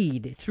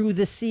seed, through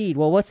the seed.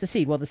 Well, what's the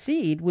seed? Well, the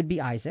seed would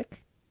be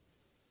Isaac.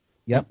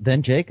 Yep,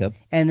 then Jacob.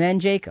 And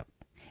then Jacob.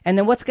 And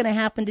then what's going to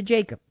happen to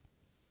Jacob?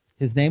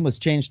 His name was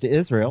changed to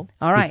Israel.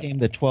 All right. Became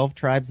the 12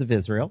 tribes of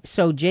Israel.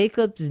 So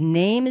Jacob's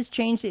name is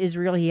changed to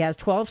Israel. He has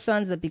 12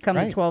 sons that become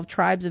the 12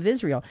 tribes of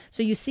Israel.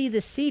 So you see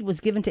the seed was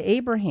given to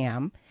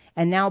Abraham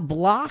and now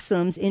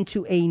blossoms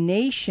into a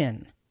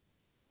nation.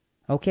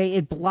 Okay?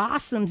 It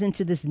blossoms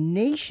into this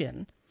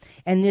nation.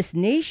 And this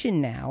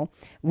nation now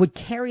would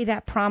carry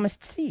that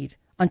promised seed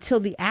until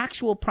the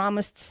actual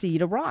promised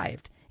seed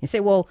arrived. You say,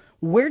 well,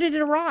 where did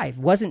it arrive?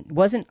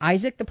 Wasn't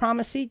Isaac the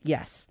promised seed?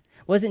 Yes.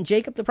 Wasn't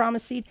Jacob the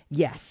promised seed?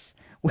 Yes.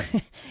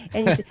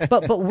 And you say,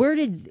 but where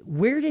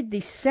did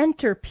the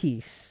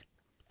centerpiece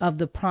of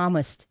the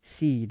promised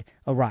seed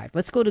arrive?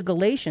 Let's go to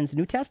Galatians,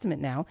 New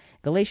Testament now.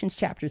 Galatians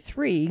chapter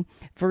 3,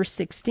 verse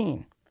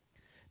 16.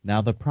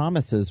 Now the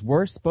promises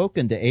were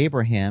spoken to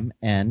Abraham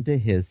and to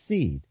his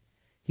seed.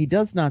 He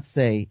does not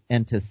say,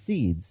 and to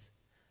seeds,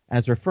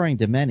 as referring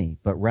to many,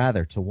 but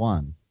rather to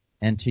one,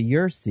 and to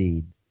your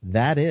seed,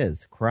 that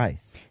is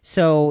Christ.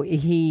 So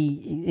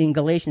in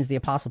Galatians, the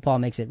Apostle Paul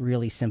makes it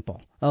really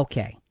simple.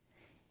 Okay,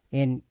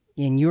 in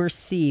your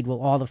seed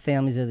will all the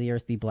families of the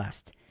earth be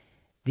blessed.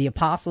 The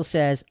Apostle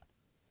says,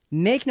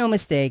 make no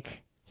mistake,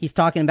 he's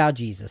talking about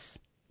Jesus.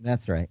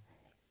 That's right.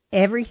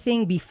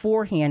 Everything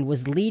beforehand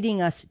was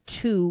leading us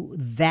to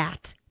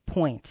that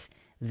point.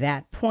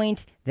 That point,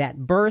 that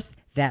birth,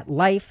 that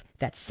life,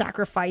 that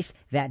sacrifice,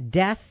 that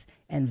death,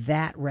 and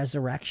that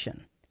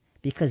resurrection.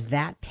 Because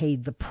that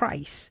paid the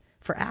price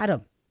for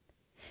Adam.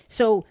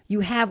 So you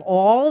have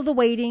all of the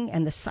waiting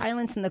and the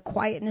silence and the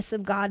quietness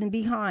of God in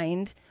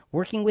behind,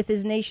 working with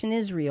his nation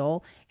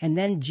Israel, and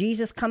then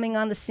Jesus coming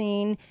on the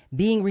scene,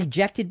 being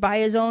rejected by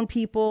his own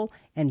people,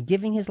 and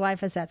giving his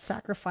life as that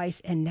sacrifice.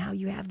 And now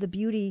you have the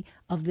beauty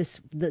of this,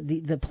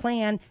 the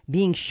plan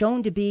being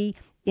shown to be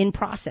in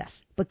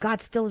process. But God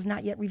still is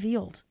not yet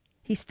revealed.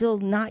 He's still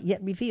not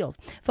yet revealed.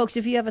 Folks,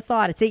 if you have a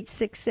thought, it's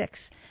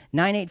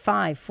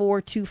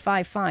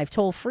 866-985-4255,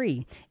 toll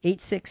free,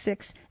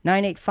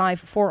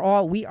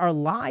 866-985-4ALL. We are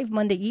live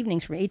Monday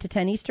evenings from 8 to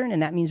 10 Eastern,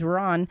 and that means we're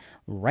on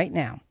right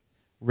now.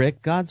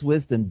 Rick, God's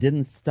wisdom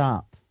didn't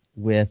stop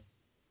with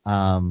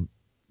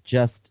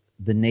just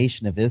the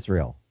nation of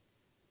Israel.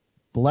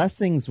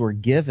 Blessings were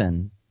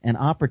given an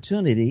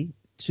opportunity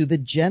to the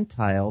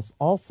Gentiles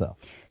also.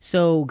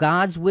 So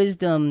God's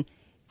wisdom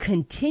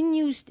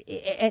continues,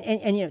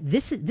 and you know,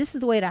 this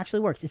is the way it actually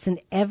works. It's an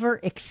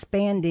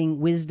ever-expanding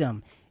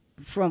wisdom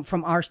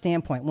from our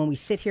standpoint. When we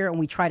sit here and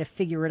we try to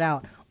figure it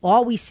out,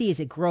 all we see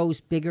is it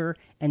grows bigger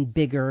and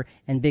bigger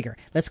and bigger.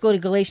 Let's go to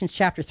Galatians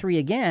chapter 3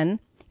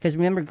 again, because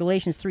remember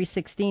Galatians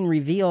 3:16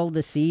 revealed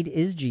the seed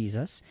is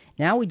Jesus.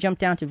 Now we jump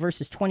down to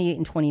verses 28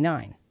 and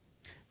 29.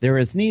 There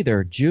is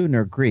neither Jew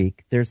nor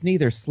Greek, there's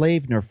neither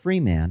slave nor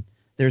free man,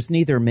 there's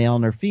neither male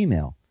nor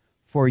female,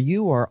 for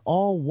you are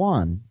all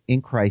one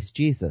in Christ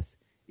Jesus.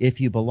 If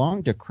you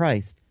belong to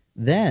Christ,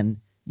 then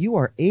you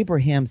are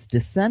Abraham's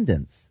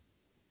descendants,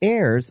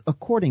 heirs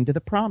according to the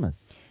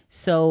promise.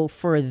 So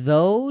for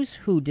those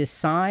who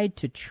decide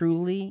to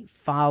truly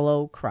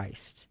follow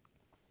Christ,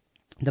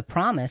 the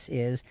promise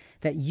is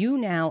that you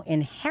now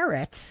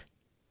inherit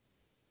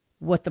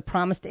what the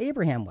promise to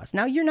Abraham was.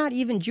 Now, you're not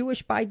even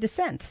Jewish by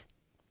descent.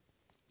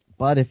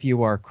 But if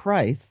you are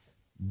Christ's,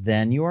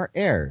 then you are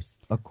heirs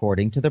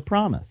according to the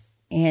promise.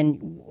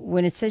 And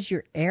when it says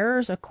you're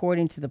heirs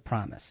according to the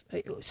promise,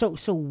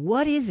 so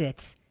what is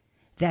it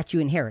that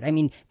you inherit? I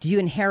mean, do you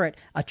inherit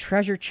a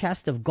treasure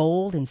chest of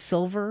gold and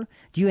silver?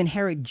 Do you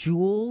inherit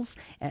jewels?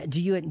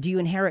 Do you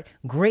inherit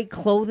great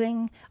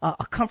clothing,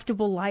 a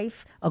comfortable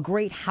life, a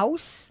great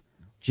house?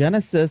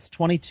 Genesis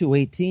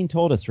 22:18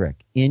 told us,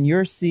 Rick, in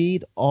your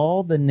seed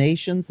all the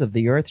nations of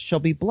the earth shall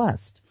be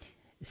blessed.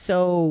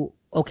 So,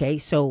 okay,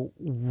 so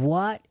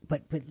what?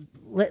 But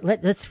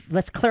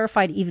let's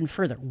clarify it even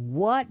further.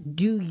 What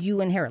do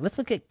you inherit? Let's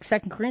look at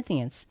 2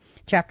 Corinthians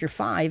chapter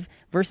 5,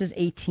 verses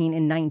 18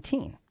 and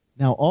 19.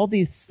 Now all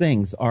these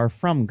things are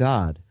from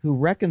God, who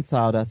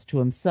reconciled us to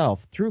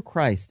himself through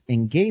Christ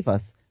and gave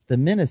us the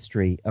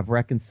ministry of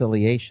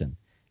reconciliation,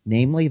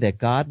 namely that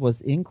God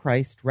was in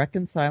Christ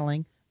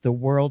reconciling the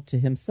world to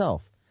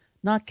himself,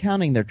 not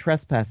counting their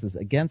trespasses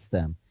against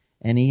them,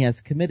 and he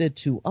has committed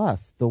to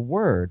us the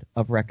word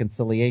of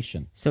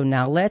reconciliation. So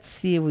now let's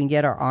see if we can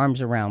get our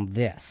arms around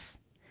this.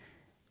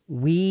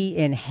 We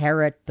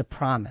inherit the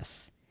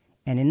promise.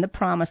 And in the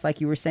promise, like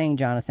you were saying,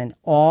 Jonathan,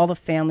 all the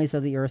families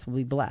of the earth will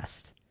be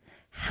blessed.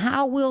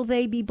 How will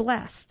they be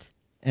blessed?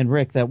 And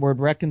Rick, that word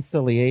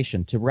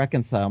reconciliation, to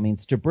reconcile,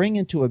 means to bring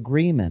into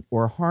agreement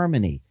or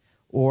harmony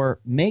or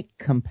make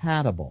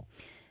compatible.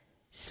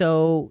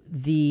 So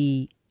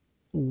the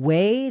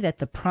way that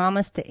the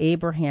promise to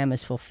Abraham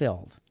is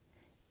fulfilled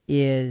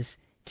is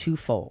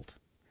twofold.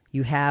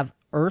 You have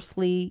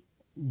earthly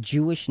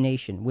Jewish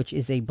nation, which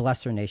is a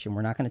blesser nation.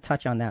 We're not going to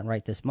touch on that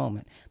right this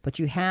moment. But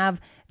you have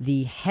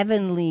the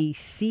heavenly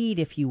seed,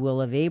 if you will,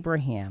 of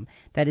Abraham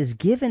that is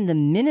given the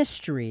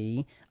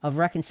ministry of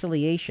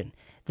reconciliation.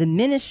 The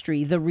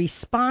ministry, the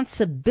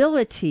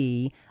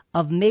responsibility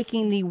of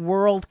making the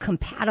world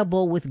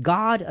compatible with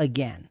God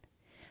again.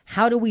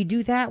 How do we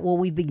do that? Well,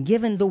 we've been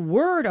given the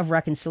word of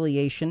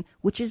reconciliation,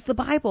 which is the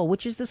Bible,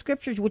 which is the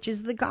scriptures, which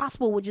is the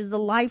gospel, which is the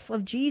life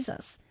of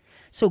Jesus.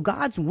 So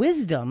God's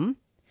wisdom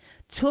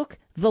took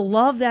the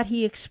love that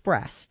he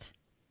expressed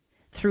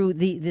through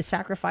the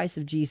sacrifice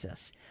of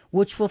Jesus,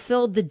 which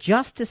fulfilled the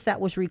justice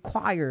that was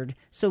required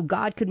so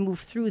God could move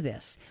through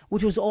this,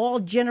 which was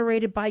all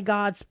generated by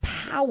God's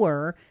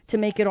power to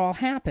make it all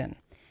happen.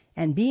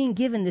 And being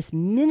given this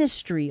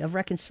ministry of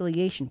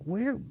reconciliation,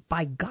 where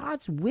by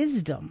God's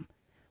wisdom,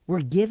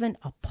 we're given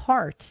a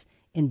part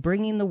in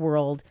bringing the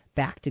world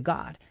back to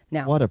God.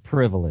 Now, what a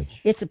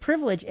privilege. It's a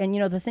privilege, and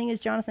the thing is,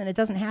 Jonathan, it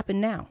doesn't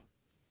happen now.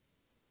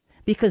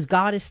 Because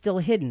God is still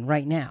hidden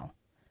right now.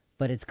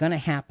 But it's going to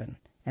happen.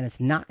 And it's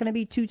not going to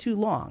be too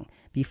long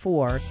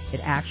before it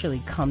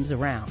actually comes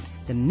around.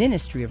 The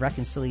ministry of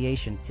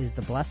reconciliation is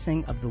the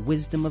blessing of the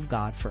wisdom of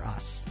God for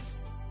us.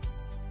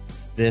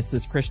 This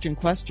is Christian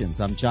Questions.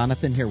 I'm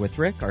Jonathan here with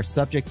Rick. Our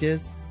subject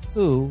is,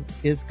 who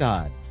is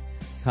God?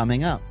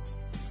 Coming up,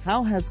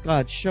 how has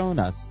God shown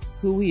us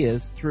who He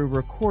is through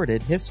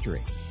recorded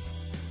history?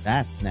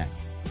 That's next.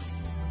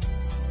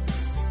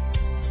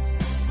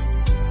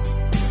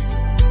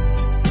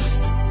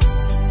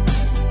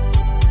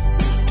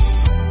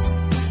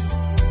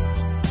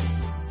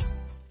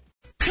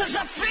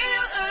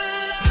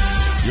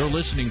 You're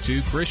listening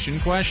to Christian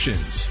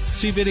Questions.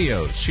 See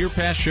videos, hear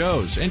past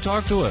shows, and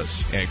talk to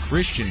us at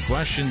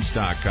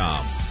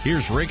ChristianQuestions.com.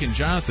 Here's Rick and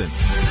Jonathan.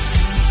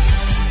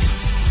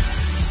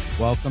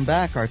 Welcome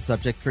back. Our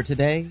subject for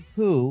today,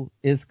 who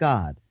is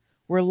God?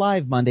 We're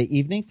live Monday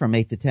evening from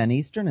 8 to 10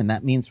 Eastern, and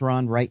that means we're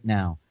on right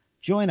now.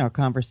 Join our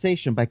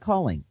conversation by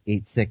calling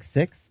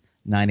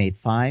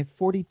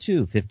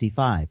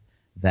 866-985-4255.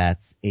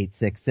 That's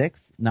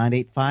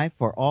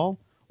 866-985-4ALL,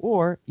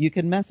 or you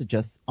can message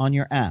us on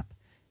your app.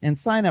 And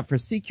sign up for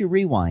CQ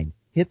Rewind.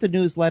 Hit the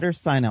newsletter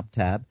sign-up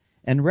tab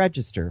and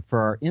register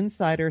for our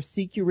Insider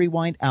CQ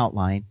Rewind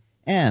outline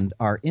and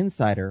our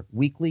Insider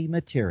weekly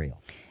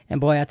material. And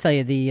boy, I'll tell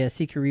you, the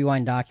CQ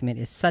Rewind document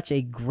is such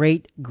a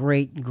great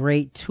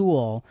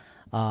tool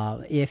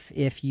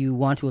if you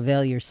want to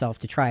avail yourself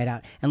to try it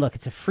out. And look,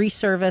 it's a free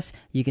service.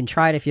 You can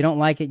try it. If you don't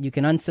like it, you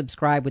can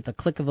unsubscribe with the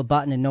click of a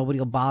button and nobody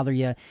will bother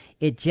you.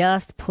 It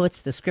just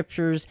puts the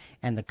scriptures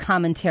and the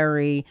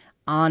commentary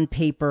on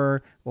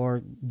paper,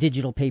 or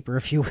digital paper,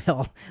 if you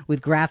will,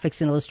 with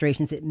graphics and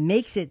illustrations. It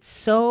makes it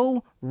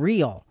so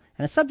real.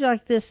 And a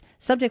subject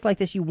like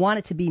this, you want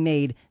it to be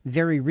made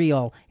very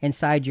real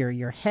inside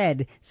your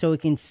head so it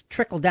can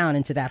trickle down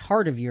into that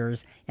heart of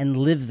yours and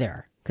live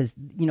there. Because,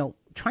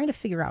 trying to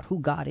figure out who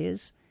God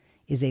is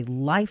a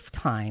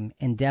lifetime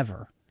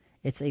endeavor.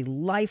 It's a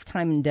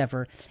lifetime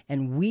endeavor,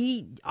 and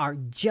we are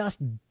just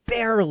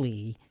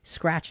barely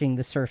scratching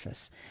the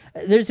surface.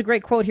 There's a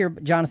great quote here,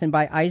 Jonathan,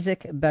 by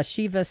Isaac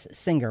Bashevis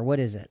Singer. What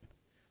is it?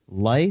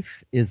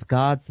 Life is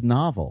God's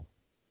novel.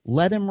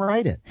 Let Him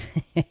write it.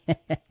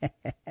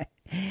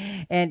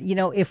 And,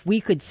 if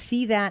we could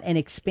see that and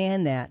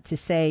expand that to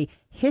say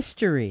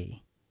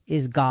history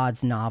is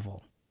God's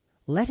novel.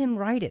 Let Him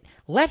write it.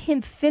 Let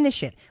Him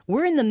finish it.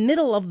 We're in the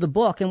middle of the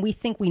book, and we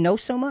think we know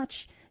so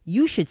much.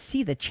 You should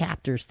see the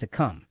chapters to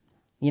come.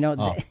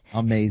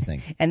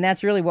 Amazing. And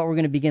that's really what we're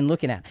going to begin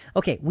looking at.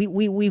 Okay,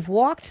 we've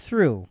walked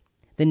through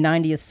the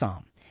 90th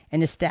Psalm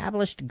and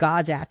established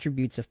God's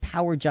attributes of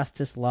power,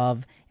 justice,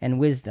 love, and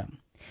wisdom.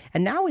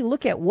 And now we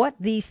look at what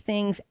these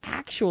things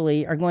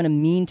actually are going to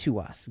mean to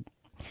us.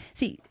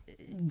 See,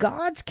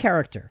 God's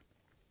character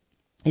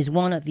is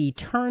one of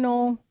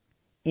eternal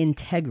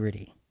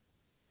integrity.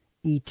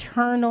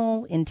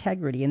 Eternal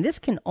integrity. And this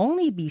can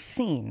only be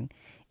seen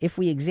if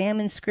we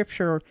examine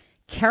Scripture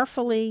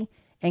carefully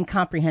and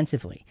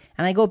comprehensively.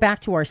 And I go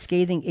back to our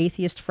scathing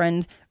atheist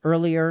friend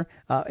earlier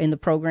in the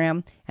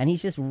program, and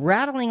he's just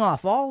rattling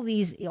off all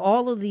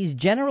of these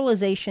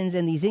generalizations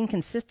and these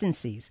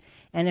inconsistencies.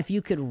 And if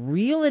you could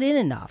reel it in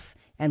enough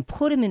and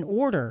put them in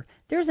order,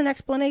 there's an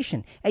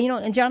explanation. And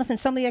and Jonathan,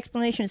 some of the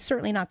explanation is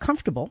certainly not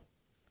comfortable,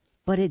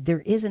 but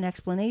there is an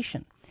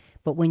explanation.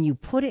 But when you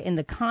put it in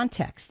the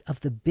context of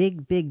the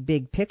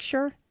big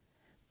picture,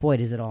 boy,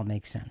 does it all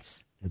make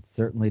sense. It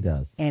certainly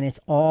does. And it's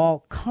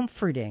all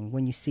comforting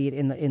when you see it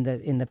in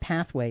the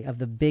pathway of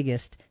the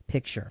biggest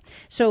picture.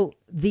 So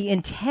the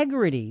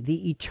integrity,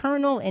 the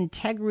eternal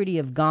integrity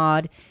of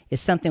God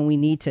is something we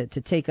need to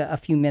take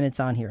a few minutes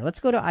on here. Let's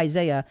go to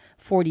Isaiah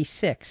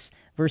 46,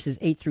 verses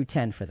 8 through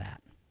 10 for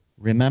that.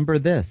 Remember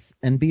this,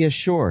 and be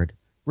assured,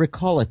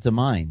 recall it to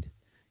mind.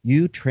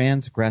 You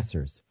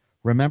transgressors,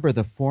 remember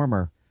the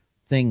former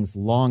things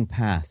long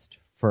past,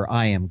 for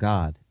I am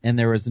God, and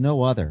there is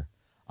no other.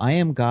 I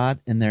am God,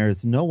 and there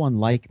is no one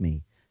like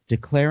me,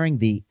 declaring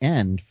the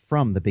end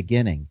from the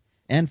beginning,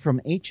 and from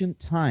ancient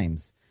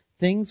times,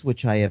 things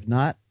which I have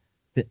not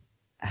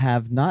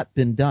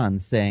been done,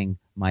 saying,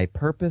 my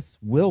purpose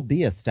will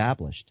be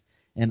established,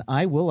 and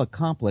I will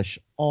accomplish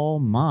all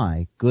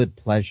my good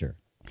pleasure.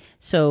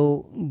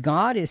 So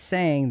God is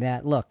saying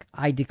that, look,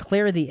 I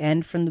declare the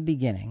end from the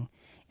beginning,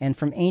 and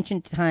from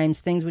ancient times,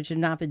 things which have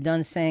not been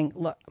done, saying,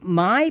 look,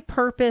 my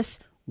purpose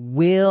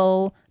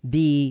will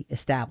be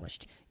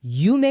established.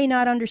 You may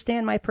not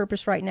understand my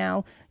purpose right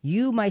now.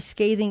 You, my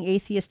scathing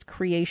atheist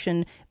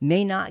creation,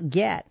 may not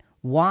get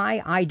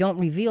why I don't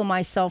reveal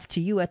myself to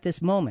you at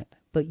this moment.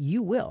 But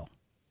you will.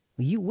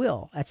 You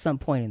will at some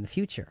point in the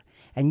future.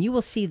 And you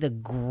will see the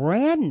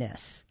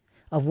grandness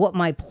of what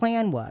my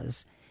plan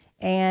was.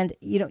 And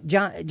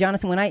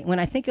Jonathan, when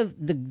I think of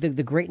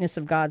the greatness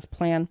of God's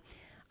plan,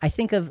 I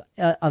think of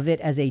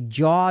it as a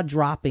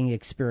jaw-dropping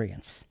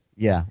experience.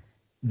 Yeah,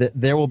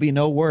 there will be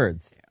no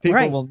words. People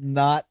Right. will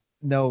not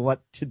know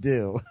what to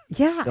do.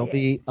 Yeah, They'll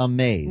be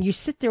amazed. you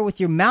sit there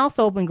with your mouth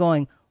open,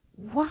 going,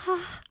 "What?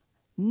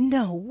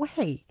 No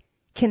way!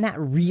 Can that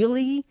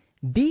really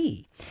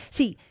be?"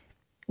 See,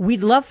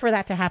 we'd love for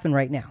that to happen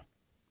right now,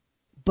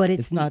 but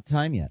It's not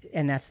time yet.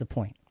 and that's the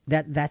point.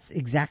 That's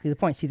exactly the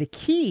point. See, the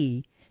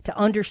key to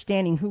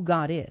understanding who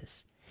God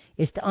is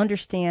to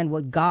understand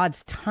what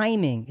God's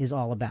timing is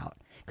all about.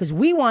 Because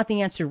we want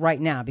the answer right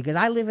now, because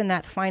I live in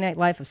that finite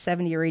life of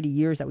 70 or 80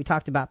 years that we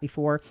talked about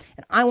before,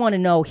 and I want to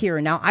know here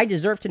and now. I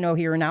deserve to know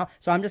here and now,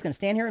 so I'm just going to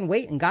stand here and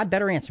wait, and God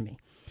better answer me.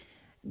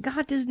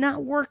 God does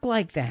not work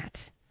like that.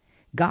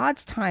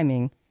 God's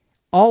timing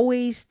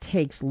always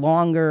takes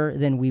longer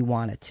than we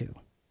want it to.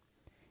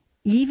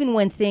 Even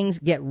when things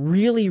get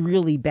really,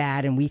 really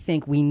bad and we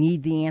think we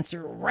need the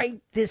answer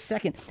right this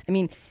second. I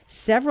mean,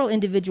 several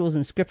individuals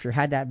in Scripture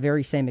had that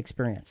very same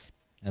experience.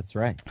 That's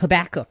right.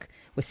 Habakkuk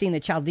was seeing the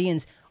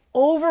Chaldeans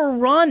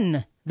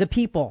overrun the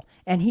people,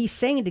 and he's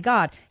saying to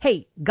God,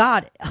 "Hey,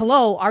 God,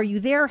 hello, are you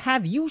there?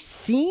 Have you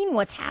seen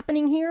what's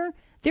happening here?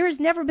 There has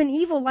never been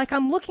evil like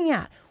I'm looking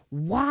at.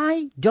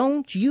 Why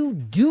don't you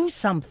do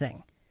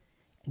something?"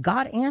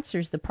 God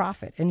answers the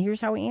prophet, and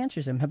here's how he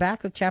answers him.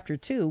 Habakkuk chapter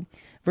 2,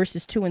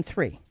 verses 2 and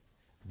 3.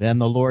 Then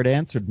the Lord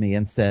answered me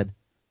and said,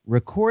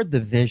 "Record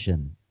the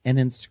vision and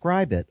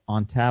inscribe it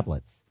on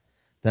tablets,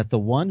 that the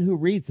one who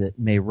reads it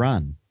may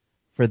run.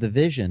 For the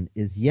vision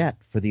is yet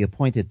for the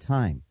appointed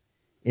time.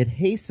 It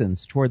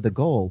hastens toward the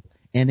goal,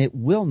 and it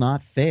will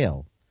not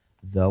fail.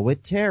 Though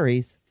it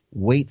tarries,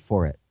 wait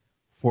for it,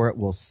 for it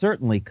will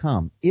certainly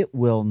come. It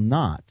will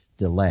not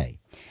delay."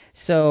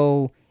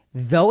 So,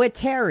 though it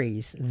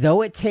tarries,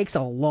 though it takes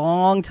a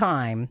long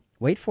time,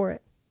 wait for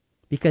it,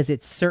 because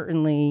it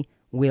certainly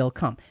will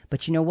come.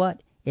 But you know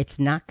what? It's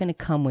not going to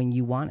come when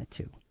you want it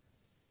to.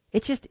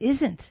 It just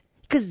isn't,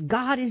 because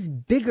God is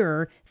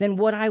bigger than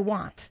what I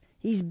want.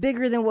 He's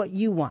bigger than what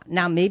you want.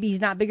 Now, maybe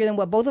he's not bigger than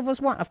what both of us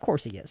want. Of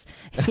course he is.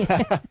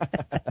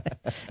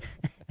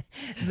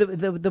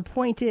 The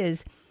point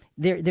is,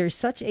 there's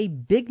such a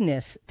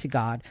bigness to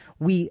God.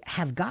 We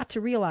have got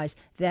to realize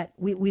that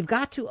we've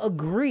got to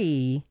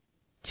agree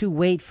to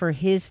wait for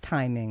his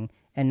timing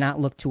and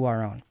not look to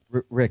our own.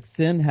 Rick,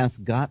 sin has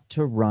got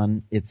to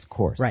run its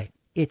course. Right.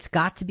 It's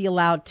got to be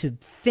allowed to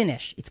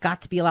finish. It's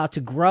got to be allowed to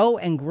grow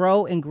and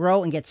grow and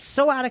grow and get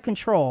so out of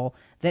control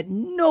that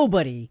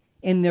nobody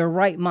in their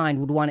right mind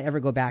would want to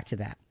ever go back to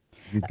that.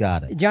 You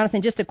got it.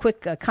 Jonathan, just a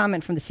quick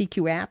comment from the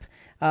CQ app.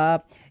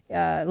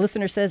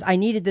 Listener says, "I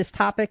needed this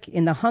topic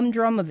in the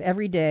humdrum of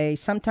every day.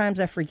 Sometimes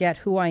I forget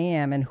who I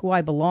am and who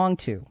I belong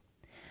to.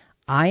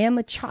 I am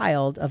a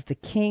child of the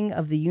King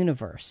of the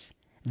universe.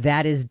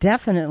 That is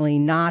definitely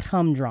not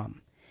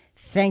humdrum.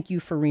 Thank you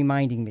for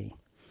reminding me."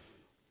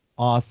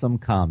 Awesome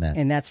comment.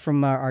 And that's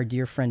from our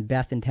dear friend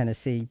Beth in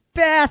Tennessee.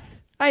 Beth,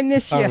 I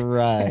miss you. All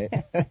right.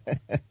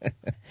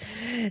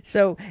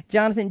 So,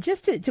 Jonathan,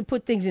 just to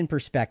put things in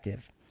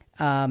perspective,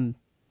 I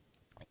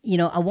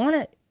want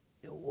to.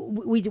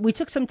 We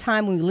took some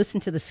time when we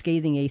listened to the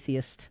Scathing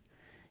Atheist,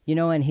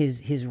 and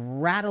his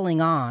rattling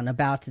on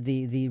about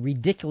the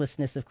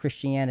ridiculousness of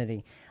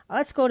Christianity.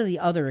 Let's go to the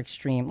other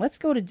extreme. Let's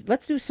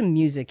do some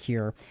music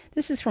here.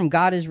 This is from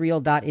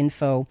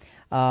godisreal.info,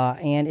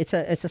 and it's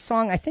a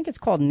song. I think it's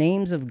called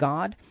 "Names of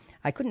God."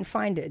 I couldn't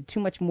find too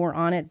much more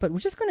on it, but we're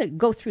just going to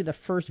go through the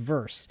first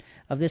verse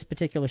of this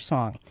particular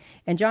song.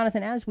 And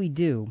Jonathan, as we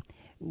do,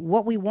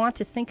 what we want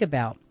to think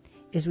about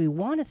is we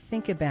want to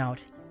think about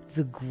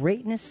the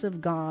greatness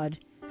of God,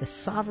 the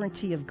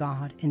sovereignty of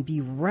God, and be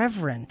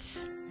reverent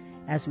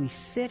as we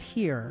sit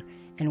here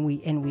and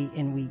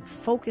we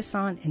focus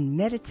on and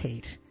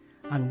meditate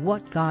on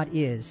what God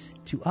is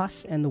to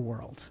us and the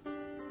world.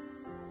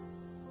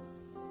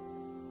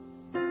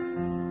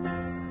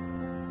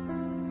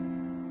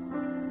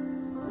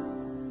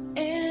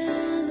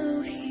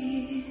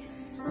 Elohim,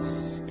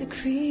 the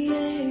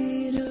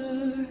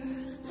Creator,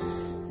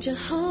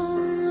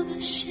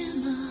 Jehovah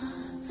Shammah,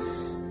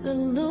 the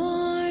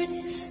Lord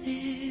is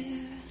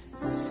there,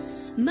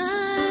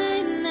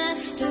 my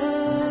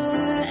Master.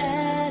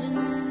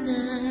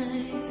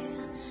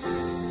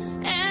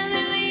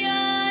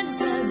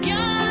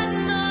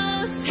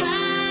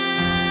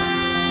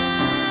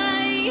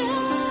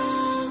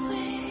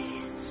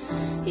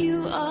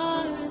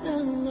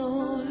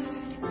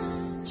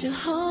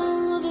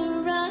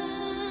 Jehovah Ra,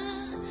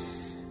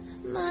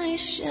 my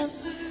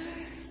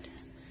shepherd,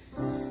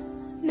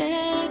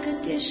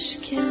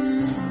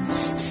 Megadishkim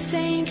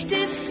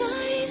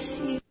sanctifies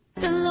you,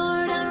 the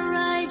Lord of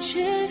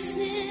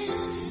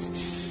righteousness,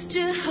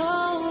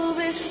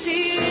 Jehovah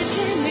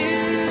Tsidkenu.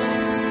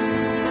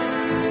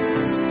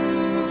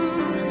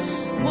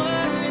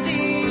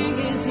 Worthy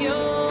is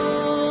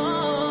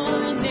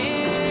your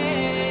name.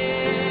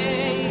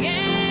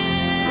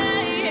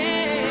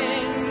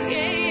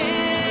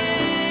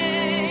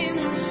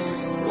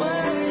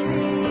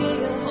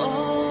 Worthy of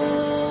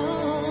all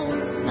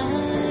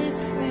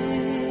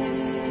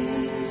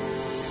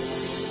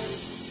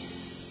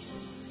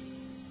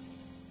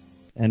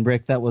And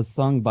Rick, that was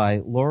sung by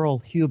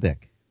Laurel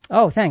Hubick.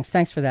 Oh,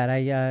 thanks for that.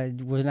 I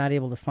was not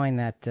able to find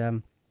that,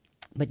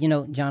 but you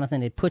know,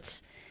 Jonathan, it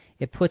puts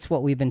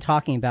what we've been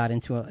talking about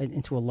into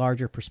a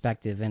larger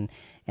perspective.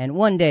 And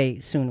one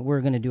day soon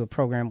we're going to do a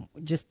program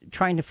just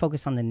trying to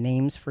focus on the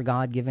names for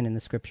God given in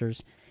the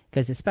Scriptures,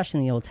 because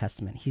especially in the Old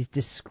Testament, He's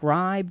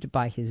described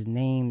by His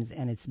names,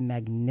 and it's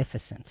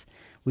magnificent.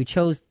 We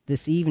chose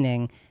this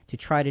evening to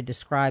try to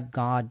describe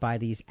God by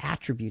these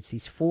attributes,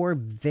 these 4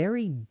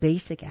 very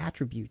basic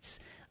attributes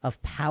of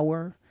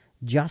power,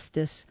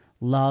 justice,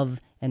 love,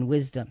 and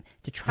wisdom.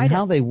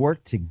 How they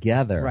work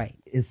together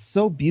is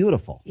so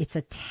beautiful. It's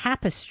a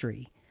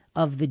tapestry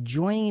of the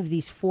joining of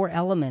these 4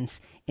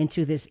 elements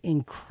into this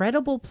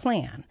incredible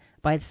plan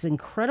by this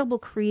incredible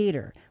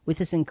creator with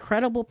this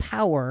incredible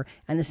power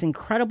and this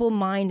incredible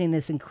mind and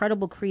this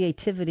incredible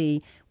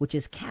creativity, which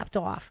is capped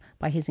off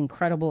by His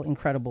incredible,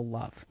 incredible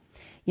love.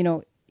 You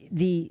know,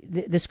 the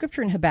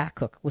scripture in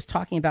Habakkuk was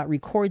talking about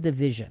record the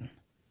vision.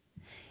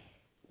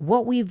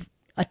 What we've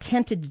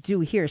attempted to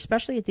do here,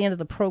 especially at the end of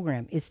the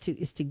program, is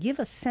to give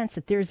a sense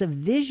that there's a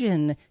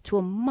vision to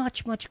a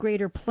much, much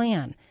greater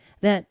plan,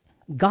 that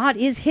God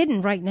is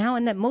hidden right now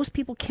and that most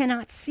people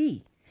cannot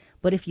see.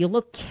 But if you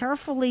look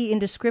carefully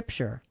into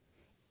Scripture,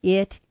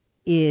 it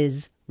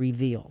is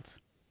revealed.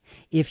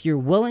 If you're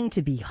willing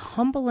to be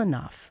humble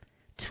enough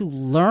to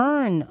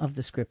learn of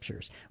the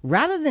Scriptures,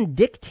 rather than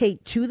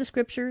dictate to the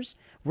Scriptures,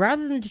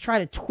 rather than to try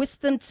to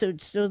twist them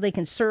so they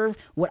can serve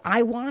what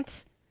I want,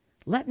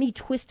 let me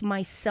twist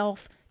myself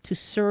to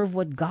serve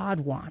what God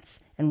wants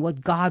and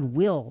what God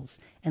wills.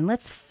 And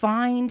let's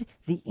find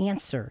the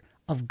answer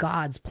of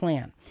God's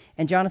plan.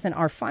 And Jonathan,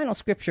 our final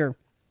scripture,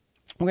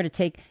 we're going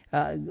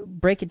to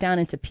break it down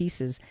into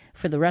pieces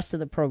for the rest of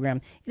the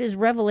program. It is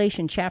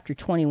Revelation chapter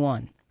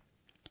 21,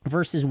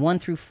 verses 1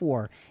 through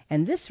 4.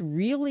 And this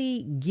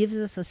really gives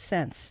us a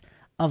sense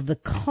of the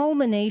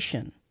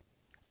culmination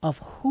of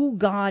who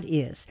God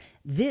is.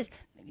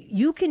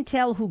 You can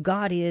tell who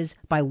God is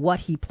by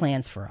what He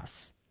plans for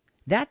us.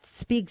 That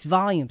speaks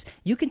volumes.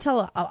 You can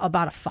tell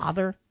about a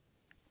father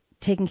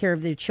taking care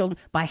of their children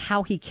by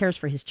how he cares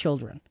for his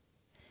children.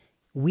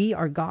 We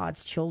are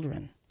God's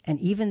children. And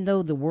even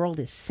though the world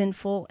is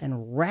sinful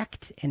and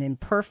wrecked and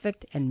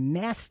imperfect and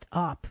messed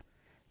up,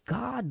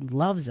 God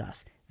loves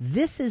us.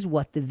 This is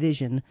what the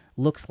vision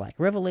looks like.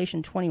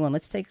 Revelation 21.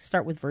 Let's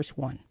start with verse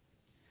 1.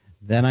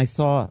 Then I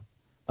saw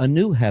a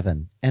new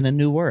heaven and a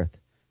new earth,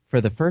 for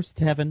the first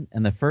heaven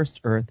and the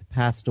first earth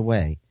passed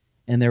away,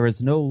 and there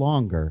is no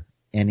longer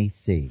any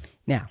sea.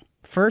 Now,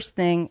 first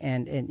thing,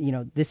 and you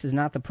know, this is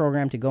not the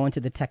program to go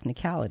into the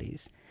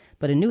technicalities,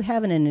 but a new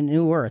heaven and a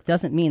new earth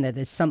doesn't mean that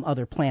there's some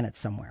other planet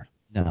somewhere.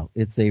 No,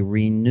 it's a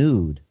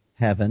renewed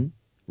heaven,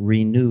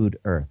 renewed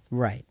earth.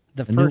 Right.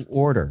 New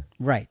order.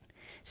 Right.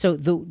 So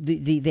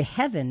the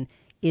heaven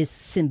is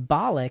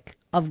symbolic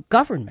of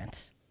government.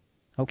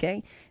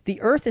 Okay?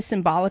 The earth is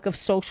symbolic of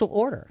social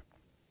order.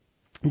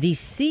 The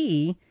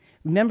sea,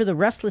 remember the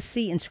restless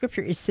sea in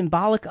Scripture, is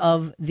symbolic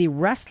of the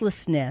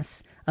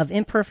restlessness of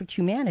imperfect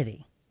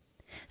humanity.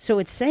 So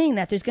it's saying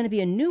that there's going to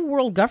be a new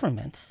world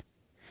government,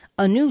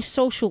 a new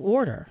social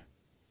order,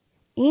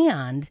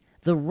 and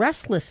the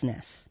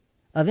restlessness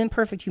of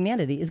imperfect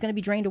humanity is going to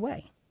be drained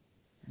away.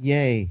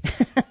 Yay.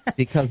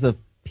 Because of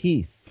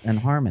peace and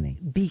harmony.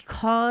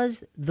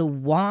 Because the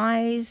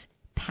wise,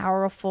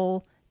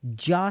 powerful,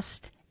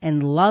 just,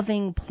 and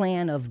loving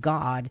plan of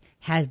God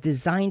has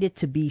designed it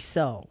to be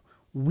so.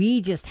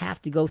 We just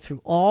have to go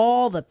through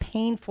all the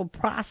painful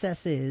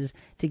processes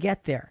to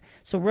get there.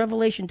 So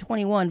Revelation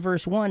 21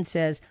 verse 1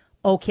 says,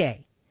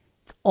 okay,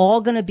 it's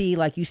all going to be,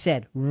 like you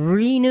said,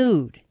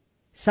 renewed.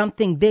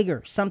 Something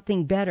bigger,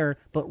 something better,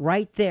 but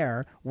right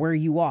there where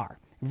you are.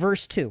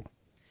 Verse 2.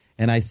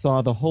 And I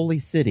saw the holy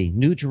city,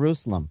 New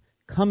Jerusalem,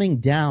 coming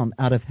down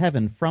out of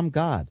heaven from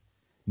God,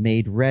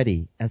 made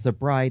ready as a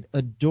bride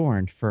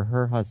adorned for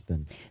her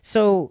husband.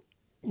 So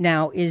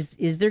now, is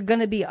there going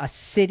to be a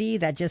city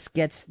that just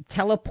gets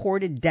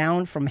teleported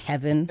down from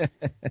heaven?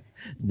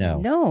 No.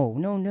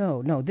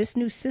 No. This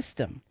new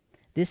system,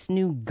 this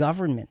new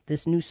government,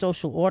 this new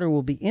social order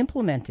will be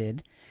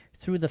implemented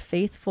through the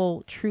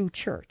faithful, true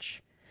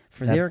church.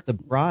 That's the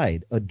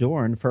bride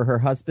adorned for her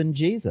husband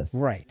Jesus.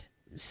 Right.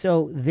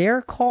 So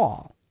their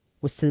call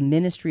was to the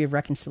ministry of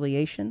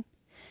reconciliation.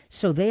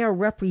 So they are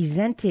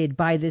represented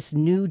by this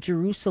new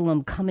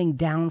Jerusalem coming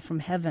down from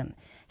heaven.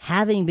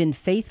 Having been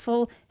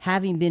faithful,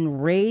 having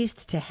been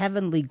raised to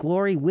heavenly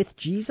glory with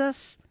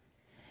Jesus.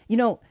 You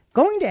know,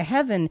 going to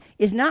heaven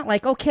is not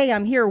like, okay,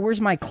 I'm here,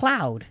 where's my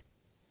cloud?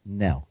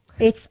 No.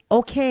 It's,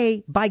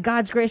 okay, by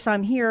God's grace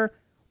I'm here,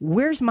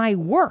 where's my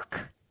work?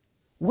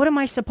 What am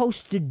I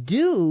supposed to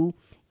do?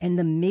 And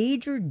the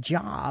major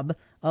job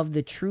of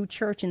the true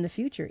church in the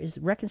future is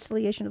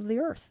reconciliation of the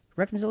earth,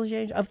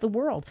 reconciliation of the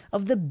world,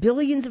 of the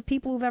billions of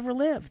people who've ever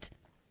lived.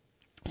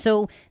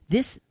 So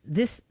this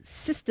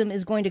system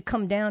is going to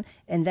come down,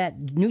 and that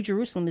New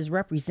Jerusalem is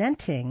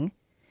representing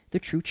the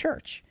true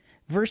church.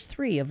 Verse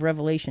 3 of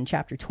Revelation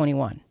chapter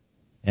 21.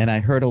 And I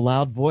heard a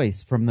loud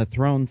voice from the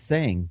throne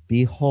saying,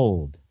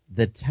 Behold,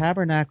 The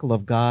tabernacle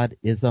of God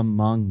is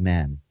among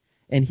men,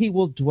 and he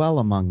will dwell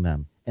among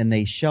them, and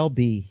they shall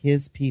be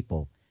his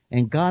people,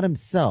 and God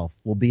himself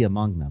will be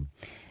among them.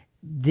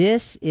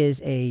 This is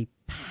a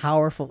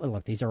powerful...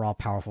 Look, these are all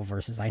powerful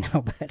verses, I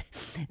know, but...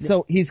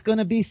 So he's going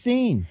to be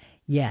seen.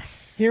 Yes.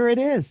 Here it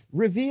is,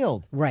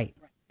 revealed. Right.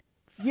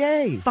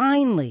 Yay.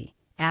 Finally,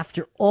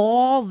 after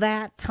all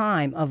that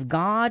time of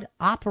God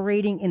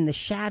operating in the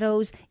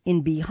shadows,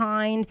 in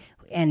behind,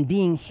 and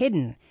being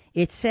hidden,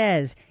 it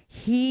says,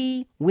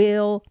 he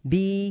will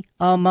be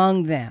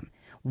among them.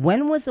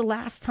 When was the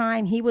last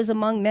time he was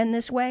among men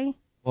this way?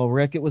 Well,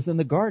 Rick, it was in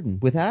the garden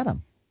with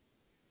Adam.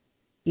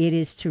 It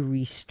is to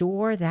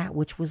restore that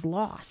which was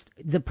lost.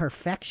 The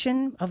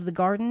perfection of the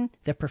garden,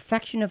 the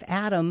perfection of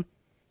Adam,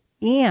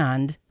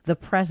 and the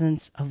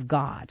presence of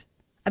God.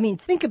 I mean,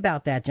 think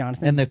about that,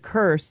 Jonathan. And the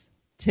curse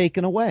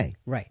taken away.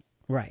 Right,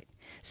 right.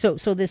 So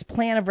this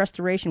plan of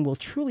restoration will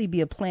truly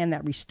be a plan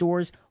that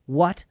restores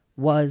what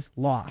was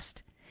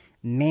lost.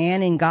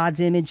 Man in God's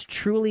image,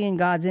 truly in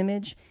God's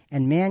image,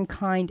 and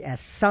mankind as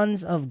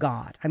sons of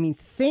God. I mean,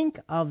 think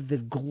of the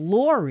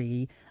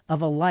glory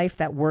of a life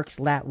that works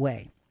that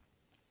way.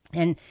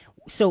 And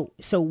so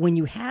when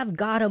you have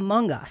God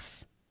among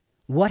us,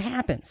 what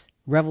happens?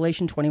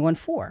 Revelation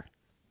 21:4.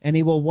 And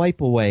he will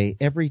wipe away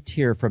every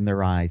tear from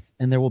their eyes,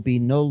 and there will be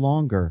no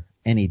longer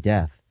any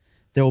death.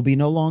 There will be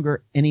no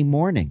longer any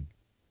mourning,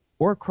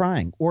 or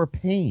crying, or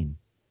pain,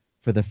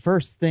 for the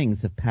first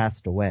things have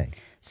passed away.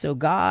 So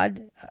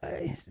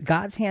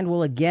God's hand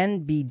will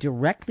again be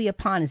directly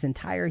upon his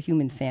entire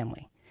human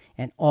family.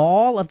 And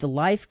all of the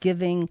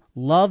life-giving,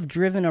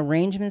 love-driven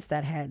arrangements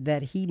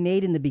that he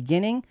made in the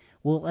beginning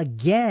will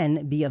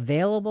again be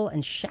available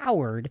and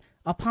showered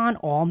upon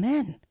all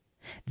men.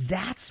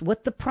 That's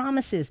what the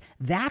promise is.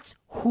 That's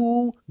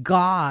who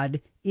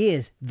God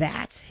is.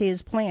 That's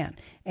his plan.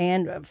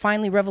 And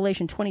finally,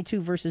 Revelation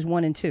 22, verses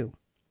 1 and 2.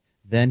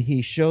 Then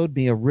he showed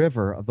me a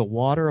river of the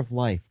water of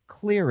life,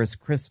 clear as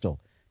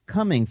crystal,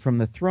 coming from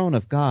the throne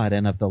of God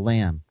and of the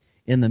Lamb.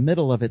 In the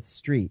middle of its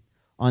street,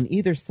 on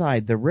either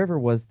side, the river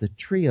was the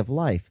tree of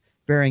life,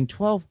 bearing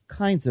 12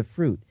 kinds of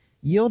fruit,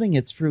 yielding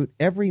its fruit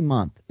every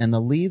month, and the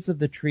leaves of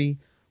the tree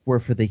were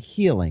for the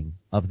healing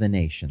of the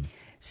nations.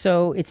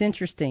 So it's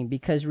interesting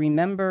because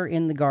remember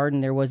in the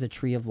garden there was a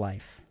tree of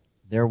life.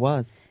 There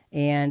was.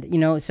 And,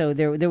 so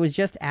there was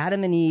just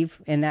Adam and Eve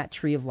and that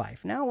tree of life.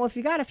 Now, well, if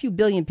you got a few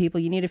billion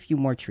people, you need a few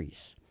more trees.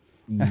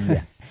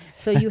 Yes.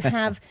 So you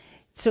have,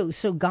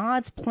 so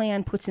God's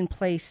plan puts in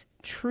place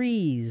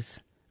trees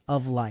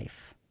of life.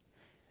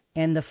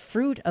 And the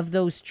fruit of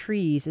those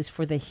trees is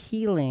for the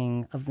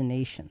healing of the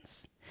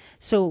nations.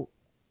 So,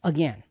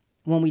 again,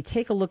 when we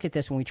take a look at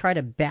this, when we try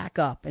to back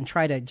up and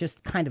try to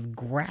just kind of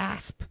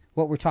grasp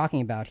what we're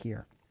talking about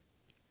here,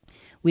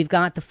 we've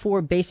got the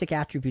 4 basic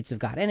attributes of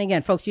God. And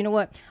again, folks, you know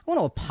what? I want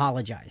to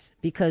apologize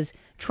because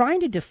trying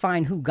to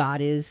define who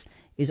God is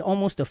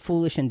almost a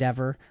foolish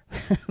endeavor.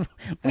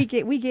 we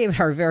gave it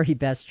our very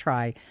best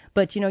try,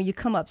 but, you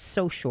come up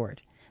so short.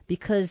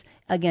 Because,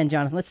 again,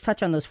 Jonathan, let's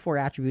touch on those 4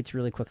 attributes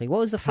really quickly.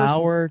 What was the first one?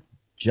 Power,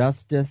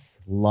 justice,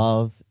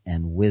 love,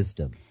 and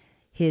wisdom.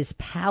 His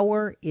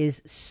power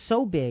is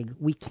so big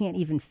we can't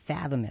even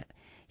fathom it.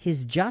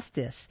 His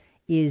justice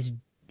is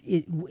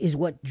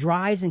what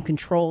drives and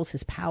controls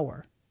his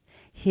power.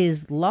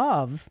 His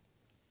love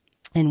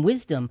and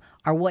wisdom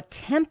are what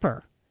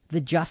temper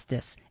the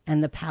justice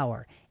and the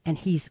power. And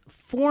he's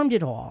formed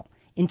it all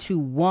into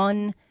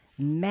one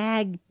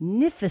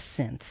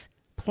magnificent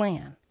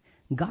plan.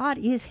 God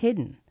is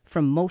hidden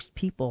from most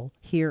people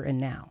here and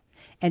now.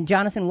 And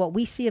Jonathan, what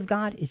we see of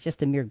God is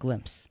just a mere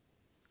glimpse.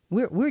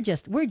 We're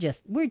just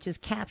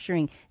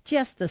capturing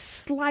just the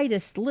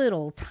slightest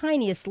little,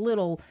 tiniest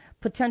little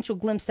potential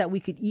glimpse that we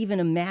could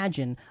even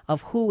imagine of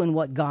who and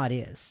what God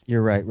is.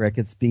 You're right, Rick.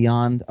 It's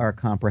beyond our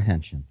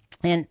comprehension.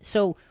 And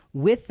so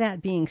with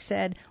that being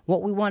said,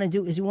 what we want to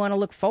do is we want to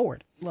look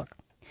forward. Look,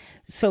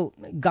 so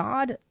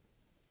God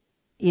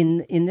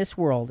in this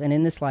world and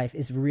in this life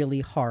is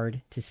really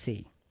hard to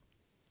see.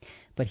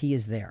 But he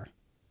is there.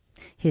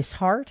 His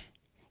heart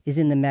is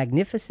in the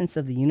magnificence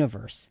of the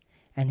universe,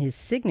 and his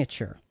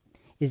signature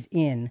is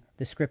in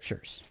the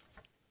Scriptures.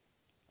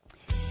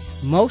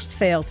 Most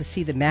fail to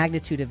see the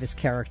magnitude of his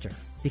character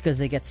because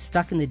they get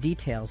stuck in the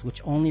details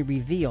which only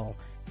reveal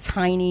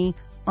tiny,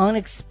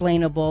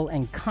 unexplainable,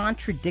 and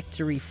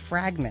contradictory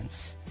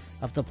fragments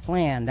of the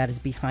plan that is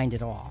behind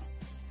it all.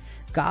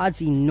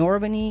 God's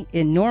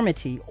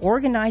enormity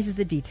organizes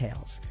the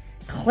details,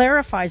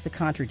 clarifies the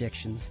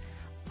contradictions,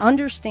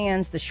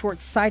 understands the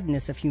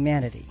short-sightedness of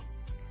humanity.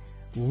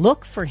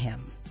 Look for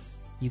him.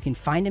 You can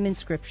find him in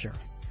Scripture.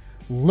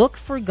 Look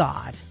for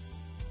God,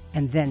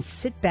 and then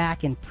sit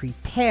back and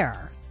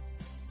prepare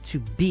to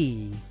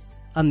be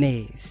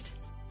amazed.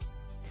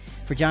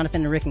 For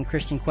Jonathan and Rick and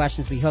Christian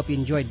Questions, we hope you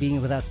enjoyed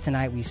being with us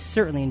tonight. We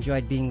certainly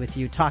enjoyed being with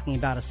you, talking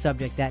about a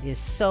subject that is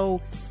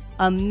so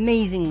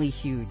amazingly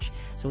huge.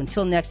 So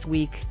until next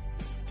week,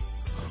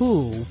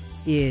 who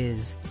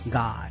is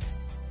God?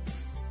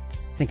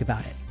 Think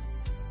about it.